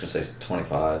 73. I'm just gonna say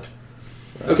 25.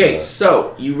 Okay,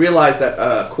 so you realize that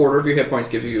a quarter of your hit points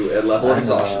give you a level of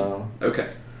exhaustion. Okay.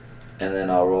 And then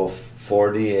I'll roll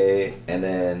 4d8, and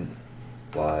then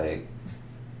like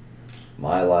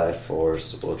my life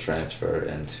force will transfer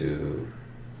into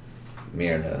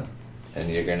Myrna, and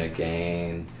you're gonna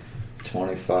gain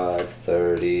 25,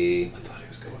 30. I thought he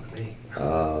was going to me.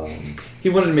 He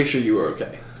wanted to make sure you were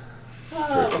okay.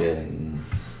 Freaking.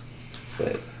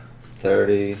 Wait.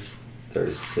 30,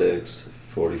 36,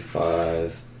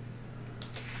 45,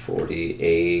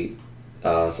 48.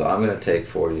 So I'm going to take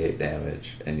 48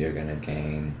 damage, and you're going to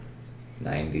gain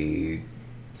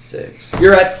 96.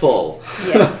 You're at full.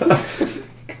 Yeah.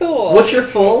 Cool. What's your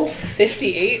full?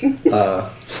 58?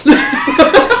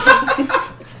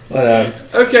 What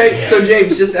else? Okay, so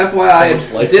James, just FYI,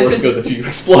 So much life force goes into you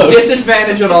explode.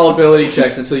 disadvantage on all ability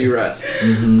checks until you rest.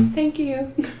 Thank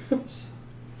you.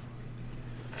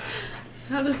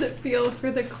 How does it feel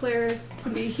for the Claire to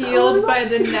be healed by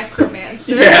the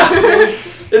necromancer? Yeah,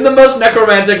 in the most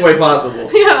necromantic way possible.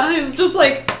 Yeah, it's just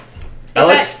like,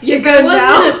 Alex? you If I good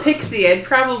wasn't now? a pixie, I'd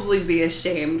probably be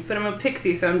ashamed, but I'm a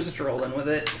pixie, so I'm just rolling with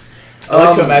it. I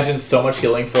like to imagine so much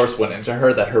healing force went into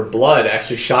her that her blood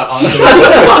actually shot onto her.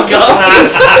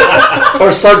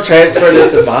 Or some transferred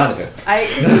into Manu. I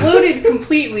exploded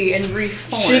completely and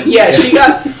reformed. She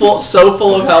got so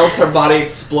full of health, her body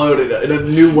exploded, and a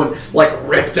new one like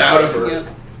ripped out of her. Yeah.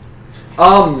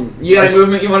 You got any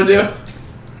movement you want to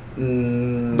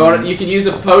do? You can use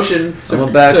a potion I'm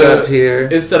gonna back up here.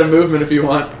 instead of movement if you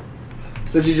want.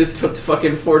 Since you just took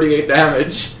fucking 48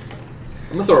 damage.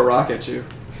 I'm gonna throw a rock at you.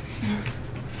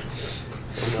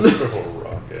 I'm not throwing a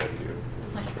rock at you.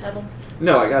 Like a pebble.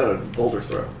 No, I got a boulder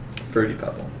throw. Fruity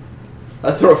pebble.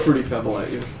 I throw a fruity pebble at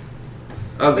you.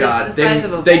 Oh But god, it's the size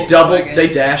of a they double, Volkswagen. they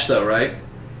dash though, right?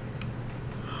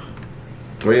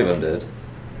 3 of them did.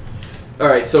 All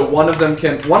right, so one of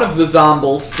the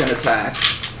zombies can attack.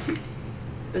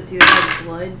 But do they have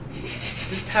blood?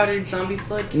 Does powdered zombie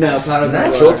blood count? No, powder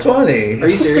Natural 20. Are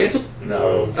you serious?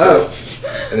 No. Oh,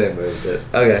 I didn't move it.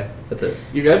 Okay, that's it.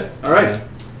 you good? All right.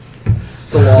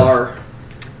 Solar.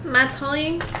 My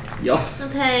turn? Yup.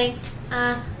 Okay.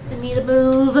 I need to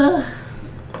move.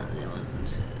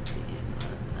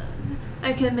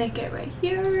 I can make it right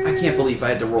here. I can't believe I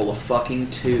had to roll a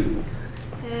fucking 2.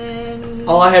 And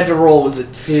All I had to roll was a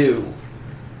 2.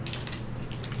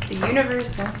 The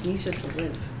universe wants Nisha to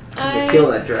live. I'm gonna kill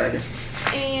that dragon.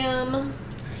 am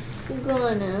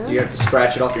gonna. You have to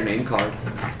scratch it off your name card.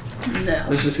 No.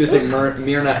 It's just gonna say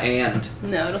Myrna and.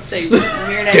 No, it'll say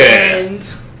Myrna Damn. and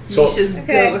So- Nisha's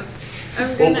Okay. ghost. I'm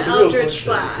Well, gonna the real Eldritch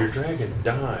question is, if your Blast. dragon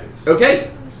dies,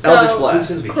 Okay. So Eldritch Blast. Who's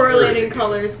gonna be correlating hurting?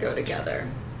 colors go together.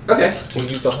 Okay. We'll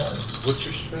use the horn. what's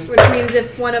your strength? Which means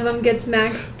if one of them gets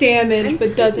max damage I'm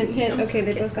but doesn't pretty hit, okay,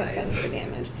 they pumpkin both got size. 7 for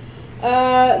damage.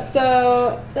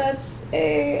 So that's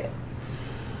a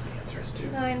The answer is 2.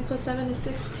 9 plus 7 is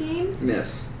 16.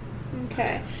 Miss.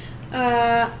 Okay.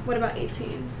 What about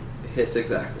 18? Hits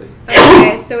exactly.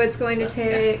 Okay, so it's going to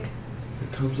take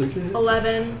Comes again.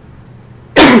 11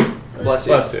 Bless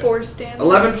you. Bless you. force damage.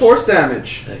 11 force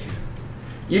damage. Thank you.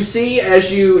 You see,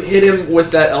 as you hit him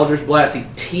with that Eldritch Blast, he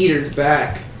teeters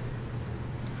back.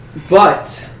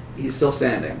 But he's still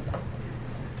standing.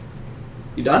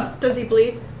 You done? Does he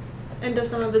bleed? And does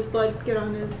some of his blood get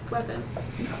on his weapon?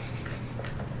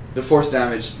 The force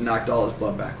damage knocked all his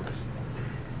blood backwards.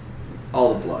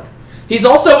 All the blood. He's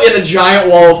also in a giant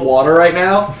wall of water right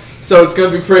now, so it's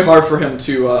going to be pretty hard for him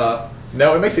to...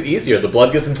 No, it makes it easier. The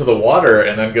blood gets into the water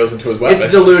and then goes into his weapon.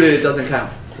 It's diluted, it doesn't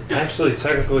count. Actually,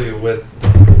 technically, with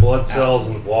blood cells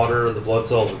and water, the blood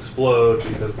cells explode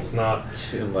because it's not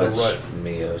Too much right.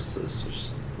 meiosis or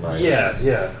something.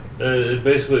 Yeah. It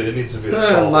basically, it needs to be a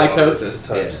solid mitosis,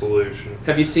 type yeah. solution.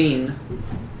 Have you seen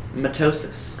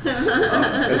mitosis?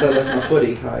 As I lift my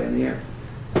footy high in the air.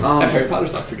 And Harry Potter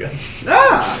socks again.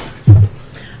 Ah!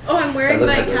 Oh, I'm wearing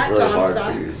my cat dog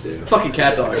socks. Fucking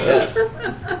cat dog, yes.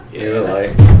 You're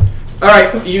like,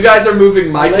 Alright, you guys are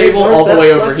moving my Legs table aren't all the that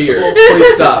way over flexible. here.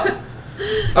 Please stop.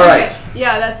 Alright, Okay,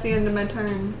 yeah, that's the end of my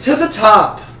turn. to the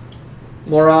top.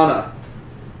 Morana.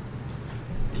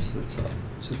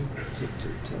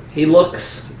 He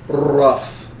looks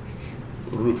rough.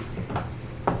 Roof.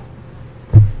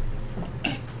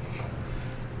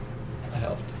 I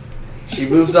helped. She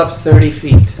moves up 30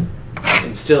 feet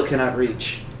and still cannot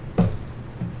reach.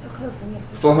 So close and yet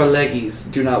so For her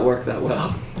leggies do not work that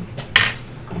well.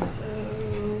 So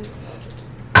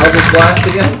Eldritch Blast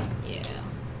again? yeah.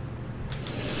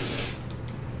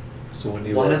 so when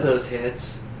you One of those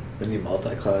hits. when you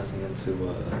multi-classing into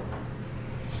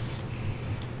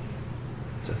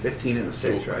It's a 15 and a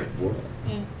 6, right? world.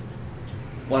 Yeah.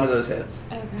 One of those hits.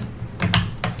 Okay.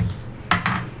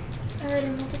 I already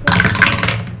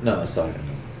multiplied. No, sorry.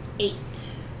 8.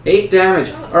 8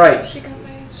 damage. Oh, Alright, She got my.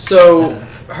 so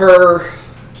her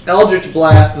Eldritch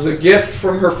Blast, the gift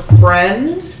from her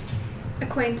friend?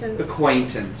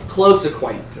 Acquaintance. Close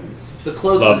acquaintance. The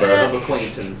closest Lover. of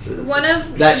acquaintances. One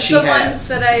of that she the has. ones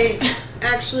that I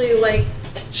actually like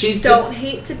She's don't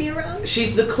hate to be around.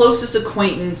 She's the closest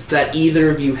acquaintance that either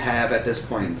of you have at this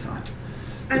point in time.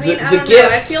 I The- mean, the I don't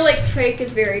gift- know. I feel like Trake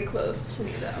is very close to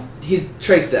me though.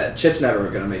 Trake's dead. Chip's never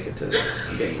gonna make it to the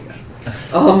game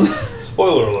again.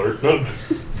 Spoiler alert. No.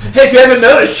 Hey, if you haven't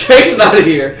noticed, Trake's not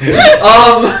here.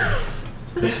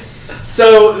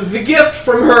 So the gift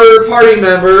from her party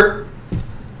member,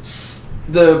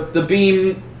 the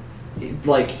beam,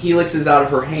 like helixes out of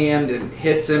her hand and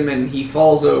hits him, and he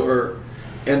falls over.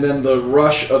 And then the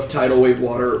rush of tidal wave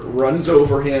water runs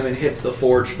over him and hits the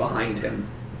forge behind him.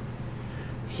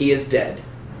 He is dead.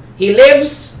 He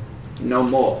lives no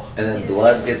more. And then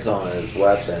blood gets on his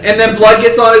weapon. And then blood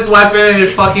gets on his weapon and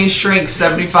it fucking shrinks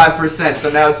 75%. So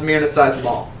now it's Myrna-sized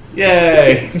ball.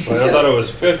 Yay! Well, I thought it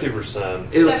was 50%.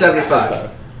 It was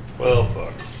 75. Well,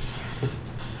 fuck.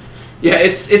 Yeah,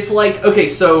 it's like, okay,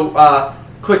 so,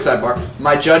 quick sidebar.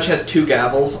 My judge has 2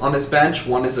 gavels on his bench.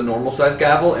 One is a normal sized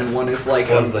gavel, and one is like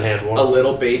One's the hand one. a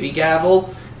little baby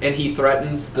gavel. And he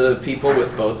threatens the people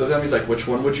with both of them. He's like, which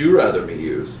one would you rather me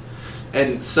use?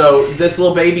 And so this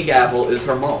little baby gavel is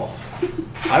her maul.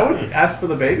 I would ask for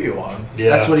the baby one. Yeah.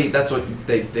 That's what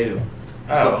they do.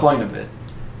 That's the Oh. point of it.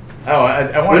 Oh, I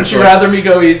wanted Wouldn't for, you rather me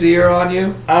go easier on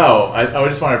you? Oh, I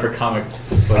just wanted for comic.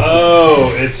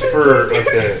 Oh, it's for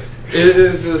okay.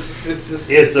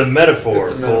 It's a metaphor.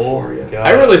 It's a metaphor, Cole. yeah. Got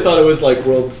I it. really thought it was like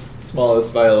world's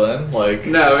smallest violin. Like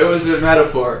No, it was a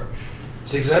metaphor.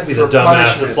 It's exactly the for dumbass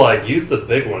punishment. that's like, use the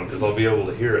big one because I'll be able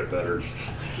to hear it better.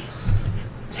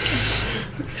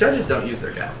 Judges don't use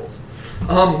their gavels.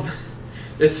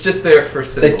 It's just there for They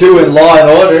symbols. do in Law and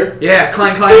Order. Yeah,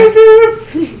 clang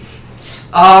clang.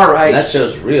 All right. That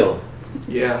show's real.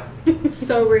 Yeah,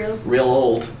 So real. real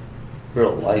old.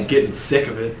 Real life. Getting sick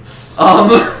of it.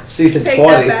 Season Take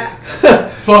 20. that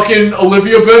back. Fucking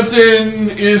Olivia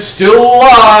Benson is still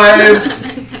alive,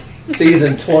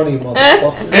 Season 20,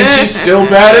 motherfucker. and she's still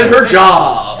bad at her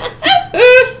job.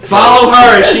 Follow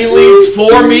her as she leads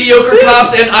 4 mediocre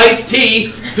cops and Ice-T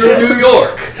through New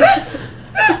York.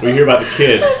 we hear about the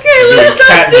kids Okay, doing let's stop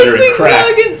cat litter and dissing crack,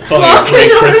 Law calling it Great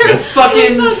and Order. Christmas.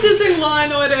 Fucking Let's stop dissing Law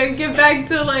and Order and get back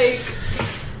to like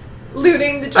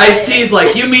looting the giant. Ice-T's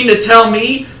like, you mean to tell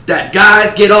me that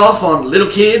guys get off on little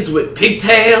kids with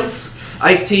pigtails?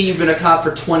 Ice-T, you've been a cop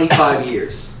for 25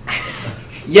 years.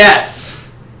 Yes.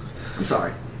 I'm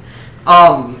sorry.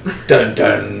 Dun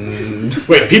dun.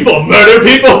 Wait, people murder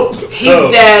people? He's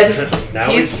Oh. dead. Now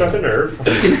He's- he's struck a nerve.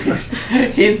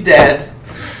 He's dead.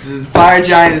 The fire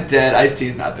giant is dead.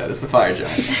 Ice-T's not dead. It's the fire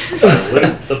giant.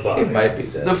 Lit the He body. might be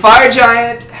dead. The fire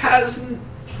giant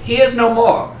he is no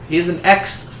more. He is an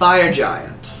ex-fire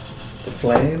giant. The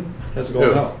flame has gone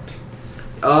Who?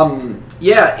 out.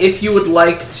 Yeah, if you would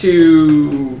like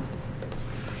to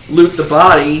loot the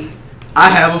body, I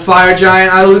have a fire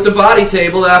giant I loot the body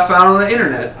table that I found on the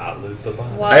internet. I loot the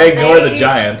body. I ignore the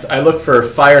giants. I look for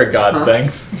fire god Huh?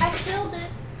 things. I killed it.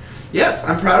 Yes,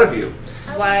 I'm proud of you.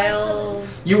 While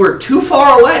You were too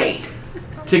far away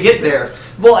to get there.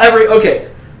 Well,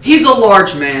 he's a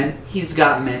large man. He's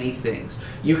got many things.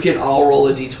 You can all roll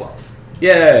a d12.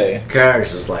 Yay!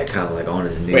 Karak's is like kind of like on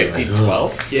his knee. Wait, like,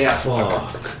 D12? Yeah.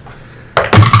 Fuck.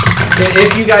 And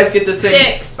if you guys get the same...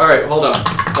 6. Alright, hold on.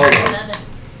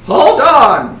 Hold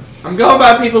on! I'm going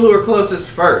by people who are closest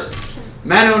first.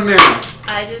 Manu and Miriam.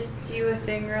 I just do a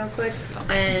thing real quick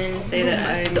and say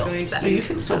that I'm going to Oh, you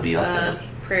can still be up there.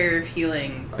 prayer of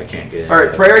healing. I can't get it.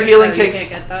 Alright, prayer healing Oh, takes... You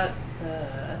can't get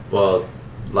that? Well,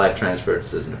 life transfer, it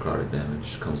says necrotic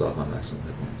damage comes off on maximum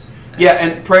hit points. Yeah,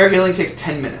 and prayer healing takes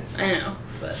 10 minutes. I know.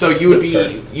 But So you would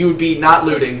be not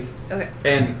looting. okay.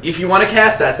 And if you want to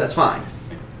cast that, that's fine.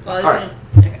 Well, I was Alright.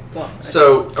 okay. Well,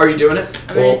 So, are you doing it?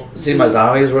 I'm Well, gonna see, my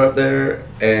zombies were up there,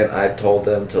 and I told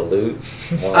them to loot.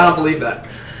 Well, I don't believe that.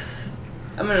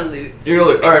 I'm gonna loot. You're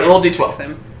gonna loot. Alright, roll d12.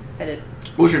 Them. I did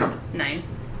What was your number? 9.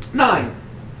 9.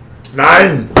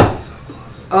 9!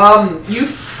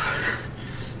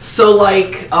 So,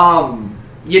 like,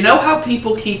 you know how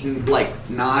people keep, like,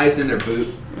 knives in their boot?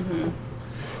 Mm-hmm.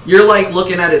 You're, like,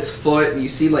 looking at his foot, and you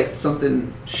see, like,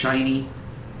 something shiny.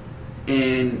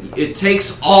 And it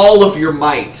takes all of your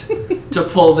might to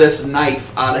pull this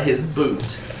knife out of his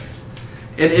boot.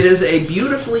 And it is a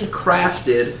beautifully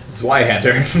crafted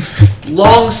Zweihander.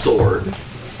 longsword.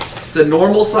 It's a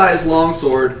normal-sized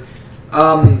longsword.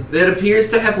 It appears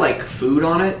to have, like, food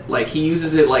on it. Like, he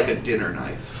uses it like a dinner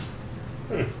knife.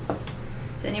 Does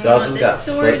anyone Dawson's want got this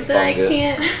sword foot that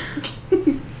fungus. I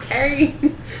can't carry?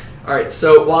 Alright,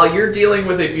 so while you're dealing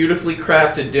with a beautifully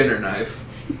crafted dinner knife,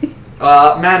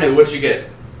 Manu, what did you get?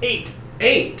 8.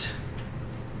 8.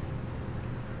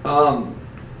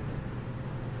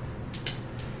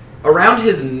 Around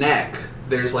his neck,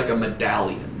 there's like a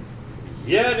medallion.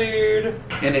 Yeah, dude.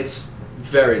 And it's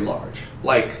very large.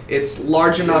 Like, it's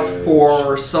large enough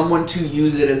for someone to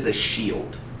use it as a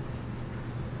shield.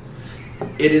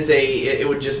 It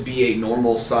would just be a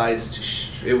normal sized,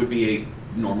 it would be a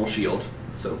normal shield.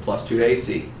 So plus 2 to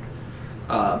AC.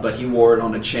 But he wore it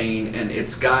on a chain, and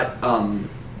it's got,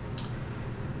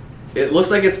 it looks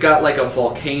like it's got like a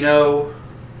volcano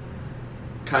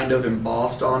kind of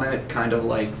embossed on it, kind of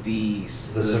like the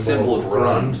symbol of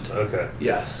Grund. Okay.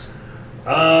 Yes.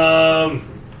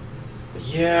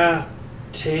 Yeah,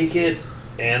 take it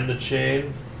and the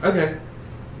chain. Okay.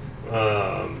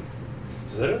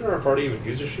 Does anyone in our party even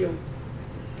use a shield?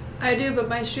 I do, but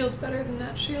my shield's better than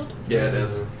that shield. Yeah, it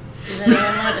is. Does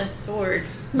anyone want a sword?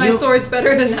 My sword's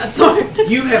better than that sword.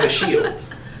 You have a shield.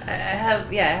 I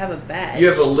have a badge. You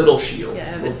have a little shield. Yeah, I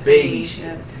have a a tiny, baby I shield.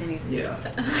 have a tiny. Yeah.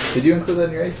 Did you include that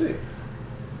in your AC?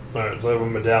 Alright, so I have a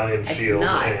medallion, I did shield,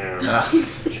 not.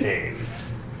 and chain.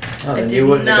 Oh, I then did you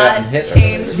wouldn't have not gotten hit.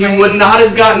 change earlier. You would not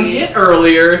have gotten hit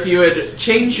earlier if you had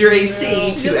changed your AC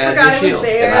She to just add forgot your it was shield.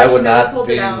 there. And I She would never not pulled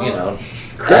be, it out. at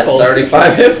Crippled.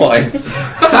 35 hit points.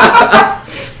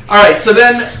 Alright, so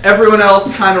then everyone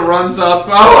else kind of runs up.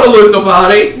 I want to loot the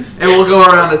body. And we'll go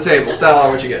around the table. Salar,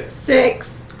 what'd you get?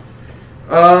 6.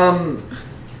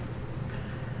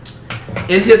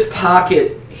 In his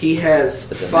pocket, he has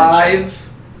The dimension. 5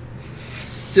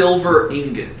 silver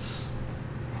ingots.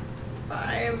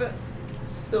 5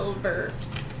 silver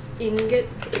ingot.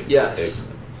 Yes.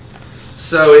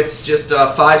 So it's just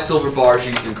 5 silver bars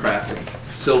used in crafting.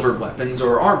 Silver weapons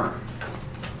or armor.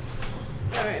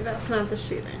 Alright, that's not the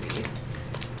sheet I need.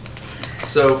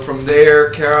 So from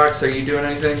there, Karox, are you doing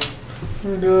anything?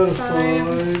 I got a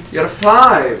 5. You got a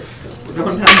 5. We're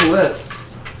going down the list.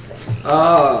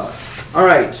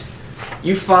 Alright.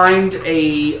 You find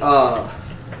a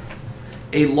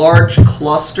large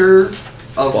cluster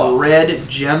of Wow. red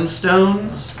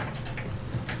gemstones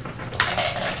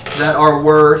that are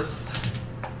worth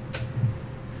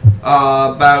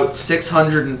about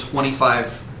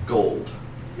 625 gold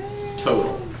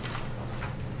total.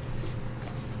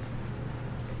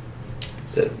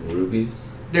 Is that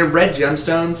rubies? They're red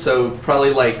gemstones, so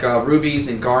probably like rubies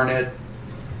and garnet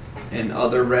and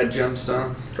other red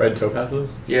gemstones. Red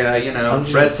topazes? Yeah, you know,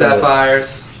 100 red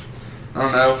sapphires. I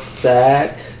don't know.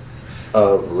 Sack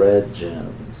of red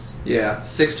gems. Yeah,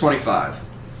 625.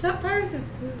 Sapphires are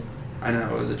blue. I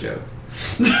know, it was a joke.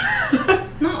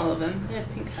 Not all of them. They have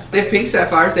pink sapphires. They have pink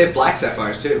sapphires, they have black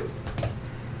sapphires too.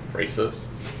 Racist.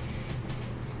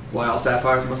 Why all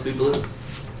sapphires must be blue?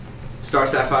 Star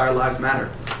Sapphire Lives Matter.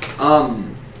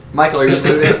 Michael, are you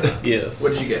looting? Yes.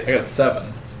 What did you get? I got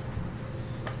 7.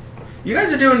 You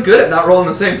guys are doing good at not rolling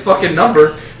the same fucking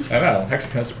number. I know. I'm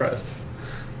actually kind of surprised.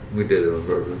 We did it on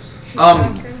purpose.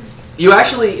 You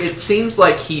actually, it seems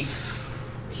like he,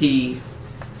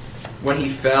 when he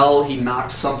fell, he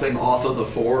knocked something off of the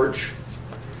forge,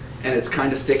 and it's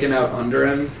kind of sticking out under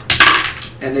him,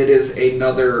 and it is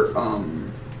another,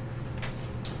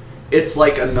 it's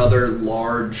like another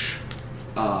large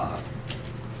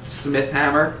smith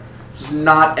hammer. It's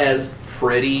not as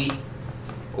pretty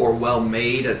or well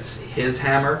made as his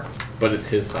hammer, But it's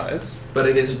his size. but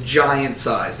it is giant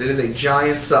size. It is a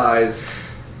giant sized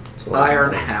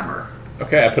iron hammer.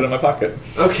 Okay, I put it in my pocket.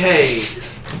 Okay.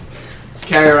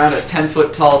 Carry around a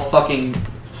 10-foot tall fucking.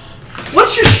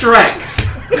 What's your strength?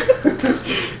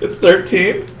 It's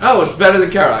 13. Oh, it's better than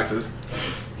Karox's.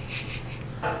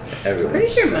 Everyone. Pretty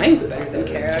sure mine's better than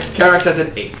Karox. Karox has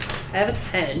an 8. I have a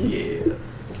 10. Yes.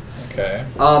 Okay.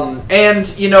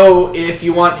 And you know, if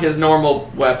you want his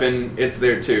normal weapon, it's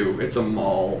there too. It's a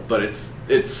maul, but it's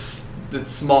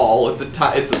small. It's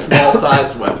a small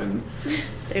sized weapon.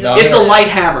 No, It's a light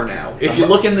hammer now. If you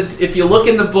look in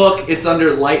the book, it's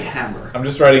under light hammer. I'm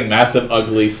just writing massive,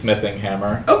 ugly smithing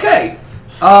hammer. Okay.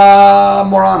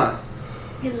 Morana.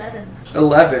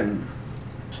 11.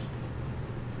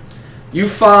 You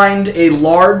find a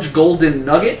large golden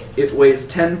nugget. It weighs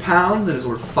 10 pounds and is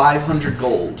worth 500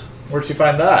 gold. Where'd you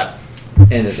find that?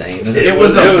 In his anus. It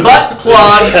was a butt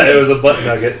plug. Yeah, it was a butt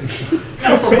nugget.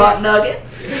 That's a butt nugget.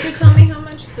 Did you tell me how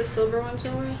much the silver ones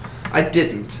were worth? I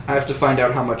didn't. I have to find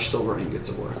out how much silver ingots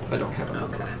are worth. I don't have a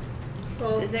number. Okay.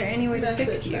 Well, Is there any way to fix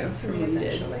message you that to from me what you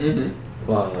did? eventually. Mm-hmm.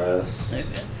 Long rest.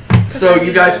 Okay. So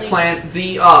you guys plant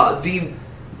the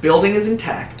building is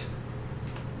intact.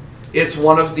 It's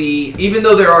one of the, even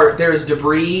though there's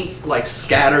debris like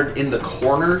scattered in the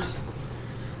corners,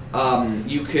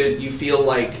 you feel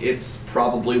like it's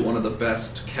probably one of the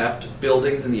best kept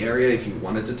buildings in the area if you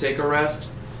wanted to take a rest.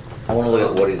 I want to look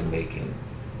at what he's making.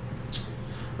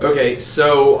 Okay,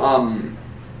 so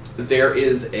there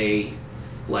is a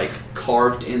like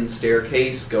carved in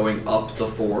staircase going up the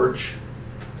forge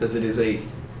because it's a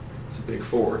big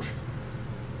forge.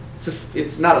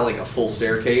 It's not like a full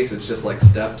staircase, it's just like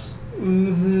steps.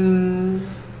 Mm-hmm.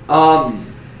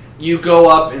 You go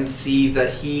up and see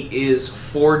that he is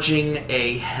forging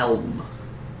a helm.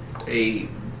 A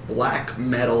black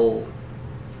metal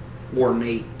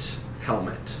ornate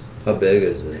helmet. How big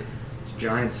is it? It's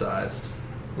giant sized.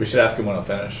 We should ask him when he'll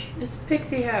finish. It's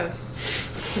Pixie House.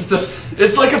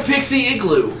 It's like a pixie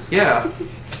igloo. Yeah.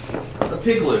 A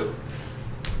pigloo.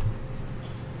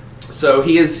 So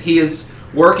he is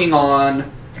working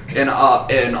on an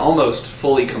almost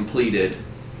fully completed,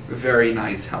 very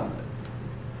nice helmet.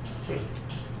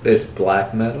 It's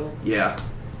black metal? Yeah.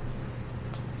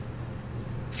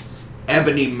 It's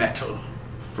ebony metal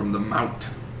from the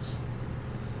mountains.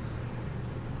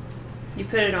 You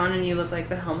put it on and you look like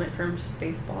the helmet from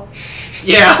Spaceballs.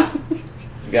 Yeah.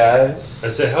 Guys? I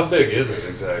say, how big is it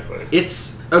exactly?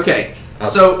 It's okay.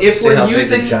 So if See we're how big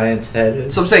using the giant's head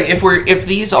is? So I'm saying if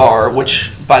these are,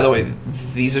 which by the way,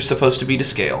 these are supposed to be to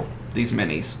scale, these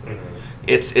minis. Mhm.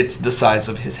 It's the size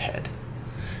of his head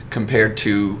compared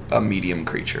to a medium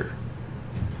creature.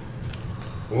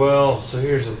 Well, so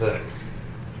here's the thing.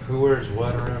 Who wears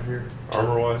what around here?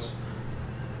 Armor-wise?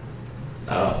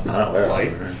 I don't wear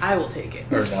Lights? armor. I will take it.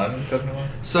 Or none, definitely.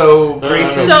 So No,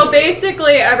 Grayson, no, So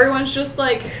basically, everyone's just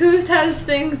like, who has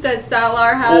things that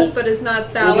Salar has, Well- but is not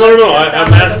Salar? Well, no. because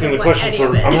I'm Salar asking the doesn't want question any for.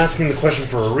 of it. I'm asking the question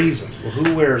for a reason. Well,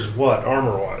 who wears what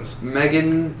armor-wise?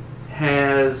 Megan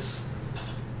has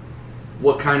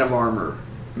what kind of armor?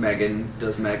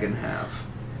 Does Megan have?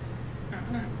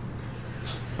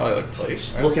 Probably like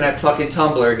plate. right? Looking at fucking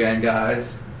Tumblr again,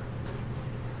 guys.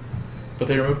 But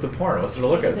they removed the porn. What's there to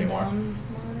look at anymore?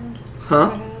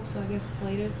 Huh? So I guess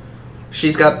plated.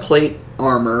 She's got plate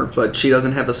armor, but she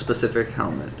doesn't have a specific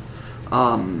helmet.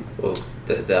 Well,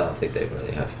 I don't think they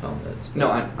really have helmets. but-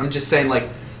 No, I'm just saying, like,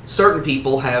 certain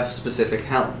people have specific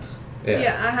helms.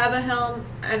 Yeah, I have a helm,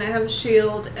 and I have a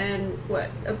shield, and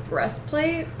a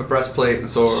breastplate? A breastplate and a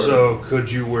sword. So,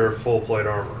 could you wear full plate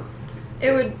armor?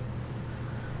 It would...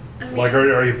 I mean, Like,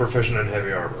 are you proficient in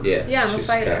heavy armor? Yeah, Yeah, I'm a she's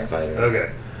fighter. got fighter.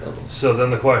 Okay. levels. So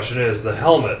then the question is, the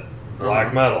helmet, black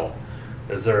Uh-huh. metal,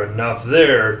 is there enough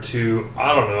there to,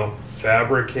 I don't know,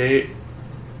 fabricate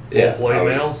full plate I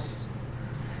mail? was-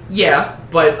 Yeah,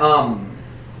 but,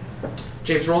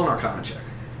 James, roll an Arcana check.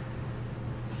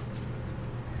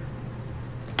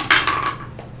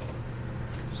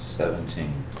 $17.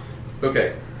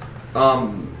 Okay.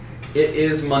 It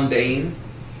is mundane,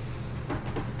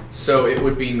 so it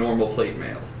would be normal plate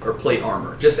mail or plate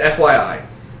armor. Just FYI.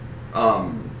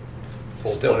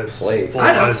 Full Still plates. plate. Full,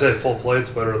 I know. I'd say full plate's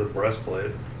better than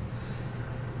breastplate.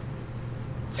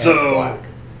 it's So, black.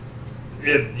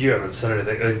 you haven't said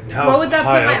anything. How what would that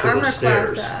high put my up are the armor class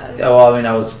stairs? at? Yeah, well, I mean,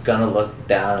 I was gonna look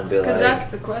down and be like, Because that's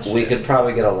the question. we could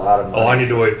probably get a lot of money. Oh, I need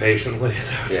to wait patiently. Is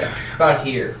that what's Yeah. It's about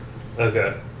here. going-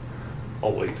 Okay.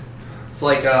 I'll wait. It's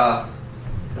like the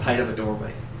height of a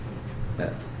doorway.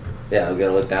 Yeah, I'm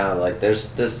gonna look down and like, there's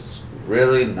this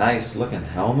really nice looking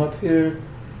helm up here.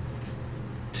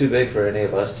 Too big for any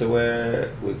of us to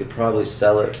wear. We could probably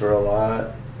sell it for a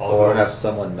lot, or have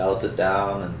someone melt it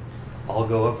down. And I'll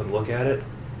go up and look at it.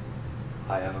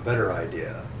 I have a better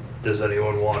idea. Does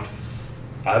anyone want...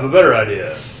 I have a better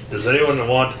idea. Does anyone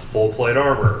want full plate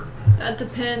armor? That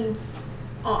depends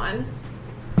on.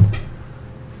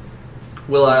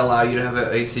 Will I allow you to have an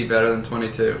AC better than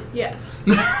 22? Yes.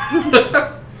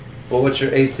 well, what's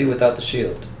your AC without the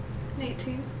shield?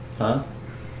 18. Huh?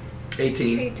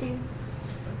 18. 18.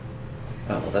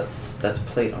 Oh, well, that's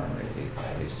plate armor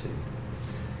AC.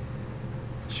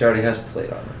 She already has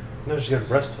plate armor. No, she's got a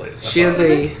breastplate. She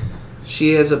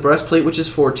has a breastplate which is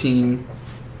 14.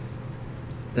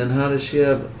 Then how does she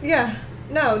have... Yeah.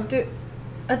 No, dude.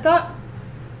 I thought...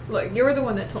 Look, you were the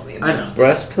one that told me about I know. it.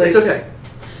 Breastplate? It's okay.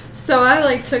 So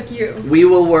I, took you. We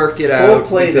will work it out. Full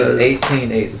plate is because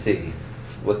 18 AC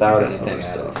without got anything other added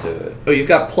stuff. to it. Oh,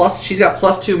 she's got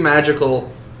 +2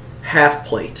 magical half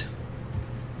plate.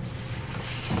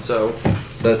 So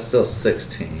that's still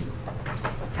 16.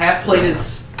 half plate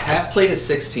is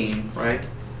 16, right?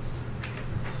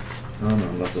 I don't know,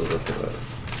 I'm about to look at it.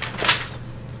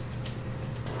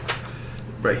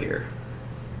 Right here.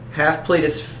 Half plate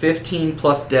is 15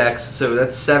 plus dex, so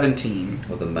that's 17.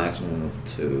 With a maximum of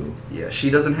 2. Yeah, she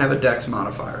doesn't have a dex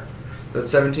modifier. So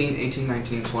that's 17, 18,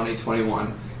 19, 20,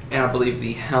 21. And I believe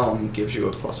the helm gives you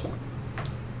a +1.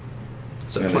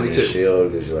 So And then 22. your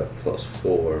shield gives you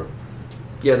 +4.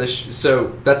 Yeah,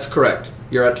 so that's correct.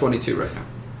 You're at 22 right now.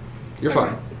 You're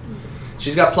fine.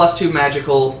 She's got +2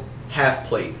 magical half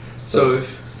plate. So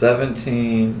if,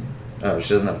 17... Oh,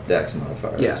 she doesn't have dex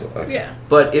modifier. Yeah. Okay. Yeah.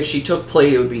 but if she took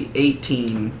plate, it would be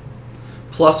 18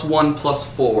 +1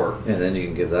 +4. Yeah, then you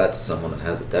can give that to someone that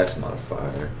has a dex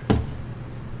modifier.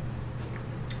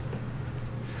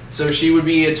 So she would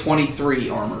be a 23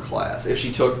 armor class if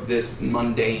she took this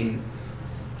mundane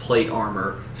plate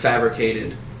armor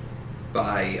fabricated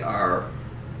by our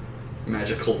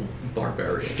magical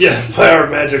barbarian. Yeah, by our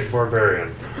magic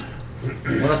barbarian.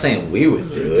 I'm not saying we would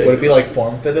do it. Would it be like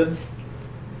form-fitted?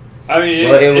 I mean,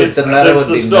 Well, it would- it's, the metal that's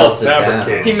would the be spell melted down.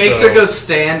 fabricate. He makes so- her go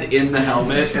stand in the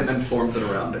helmet and then forms it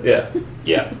around it. Yeah.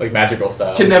 Yeah. Like magical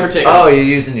style. Can never take it Oh, off. you're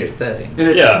using your thing. And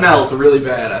it Yeah. smells really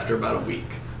bad after about a week.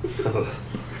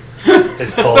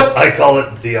 It's called. I call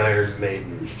it the Iron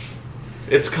Maiden.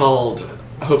 It's called.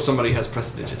 I hope somebody has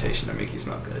prestidigitation to make you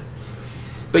smell good.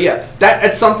 But yeah,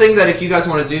 that's something that if you guys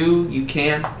want to do, you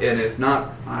can, and if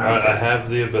not, I have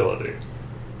the ability.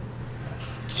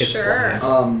 Sure.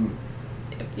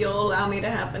 If If you'll allow me to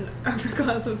have an armor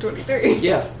class of 23.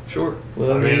 yeah, sure.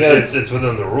 Well, I mean, it's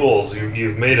within the rules.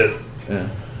 You've made it. Yeah.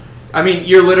 I mean,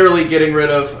 you're literally getting rid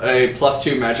of a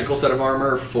 +2 magical set of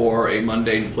armor for a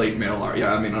mundane plate mail armor.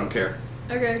 Yeah, I mean, I don't care.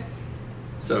 Okay.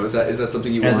 So is that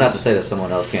something you And it's want? not to say that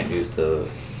someone else can't use the,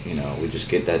 we just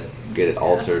get it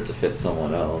altered to fit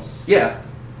someone else. Yeah.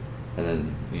 And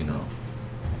then,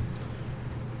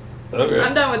 Okay.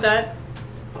 I'm done with that.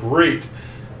 Great.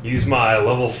 Use my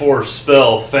level 4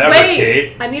 spell,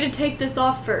 Fabricate. Wait! I need to take this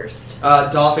off first.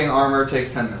 Doffing armor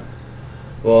takes 10 minutes.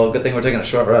 Well, good thing we're taking a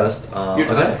short rest. Okay.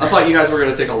 I thought you guys were going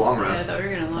to take a long Yeah, I rest. thought we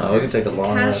were gonna Oh, we can take a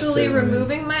long rest. Casually too.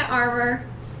 removing my armor,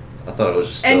 I thought it was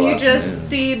just still and you afternoon. just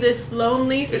see this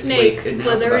lonely It's snake late, and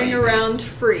now it's slithering about evening. around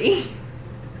free.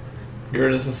 You were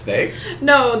just a snake?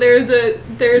 No, there's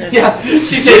Yeah,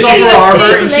 she takes off She's her a armor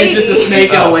snake and she's just a lady. snake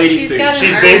in a lady She's suit. got an She's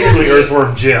armor basically snake.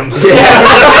 Earthworm Jim.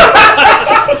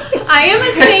 I am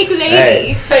a snake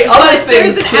lady. Hey, other But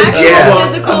there's things an kids actual won't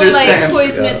physical, understand.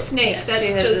 poisonous snake that She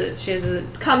just has a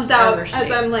comes armor out snake.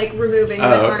 as I'm removing Oh,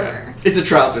 my okay. armor. It's a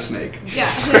trouser snake. Yeah,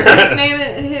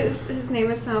 his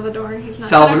name is Salvador. He's not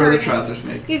Salvador gonna the hurt trouser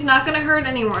snake. He's not gonna hurt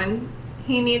anyone.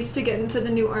 He needs to get into the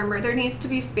new armor. There needs to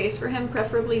be space for him,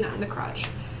 preferably not in the crotch.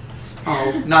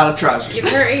 Oh, not a trouser Give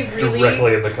snake. her a really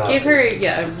Directly in the cod give her piece.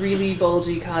 a really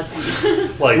bulgy cod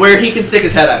piece. Like, Where he can stick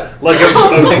his head out. like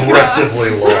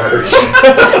aggressively large.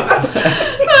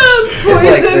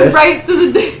 Poison like this. right to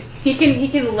the dick. He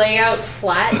can lay out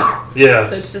flat, Yeah.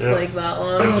 so it's just Yeah. like that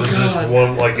long. It's just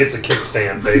one, it's a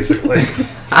kickstand, basically.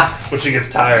 When she gets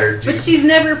tired. But she's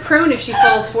never prone if she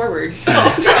falls forward.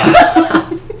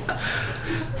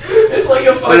 It's like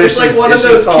a But if it's like she- one if of she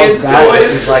those falls kids' back,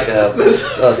 toys. She's like a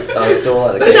stool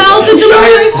at a It's Salvador! a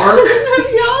giant arc.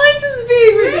 Y'all are just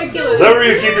being ridiculous. Is that where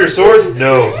you keep your sword?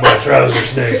 No, my trouser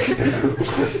snake.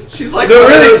 She's like No,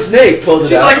 one of really, those- snake pulls it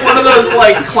She's out. like one of those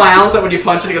like clowns that when you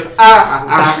punch it, he goes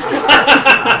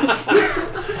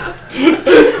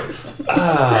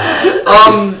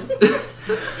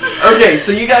Okay,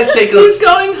 so you guys take He's us.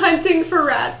 going hunting for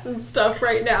rats and stuff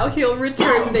right now. He'll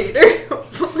return later,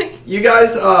 hopefully. You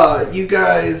guys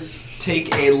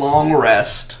take a long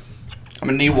rest. I'm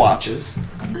gonna need watches.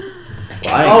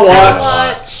 I'll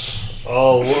watch.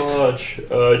 I'll watch.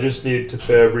 I just need to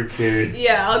fabricate.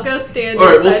 Yeah, I'll go stand. All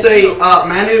right, we'll inside say the home.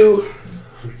 Manu.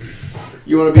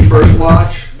 You want to be first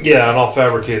watch? Yeah, and I'll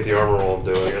fabricate the armor while I'm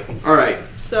doing it. All right.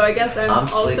 So I guess I'm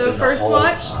also sleeping the first whole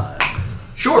watch. time.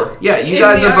 Sure. Yeah, you In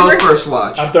guys the are both armor? first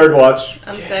watch. I'm third watch.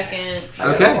 I'm second. I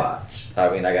gotta Okay. watch. I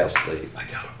mean, I gotta sleep. I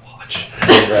gotta watch.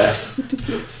 Rest.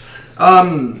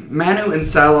 Manu and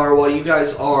Salar, while you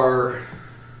guys are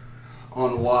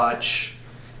on watch,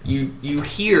 you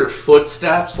hear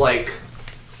footsteps like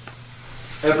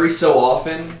every so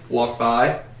often walk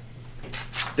by.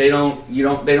 They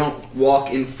don't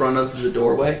walk in front of the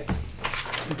doorway,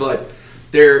 but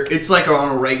it's like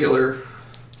on a regular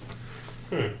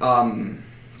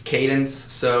cadence.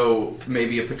 So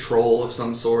maybe a patrol of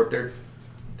some sort. They're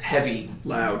heavy,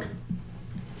 loud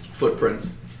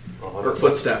footprints or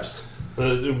footsteps.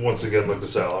 Once again, looked to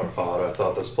Salar. Odd. I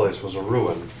thought this place was a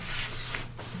ruin.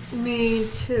 Me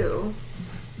too.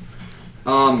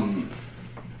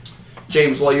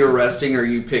 James, while you're resting, are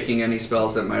you picking any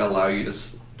spells that might allow you to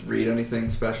read anything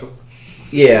special?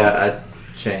 Yeah,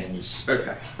 I changed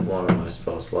Okay. one of my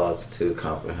spell slots to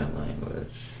comprehend language,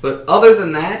 But other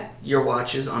than that, your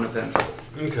watch is uneventful.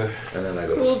 Okay. and then I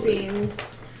go Cool to sleep.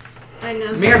 beans. I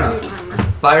know. Myrna. New armor.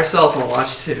 By yourself on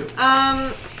watch 2.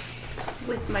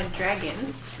 With my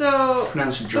dragons. So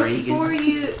Pronounced dragon. before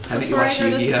Haven't you I watched go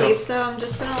to Yu-Gi-Oh? sleep, though, I'm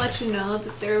just gonna let you know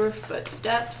that there were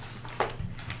footsteps.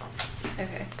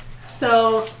 Okay.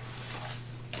 So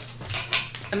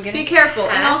I'm gonna be careful,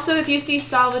 and cast- also if you see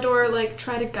Salvador, like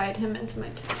try to guide him into my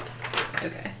tent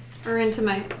Okay. or into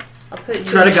my. I'll put.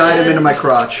 Try to guide him Nisha- into my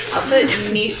crotch. I'll put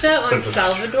Nisha on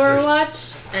Salvador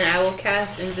watch, and I will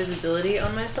cast invisibility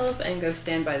on myself and go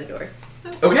stand by the door.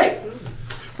 Okay.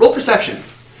 Roll perception.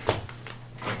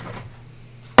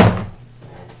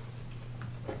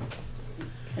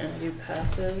 Can I do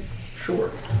passive?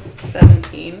 Sure.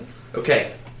 17.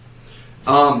 Okay.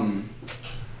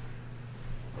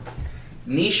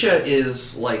 Nisha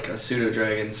is like a pseudo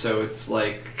dragon, so it's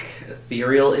like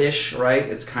ethereal-ish, right?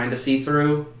 It's kind of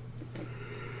see-through.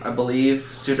 I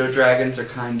believe pseudo dragons are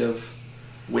kind of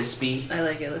wispy. I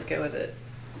like it. Let's go with it.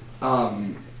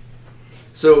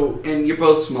 So, and you're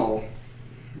both small.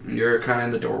 You're kind of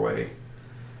in the doorway.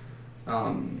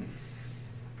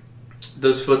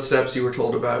 Those footsteps you were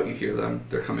told about, you hear them.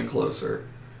 They're coming closer.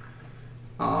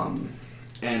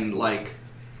 And like,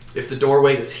 if the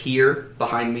doorway is here,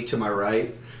 behind me to my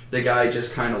right, the guy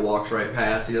just kind of walks right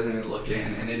past. He doesn't even look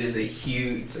in. And it is a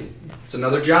huge, it's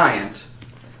another giant.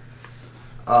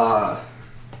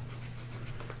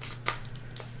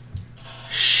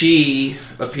 She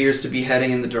appears to be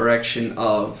heading in the direction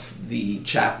of the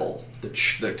chapel, the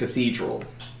cathedral.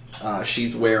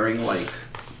 She's wearing like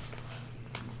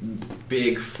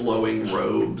big flowing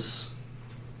robes.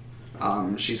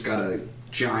 She's got a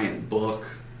giant book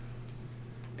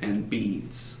and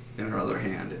beads in her other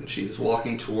hand, and she's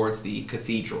walking towards the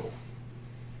cathedral.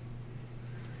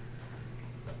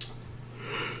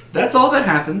 That's all that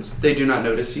happens. They do not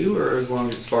notice you, or as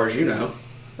far as you know.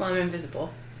 Well, I'm invisible.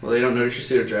 Well, they don't notice your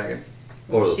pseudo dragon.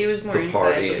 Or She was more the inside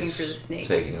party looking is for the snake,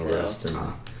 taking a so- rest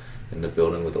in the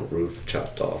building with a roof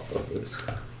chopped off of it.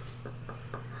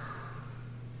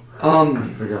 I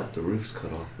forgot the roof's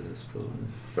cut off of this building,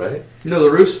 right? No,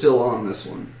 the roof's still on this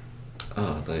one.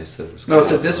 Oh, I thought you said it was. No, cut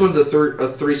so off. this one's a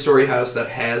 3-story house that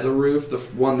has a roof. The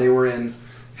one they were in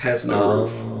has no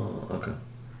roof. Oh, okay.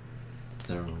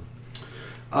 Never mind.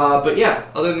 But yeah,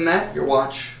 other than that, your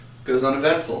watch goes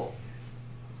uneventful.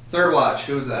 Third watch,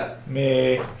 who was that?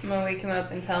 Me. I'm gonna wake him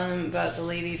up and tell him about the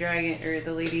lady dragon or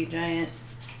the lady giant.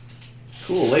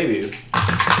 Cool ladies.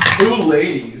 Who,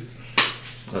 ladies?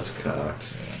 That's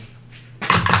cocked.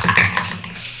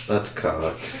 That's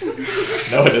cocked.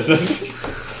 No, it isn't.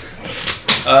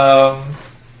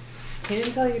 He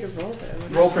didn't tell you to roll though.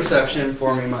 Roll perception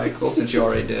for me, Michael, since you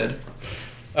already did.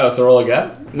 Oh, so roll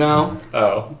again? No.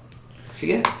 Oh. What'd you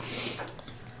get?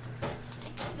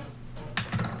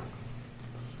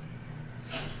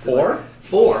 4?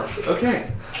 4.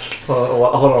 Okay. Hold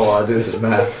on while I do this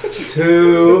math.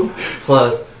 2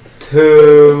 plus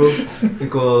 2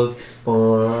 equals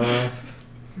 4.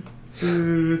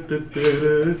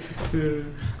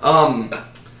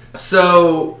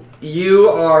 So you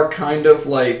are kind of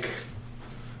like,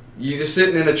 you're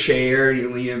sitting in a chair,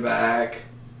 you're leaning back.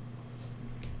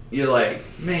 You're like,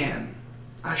 man,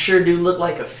 I sure do look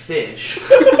like a fish.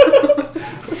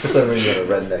 For some reason, a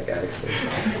redneck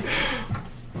accent.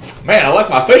 Man, I like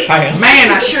my fish hands.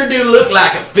 Man, I sure do look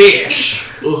like a fish.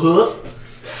 Uh-huh.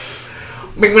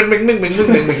 Can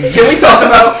we talk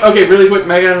about... Okay, really quick.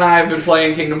 Megan and I have been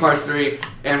playing Kingdom Hearts 3,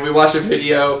 and we watched a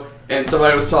video, and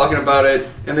somebody was talking about it,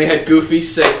 and they had Goofy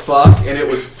say fuck, and it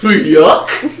was yuck.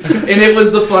 And it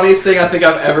was the funniest thing I think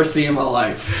I've ever seen in my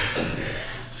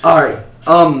life. Alright.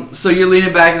 So you're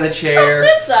leaning back in the chair.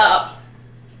 What's this up?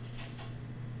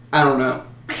 I don't know.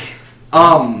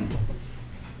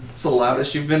 It's the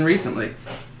loudest you've been recently.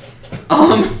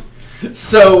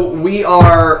 So we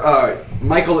are,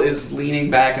 Michael is leaning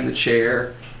back in the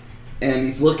chair, and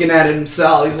he's looking at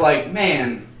himself. He's like,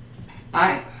 man,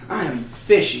 I am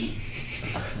fishy.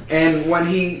 And when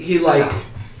he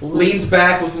leans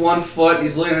back with one foot,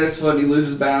 he's looking at his foot, and he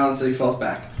loses balance, and he falls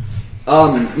back.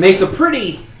 Makes a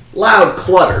pretty loud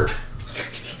clutter.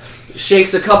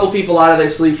 Shakes a couple people out of their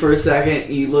sleep for a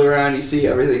second. You look around, you see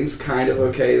everything's kind of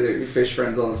okay. Your fish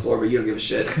friend's on the floor, but you don't give a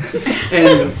shit.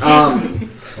 And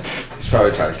He's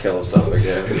probably trying to kill himself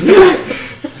again.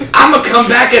 I'm gonna come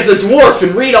back as a dwarf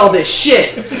and read all this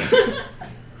shit.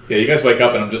 Yeah, you guys wake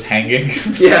up and I'm just hanging.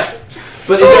 Yeah.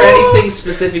 But is there anything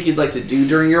specific you'd like to do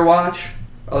during your watch,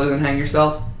 other than hang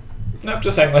yourself? No,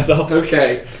 just hang myself.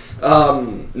 Okay.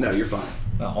 No, you're fine.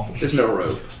 No. There's no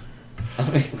rope.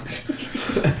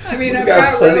 I mean, I've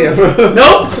got got plenty rope. of room.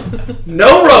 Nope!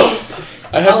 No rope!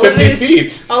 I have All of 50 it is- feet.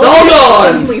 It's all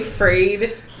gone! Suddenly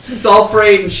frayed. It's all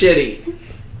frayed and shitty.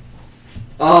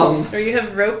 Or you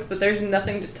have rope, but there's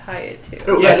nothing to tie it to.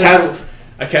 Yeah,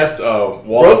 I cast a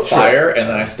wall Rope of fire, and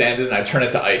then I stand it and I turn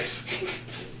it to ice.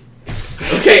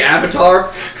 Okay,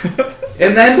 Avatar.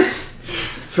 And then,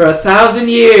 for 1,000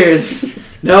 years,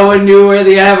 no one knew where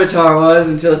the Avatar was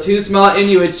until two small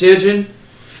Inuit children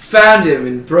found him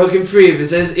and broke him free of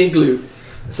his igloo.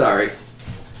 Sorry.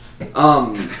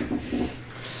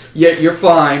 Yeah, you're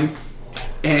fine.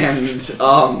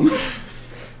 And,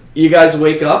 you guys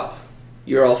wake up.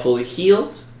 You're all fully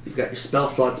healed. You've got your spell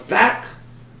slots back.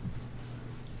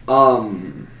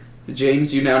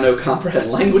 James, you now know comprehend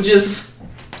languages.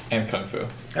 And Kung Fu.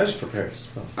 I just prepared a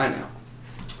spell. I know.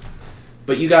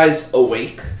 But you guys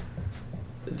awake.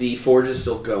 The forge is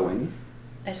still going.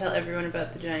 I tell everyone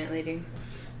about the giant lady.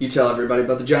 You tell everybody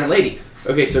about the giant lady.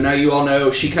 Okay, so now you all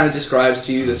know. She kind of describes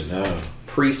to you this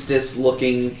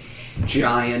priestess-looking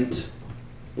giant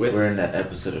with... We're in that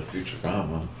episode of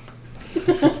Futurama.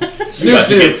 Snoo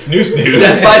Snoo. Snoo Snoo.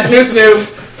 Death by Snoo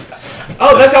Snoo.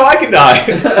 Oh, that's how I can die.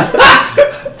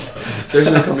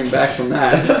 There's no coming back from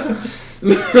that.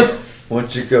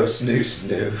 Once you go snoo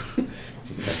snoo, you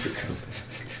never come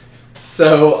back.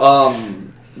 So,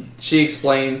 she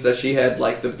explains that she had,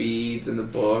 like, the beads in the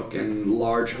book and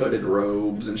large hooded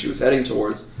robes, and she was heading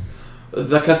towards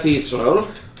the cathedral.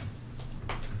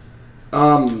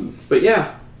 But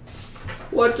yeah.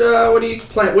 What do you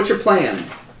plan? What's your plan,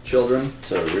 children?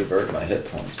 To revert my hit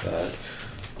points back.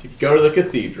 To go to the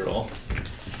cathedral.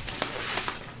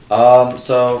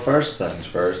 So first things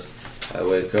first, I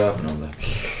wake up and I'm like,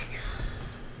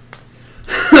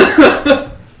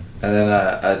 and then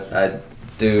I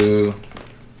do.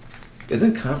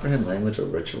 Isn't comprehend language a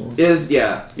ritual? Yeah, it's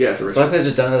a So I ritual. could have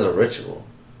just done it as a ritual.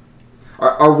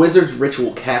 Are wizards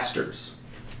ritual casters?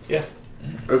 Yeah.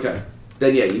 Okay.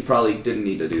 Then yeah, you probably didn't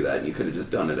need to do that. You could have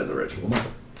just done it as a ritual.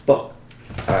 Fuck.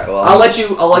 Alright, well I'll let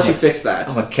you fix that.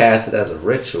 I'm gonna cast it as a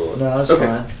ritual. No, it's Okay.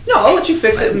 fine. No, I'll let you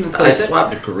fix it and I replace it.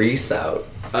 swapped grease out.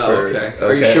 Oh, for- okay.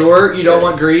 Are you sure you don't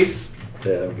want grease?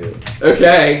 Yeah, I'm good.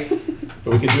 Okay.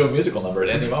 But we can do a musical number at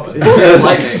any moment. It's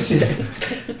lightning.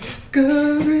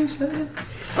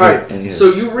 All right. And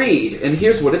So you read, and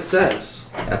here's what it says.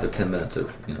 after 10 minutes of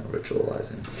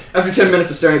ritualizing. After 10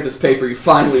 minutes of staring at this paper,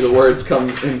 finally the words come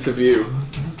into view.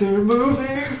 They're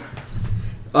moving.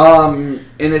 And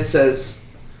it says,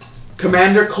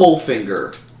 Commander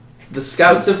Coalfinger, the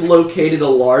scouts have located a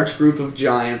large group of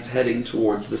giants heading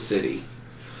towards the city.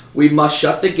 We must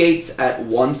shut the gates at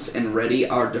once and ready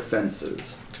our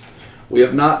defenses. We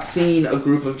have not seen a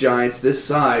group of giants this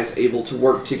size able to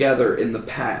work together in the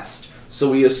past,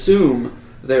 so we assume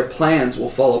their plans will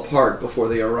fall apart before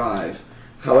they arrive.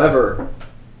 However,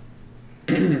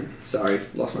 sorry,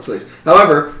 lost my place.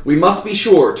 However, we must be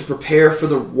sure to prepare for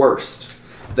the worst.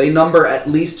 They number at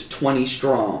least 20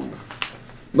 strong.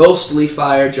 Mostly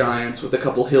fire giants with a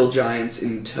couple hill giants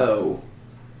in tow.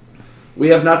 We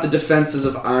have not the defenses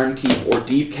of Ironkeep or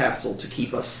Deep Castle to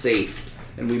keep us safe,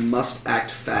 and we must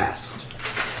act fast.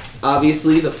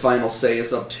 Obviously, the final say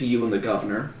is up to you and the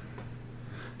governor.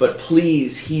 But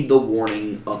please heed the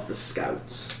warning of the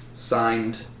scouts.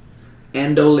 Signed,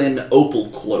 Andolin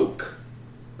Opalcloak.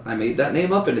 I made that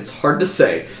name up and it's hard to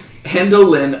say.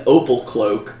 Andolin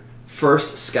Opalcloak,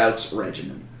 1st Scouts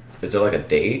Regiment. Is there like a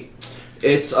date?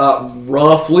 It's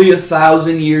roughly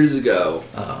 1,000 years ago.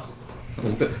 Oh.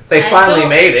 They I finally don't-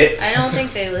 made it. I don't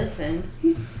think they listened.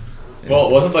 Well,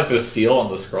 wasn't like the seal on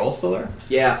the scroll still there?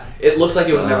 Yeah, it looks like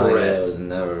it was never Yeah, read. it was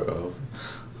never open.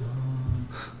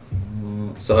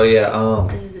 So yeah,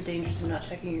 This is the dangers of not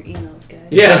checking your emails, guys.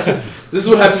 Yeah, this is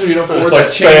what happens when you don't forward It's like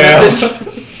that chain spam.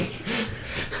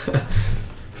 message.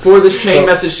 Forward this chain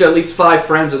message to at least 5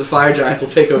 friends, or the fire giants will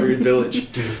take over your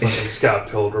village. Do the fucking Scott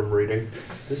Pilgrim reading.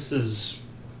 This is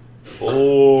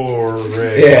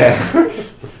boring. yeah.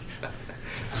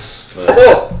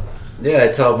 But, yeah, I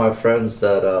tell my friends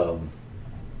that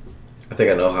I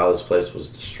think I know how this place was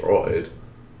destroyed.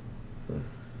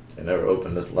 I never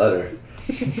opened this letter.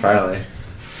 Apparently,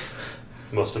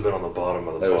 Must have been on the bottom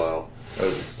of the There was- pile. there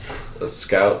was a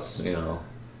scouts, that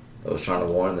was trying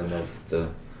to warn them of the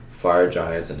fire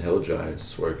giants and hill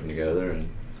giants working together, and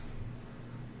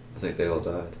I think they all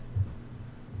died.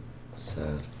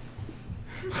 Sad.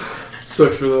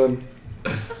 Sucks for them.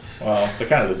 Well, they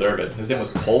kind of deserve it. His name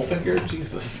was Coalfinger?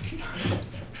 Jesus.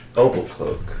 Opal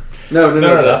Cloak. No,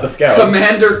 not the scout.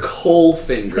 Commander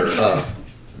Coalfinger.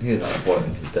 He's not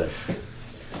important. He's dead.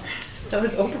 So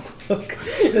is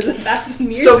Overcloak. It was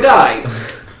 1,000 years So, ago.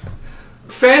 guys,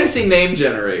 fantasy name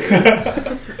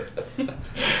generator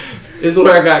is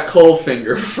where I got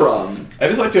Coalfinger from. I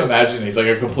just like to imagine he's like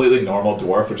a completely normal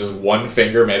dwarf with just one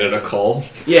finger made out of coal.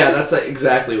 Yeah, that's like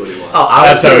exactly what he was. Oh,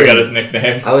 That's how he got his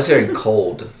nickname. I was hearing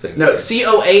cold finger. No,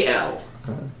 Coal.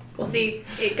 Well, see,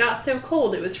 it got so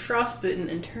cold, it was frostbitten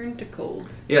and turned to cold.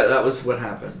 Yeah, that was what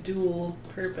happened. Dual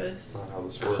purpose. That's not how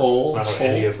this works. Coal, That's not how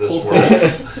any of this coal,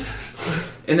 works.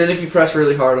 And then if you press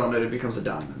really hard on it, it becomes a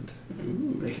diamond.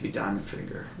 Ooh, it could be diamond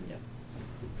finger.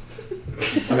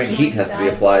 I mean, heat has to be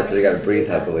applied, so you gotta breathe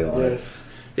heavily on it.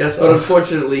 Yes, So- but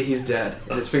unfortunately, he's dead,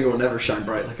 and his finger will never shine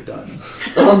bright like a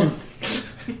diamond.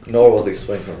 Nor will they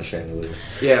swing from a chandelier.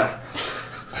 Yeah.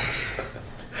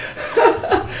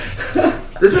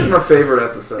 This is my favorite Who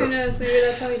episode. knows? Maybe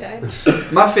that's how he died.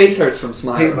 My face hurts from He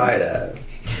smiling. might have.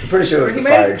 I'm pretty sure it Or was he the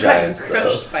might fire have gotten giants, though.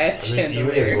 crushed by a I mean, you may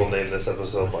as chandelier. well name this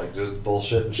episode like just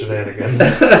bullshit and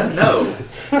shenanigans. No,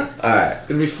 Alright. it's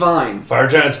gonna be fine. Fire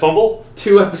Giants fumble?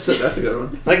 2 episodes. That's a good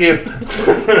one. Thank you.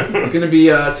 It's gonna be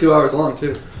 2 hours long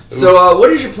too. So,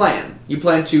 what is your plan? You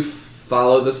plan to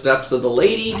follow the steps of the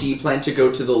lady? Do you plan to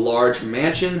go to the large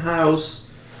mansion house?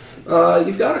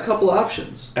 You've got a couple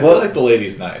options. I feel like the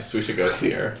lady's nice. We should go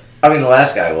see her. I mean, the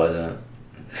last guy wasn't.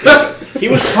 He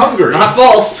was hungry. Not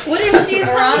false. What if she's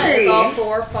Piranha is all hungry?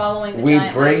 for following the We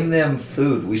giant bring them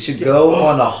food. We should go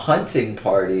on a hunting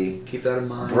party. Keep that in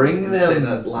mind. Bring And Say them,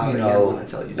 that loud you again know, when I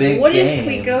tell you. big What if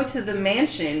we game. go to the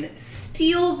mansion,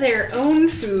 steal their own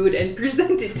food, and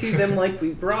present it to them like we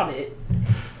brought it?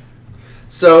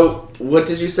 So, what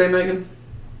did you say, Megan?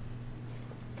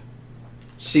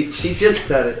 She just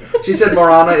said it. She said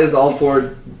Marana is all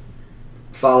for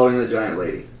following the giant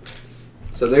lady.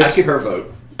 So there's her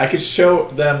vote. I could show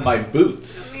them my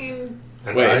boots.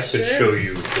 And Wait, I could sure. show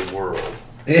you the world.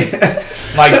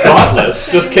 My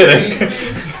gauntlets. Just kidding.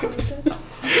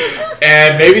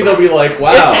 And maybe they'll be like,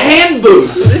 wow. It's hand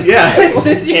boots. Yes.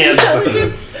 What's your And-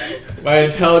 intelligence? My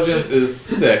intelligence is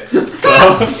 6.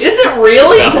 So Is it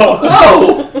really? No.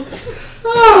 Oh.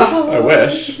 Ah, I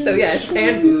wish. So yeah, it's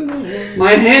hand boots.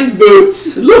 my hand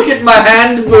boots. Look at my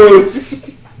hand boots.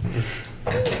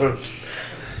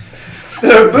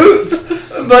 They're boots,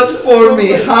 but for me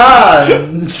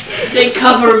hands. They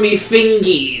cover me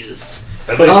fingies.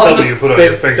 At least tell me you put on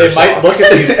your finger They might socks. look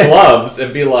at these gloves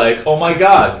and be like, oh my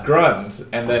god, Grund,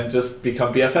 and then just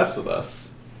become BFFs with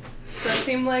us. Does that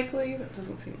seem likely? That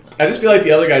doesn't seem likely. I just feel like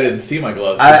the other guy didn't see my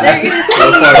gloves. I- They're I- gonna see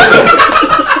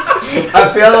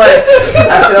I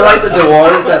feel like the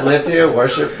dwarves that lived here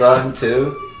worship them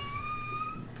too,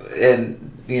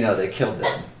 and they killed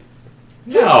them.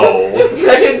 No.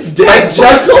 Megan's dead. I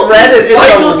just read it in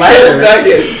Michael the letter. killed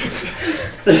you.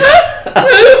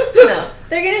 Megan. No.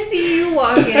 They're gonna see you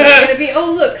walk in. They're gonna be,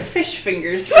 oh look, fish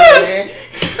fingers for dinner.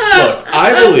 Look,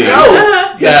 I believe No,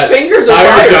 his that fingers are fire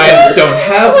fire giants fingers. don't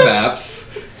have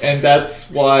maps, and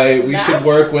that's why we should Maps?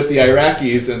 work with the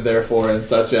Iraqis and therefore and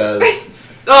such as.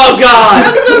 Oh God!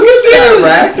 I'm so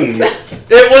Iraqis.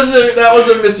 That was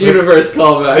a Miss Universe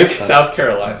callback. It's South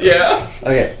Carolina. Yeah,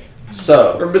 Okay, or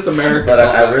so, Miss America. but I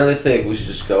callback. really think we should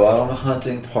just go out on a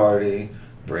hunting party,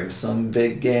 bring some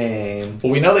big game.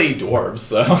 Well, we know they eat dwarves,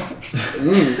 so.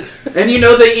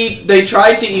 And they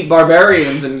tried to eat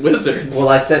barbarians and wizards. Well,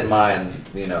 I sent mine,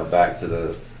 back to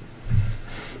the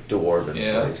dwarven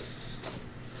Yeah. place.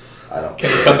 I don't Can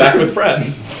care. you come back with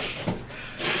friends?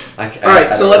 All All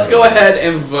right, so let's go ahead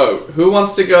and vote. Who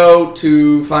wants to go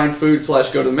to find food / go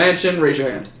to the mansion? Raise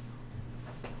your hand.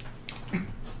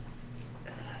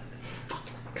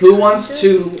 Who wants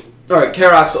to Alright,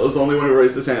 Caraxel was the only one who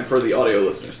raised his hand for the audio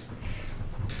listeners.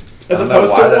 As I don't know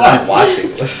opposed why to they're not what?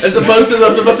 watching this. As opposed to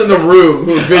those of us in the room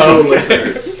who are visual Okay.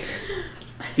 listeners.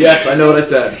 Yes, I know what I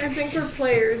said. I think we're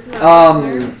players, not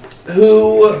listeners.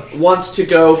 Who wants to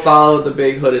go follow the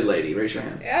big hooded lady? Raise your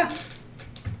hand. Yeah.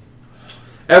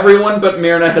 Everyone but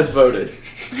Myrna has voted.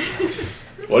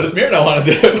 What does Myrna want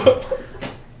to do?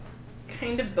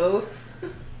 Kind of both.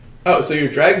 Oh, so your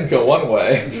dragon go one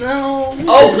way. No.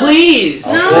 Oh, please!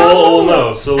 Oh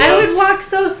no! So I would let's- walk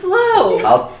so slow.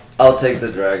 I'll take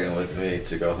the dragon with me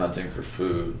to go hunting for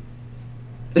food.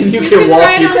 And you You can can walk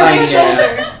ride your on my tiny shoulder.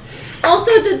 ass.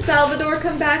 Also, did Salvador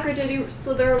come back, or did he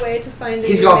slither away to find a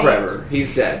He's new gone mate? forever.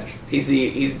 He's dead. He's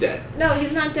dead. No,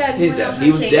 he's not dead. He's went dead. out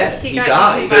He was hunting. dead. He He got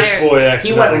died. eaten Fish boy He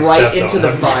accidentally went right stepped into on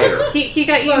the him. fire. He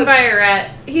got eaten Look. by a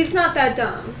rat. He's not that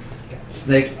dumb.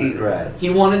 Snakes eat rats. He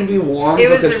wanted to be warm It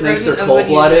was because a snakes are rodent of cold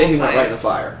blooded. He unusual went right in the size.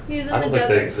 fire. He's in I the don't think they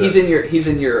desert. exist. He's in your. He's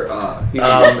in your.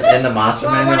 In the monster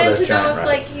Well, I manual, wanted they're to know giant if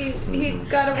like rats. he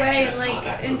got away and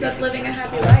like ends up living a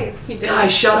happy life. He did.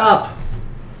 Guys, shut up.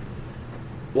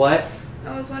 What?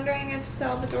 I was wondering if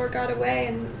Salvador got away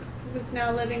and was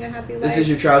now living a happy life. This is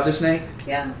your trouser snake?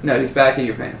 Yeah. No, he's back in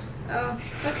your pants. Oh.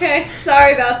 Okay.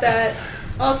 Sorry about that.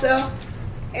 Also,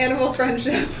 animal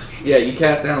friendship. Yeah, you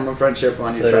cast animal friendship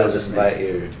on So your it trouser doesn't snake. bite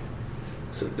your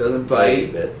So it doesn't bite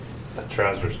bite. bits. A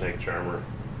trouser snake charmer.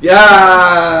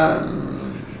 Yeah.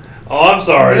 Oh, I'm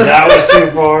sorry. That was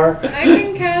too far. I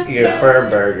can cast Your that. fur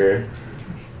burger.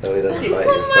 So he doesn't bite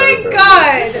your Oh fur my burger.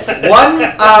 god! 1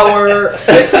 hour,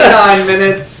 59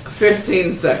 minutes,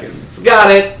 15 seconds.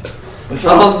 Got it. What's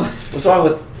wrong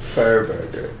with fur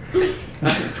burger?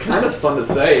 It's kind of fun to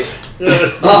say. You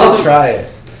should try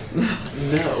it.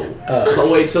 No.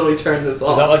 I'll wait till we turn this Is that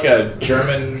off. like a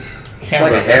German It's like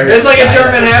hamburger? a hairy It's like a giant.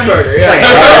 German hamburger, It's like a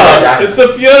yeah. hairy It's the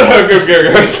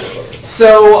Fjordburger.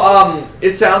 So,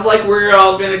 it sounds like we're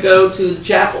all gonna go to the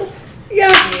chapel. Yeah.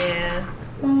 Yeah.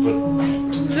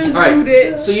 Let's Alright. do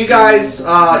it. So you guys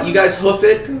hoof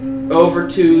it over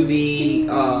to the,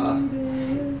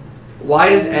 why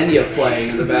is Enya playing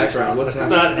in the background? What's It's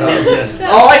happening? not Enya.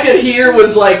 All I could hear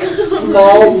was like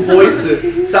small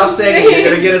voices. Stop saying it, you're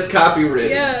gonna get us copywritten.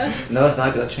 Yeah. No, it's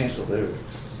not gonna change the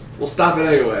lyrics. We'll stop it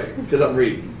anyway, because I'm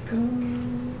reading.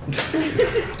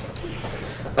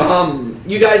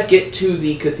 You guys get to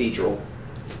the cathedral,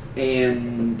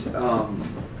 and the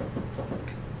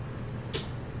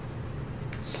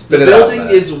Spit it out, building man.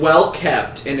 is well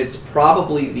kept, and it's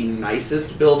probably the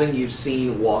nicest building you've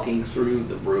seen walking through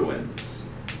the ruins.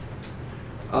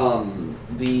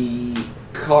 The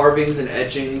carvings and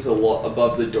etchings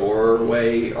above the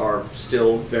doorway are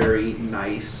still very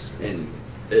nice, and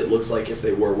it looks like if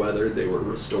they were weathered, they were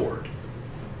restored.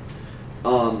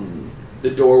 The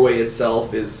doorway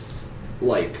itself is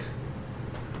like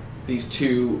these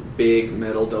two big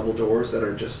metal double doors that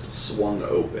are just swung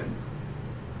open.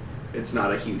 It's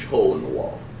not a huge hole in the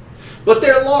wall. But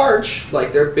they're large.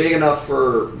 Like, they're big enough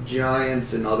for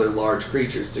giants and other large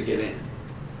creatures to get in.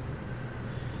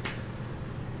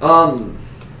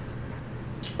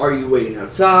 Are you waiting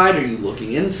outside? Are you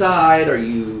looking inside? Are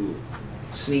you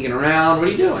sneaking around? What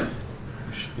are you doing?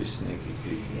 We should be sneaky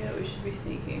peeky. Yeah, we should be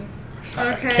sneaking.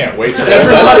 Okay. Can't wait till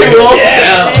Everybody rolls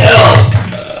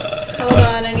Hold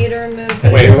on, I need to remove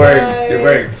this. Wait, You're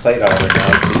wearing plate armor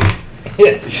now, so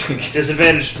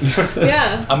Disadvantage.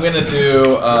 Yeah. I'm gonna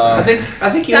do. I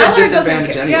think you had Salar doesn't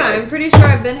disadvantage ca- anyway. Yeah, I'm pretty sure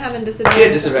I've been having disadvantage. She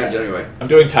had disadvantage anyway. I'm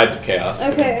doing Tides of Chaos.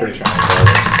 'cause Okay. I'm pretty sure I'm gonna roll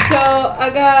this. So I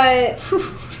got.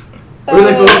 Were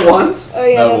they both ones? Oh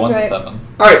yeah, No, that's one's right. a 7.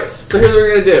 Alright, so here's what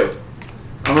we're going to do.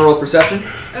 I'm going to roll perception.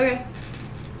 Okay.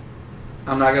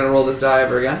 I'm not going to roll this die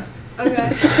ever again. Okay.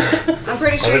 I'm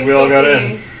pretty sure think you we all still got see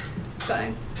in. me. It's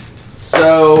fine.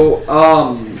 So,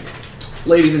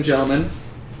 ladies and gentlemen,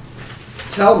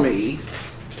 tell me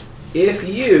if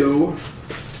you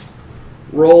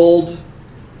rolled...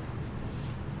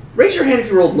 Raise your hand if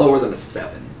you rolled lower than a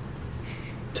 7.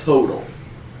 Total.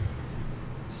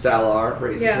 Salar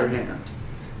raises Yeah. her hand.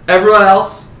 Everyone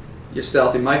else, you're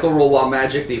stealthy. Michael, roll wild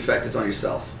magic. The effect is on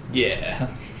yourself. Yeah.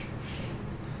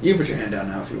 You can put your hand down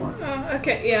now if you want. Oh,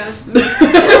 okay, yeah.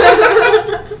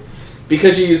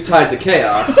 Because you use Tides of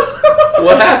Chaos,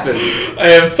 what happens? I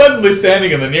am suddenly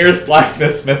standing in the nearest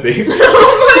blacksmith smithy.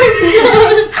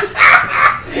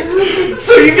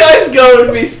 So you guys go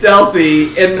to be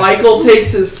stealthy, and Michael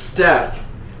takes his step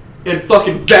and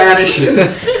fucking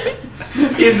vanishes.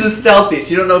 He's the stealthiest.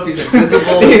 You don't know if he's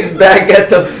invisible. he's back at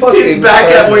the fucking. He's back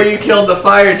at where you killed the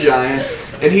fire giant,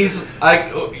 and he's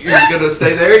like, oh, "You're gonna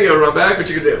stay there? You're gonna run back? What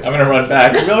you gonna do?" I'm gonna run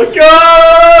back and be like,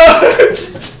 go!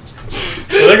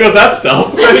 So So there goes that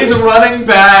stealth. So he's running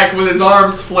back with his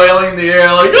arms flailing in the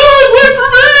air like, guys, wait for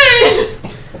me!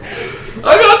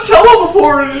 I got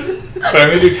teleported! So I'm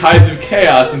going to do Tides of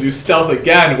Chaos and do stealth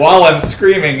again while I'm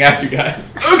screaming at you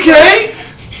guys. Okay!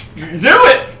 Do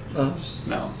it! No.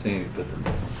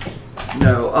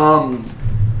 No,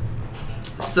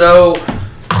 so...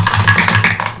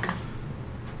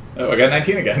 Oh, I got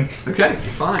 19 again. Okay,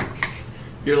 fine.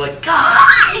 You're like,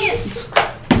 guys!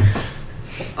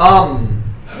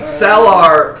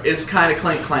 Salar is kind of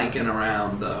clanking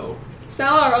around, though.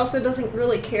 Salar also doesn't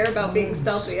really care about being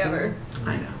stealthy ever.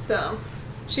 I know. So,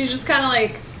 she's just kind of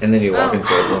like... And then you walk Oh.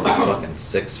 into a room with fucking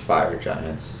 6 fire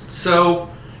giants. So,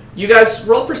 you guys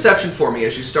roll perception for me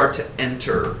as you start to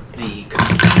enter the...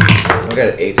 I got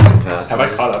an 18 pass. Have I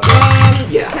caught up?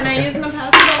 Yeah. Can I use my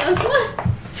passive on this one?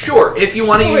 Sure, if you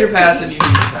want to use your passive, you can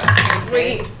use your passive.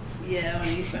 Sweet. Yeah, I want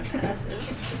to use my passive.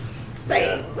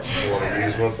 Same. I want to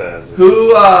use my passive.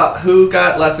 Who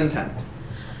got less than 10?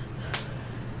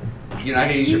 You're not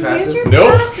going to use your passive? Use your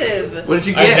Nope. passive. What did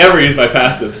you I get? never use my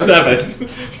passive. 7.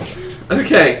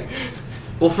 Okay.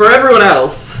 Well, for everyone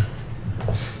else,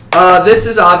 this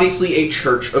is obviously a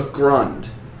church of Grund.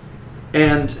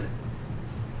 And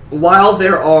while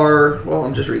there are... Well,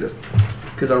 I'm just read this,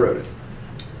 because I wrote it.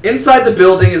 Inside the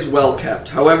building is well kept.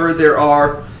 However, there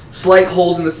are slight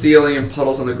holes in the ceiling and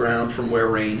puddles on the ground from where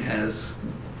rain has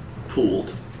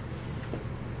pooled.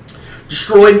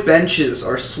 Destroyed benches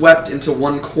are swept into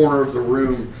one corner of the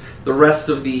room. The rest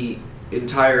of the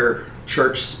entire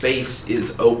church space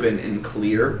is open and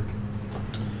clear.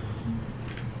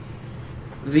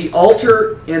 The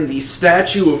altar and the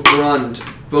statue of Grund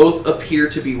both appear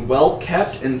to be well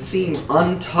kept and seem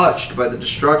untouched by the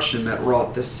destruction that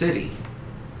wrought the city.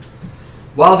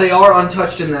 While they are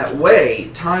untouched in that way,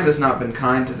 time has not been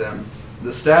kind to them.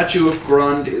 The statue of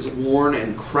Grund is worn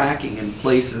and cracking in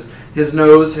places. His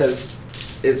nose is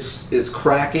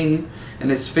cracking, and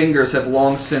his fingers have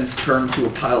long since turned to a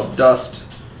pile of dust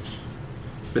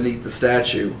beneath the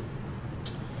statue.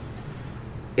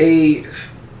 A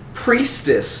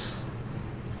priestess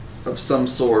of some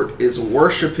sort is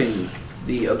worshipping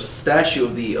the statue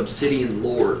of the Obsidian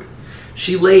Lord.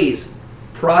 She lays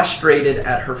prostrated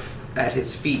at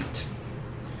his feet.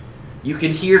 You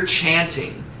can hear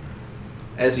chanting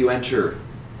as you enter.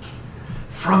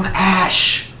 From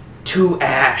ash to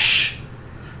ash,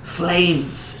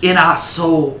 flames in our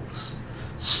souls,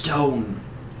 stone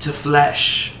to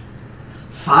flesh,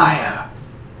 fire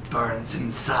burns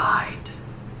inside.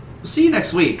 We'll see you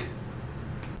next week.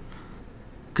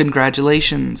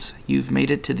 Congratulations, you've made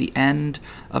it to the end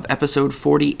of episode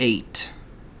 48.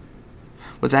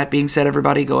 With that being said,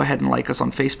 everybody, go ahead and like us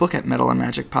on Facebook at Metal and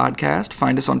Magic Podcast.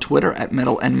 Find us on Twitter at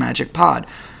Metal and Magic Pod.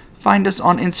 Find us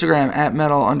on Instagram at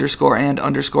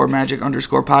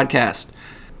Metal_and_Magic_Podcast.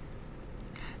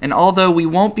 And although we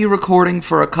won't be recording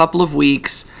for a couple of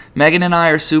weeks, Megan and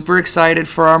I are super excited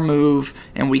for our move,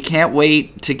 and we can't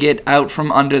wait to get out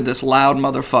from under this loud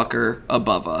motherfucker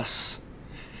above us.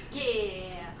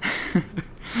 Yeah.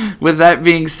 With that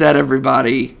being said,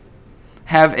 everybody,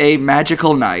 have a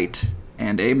magical night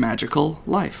and a magical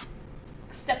life.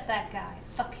 Except that guy.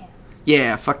 Fuck him.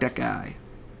 Yeah, fuck that guy.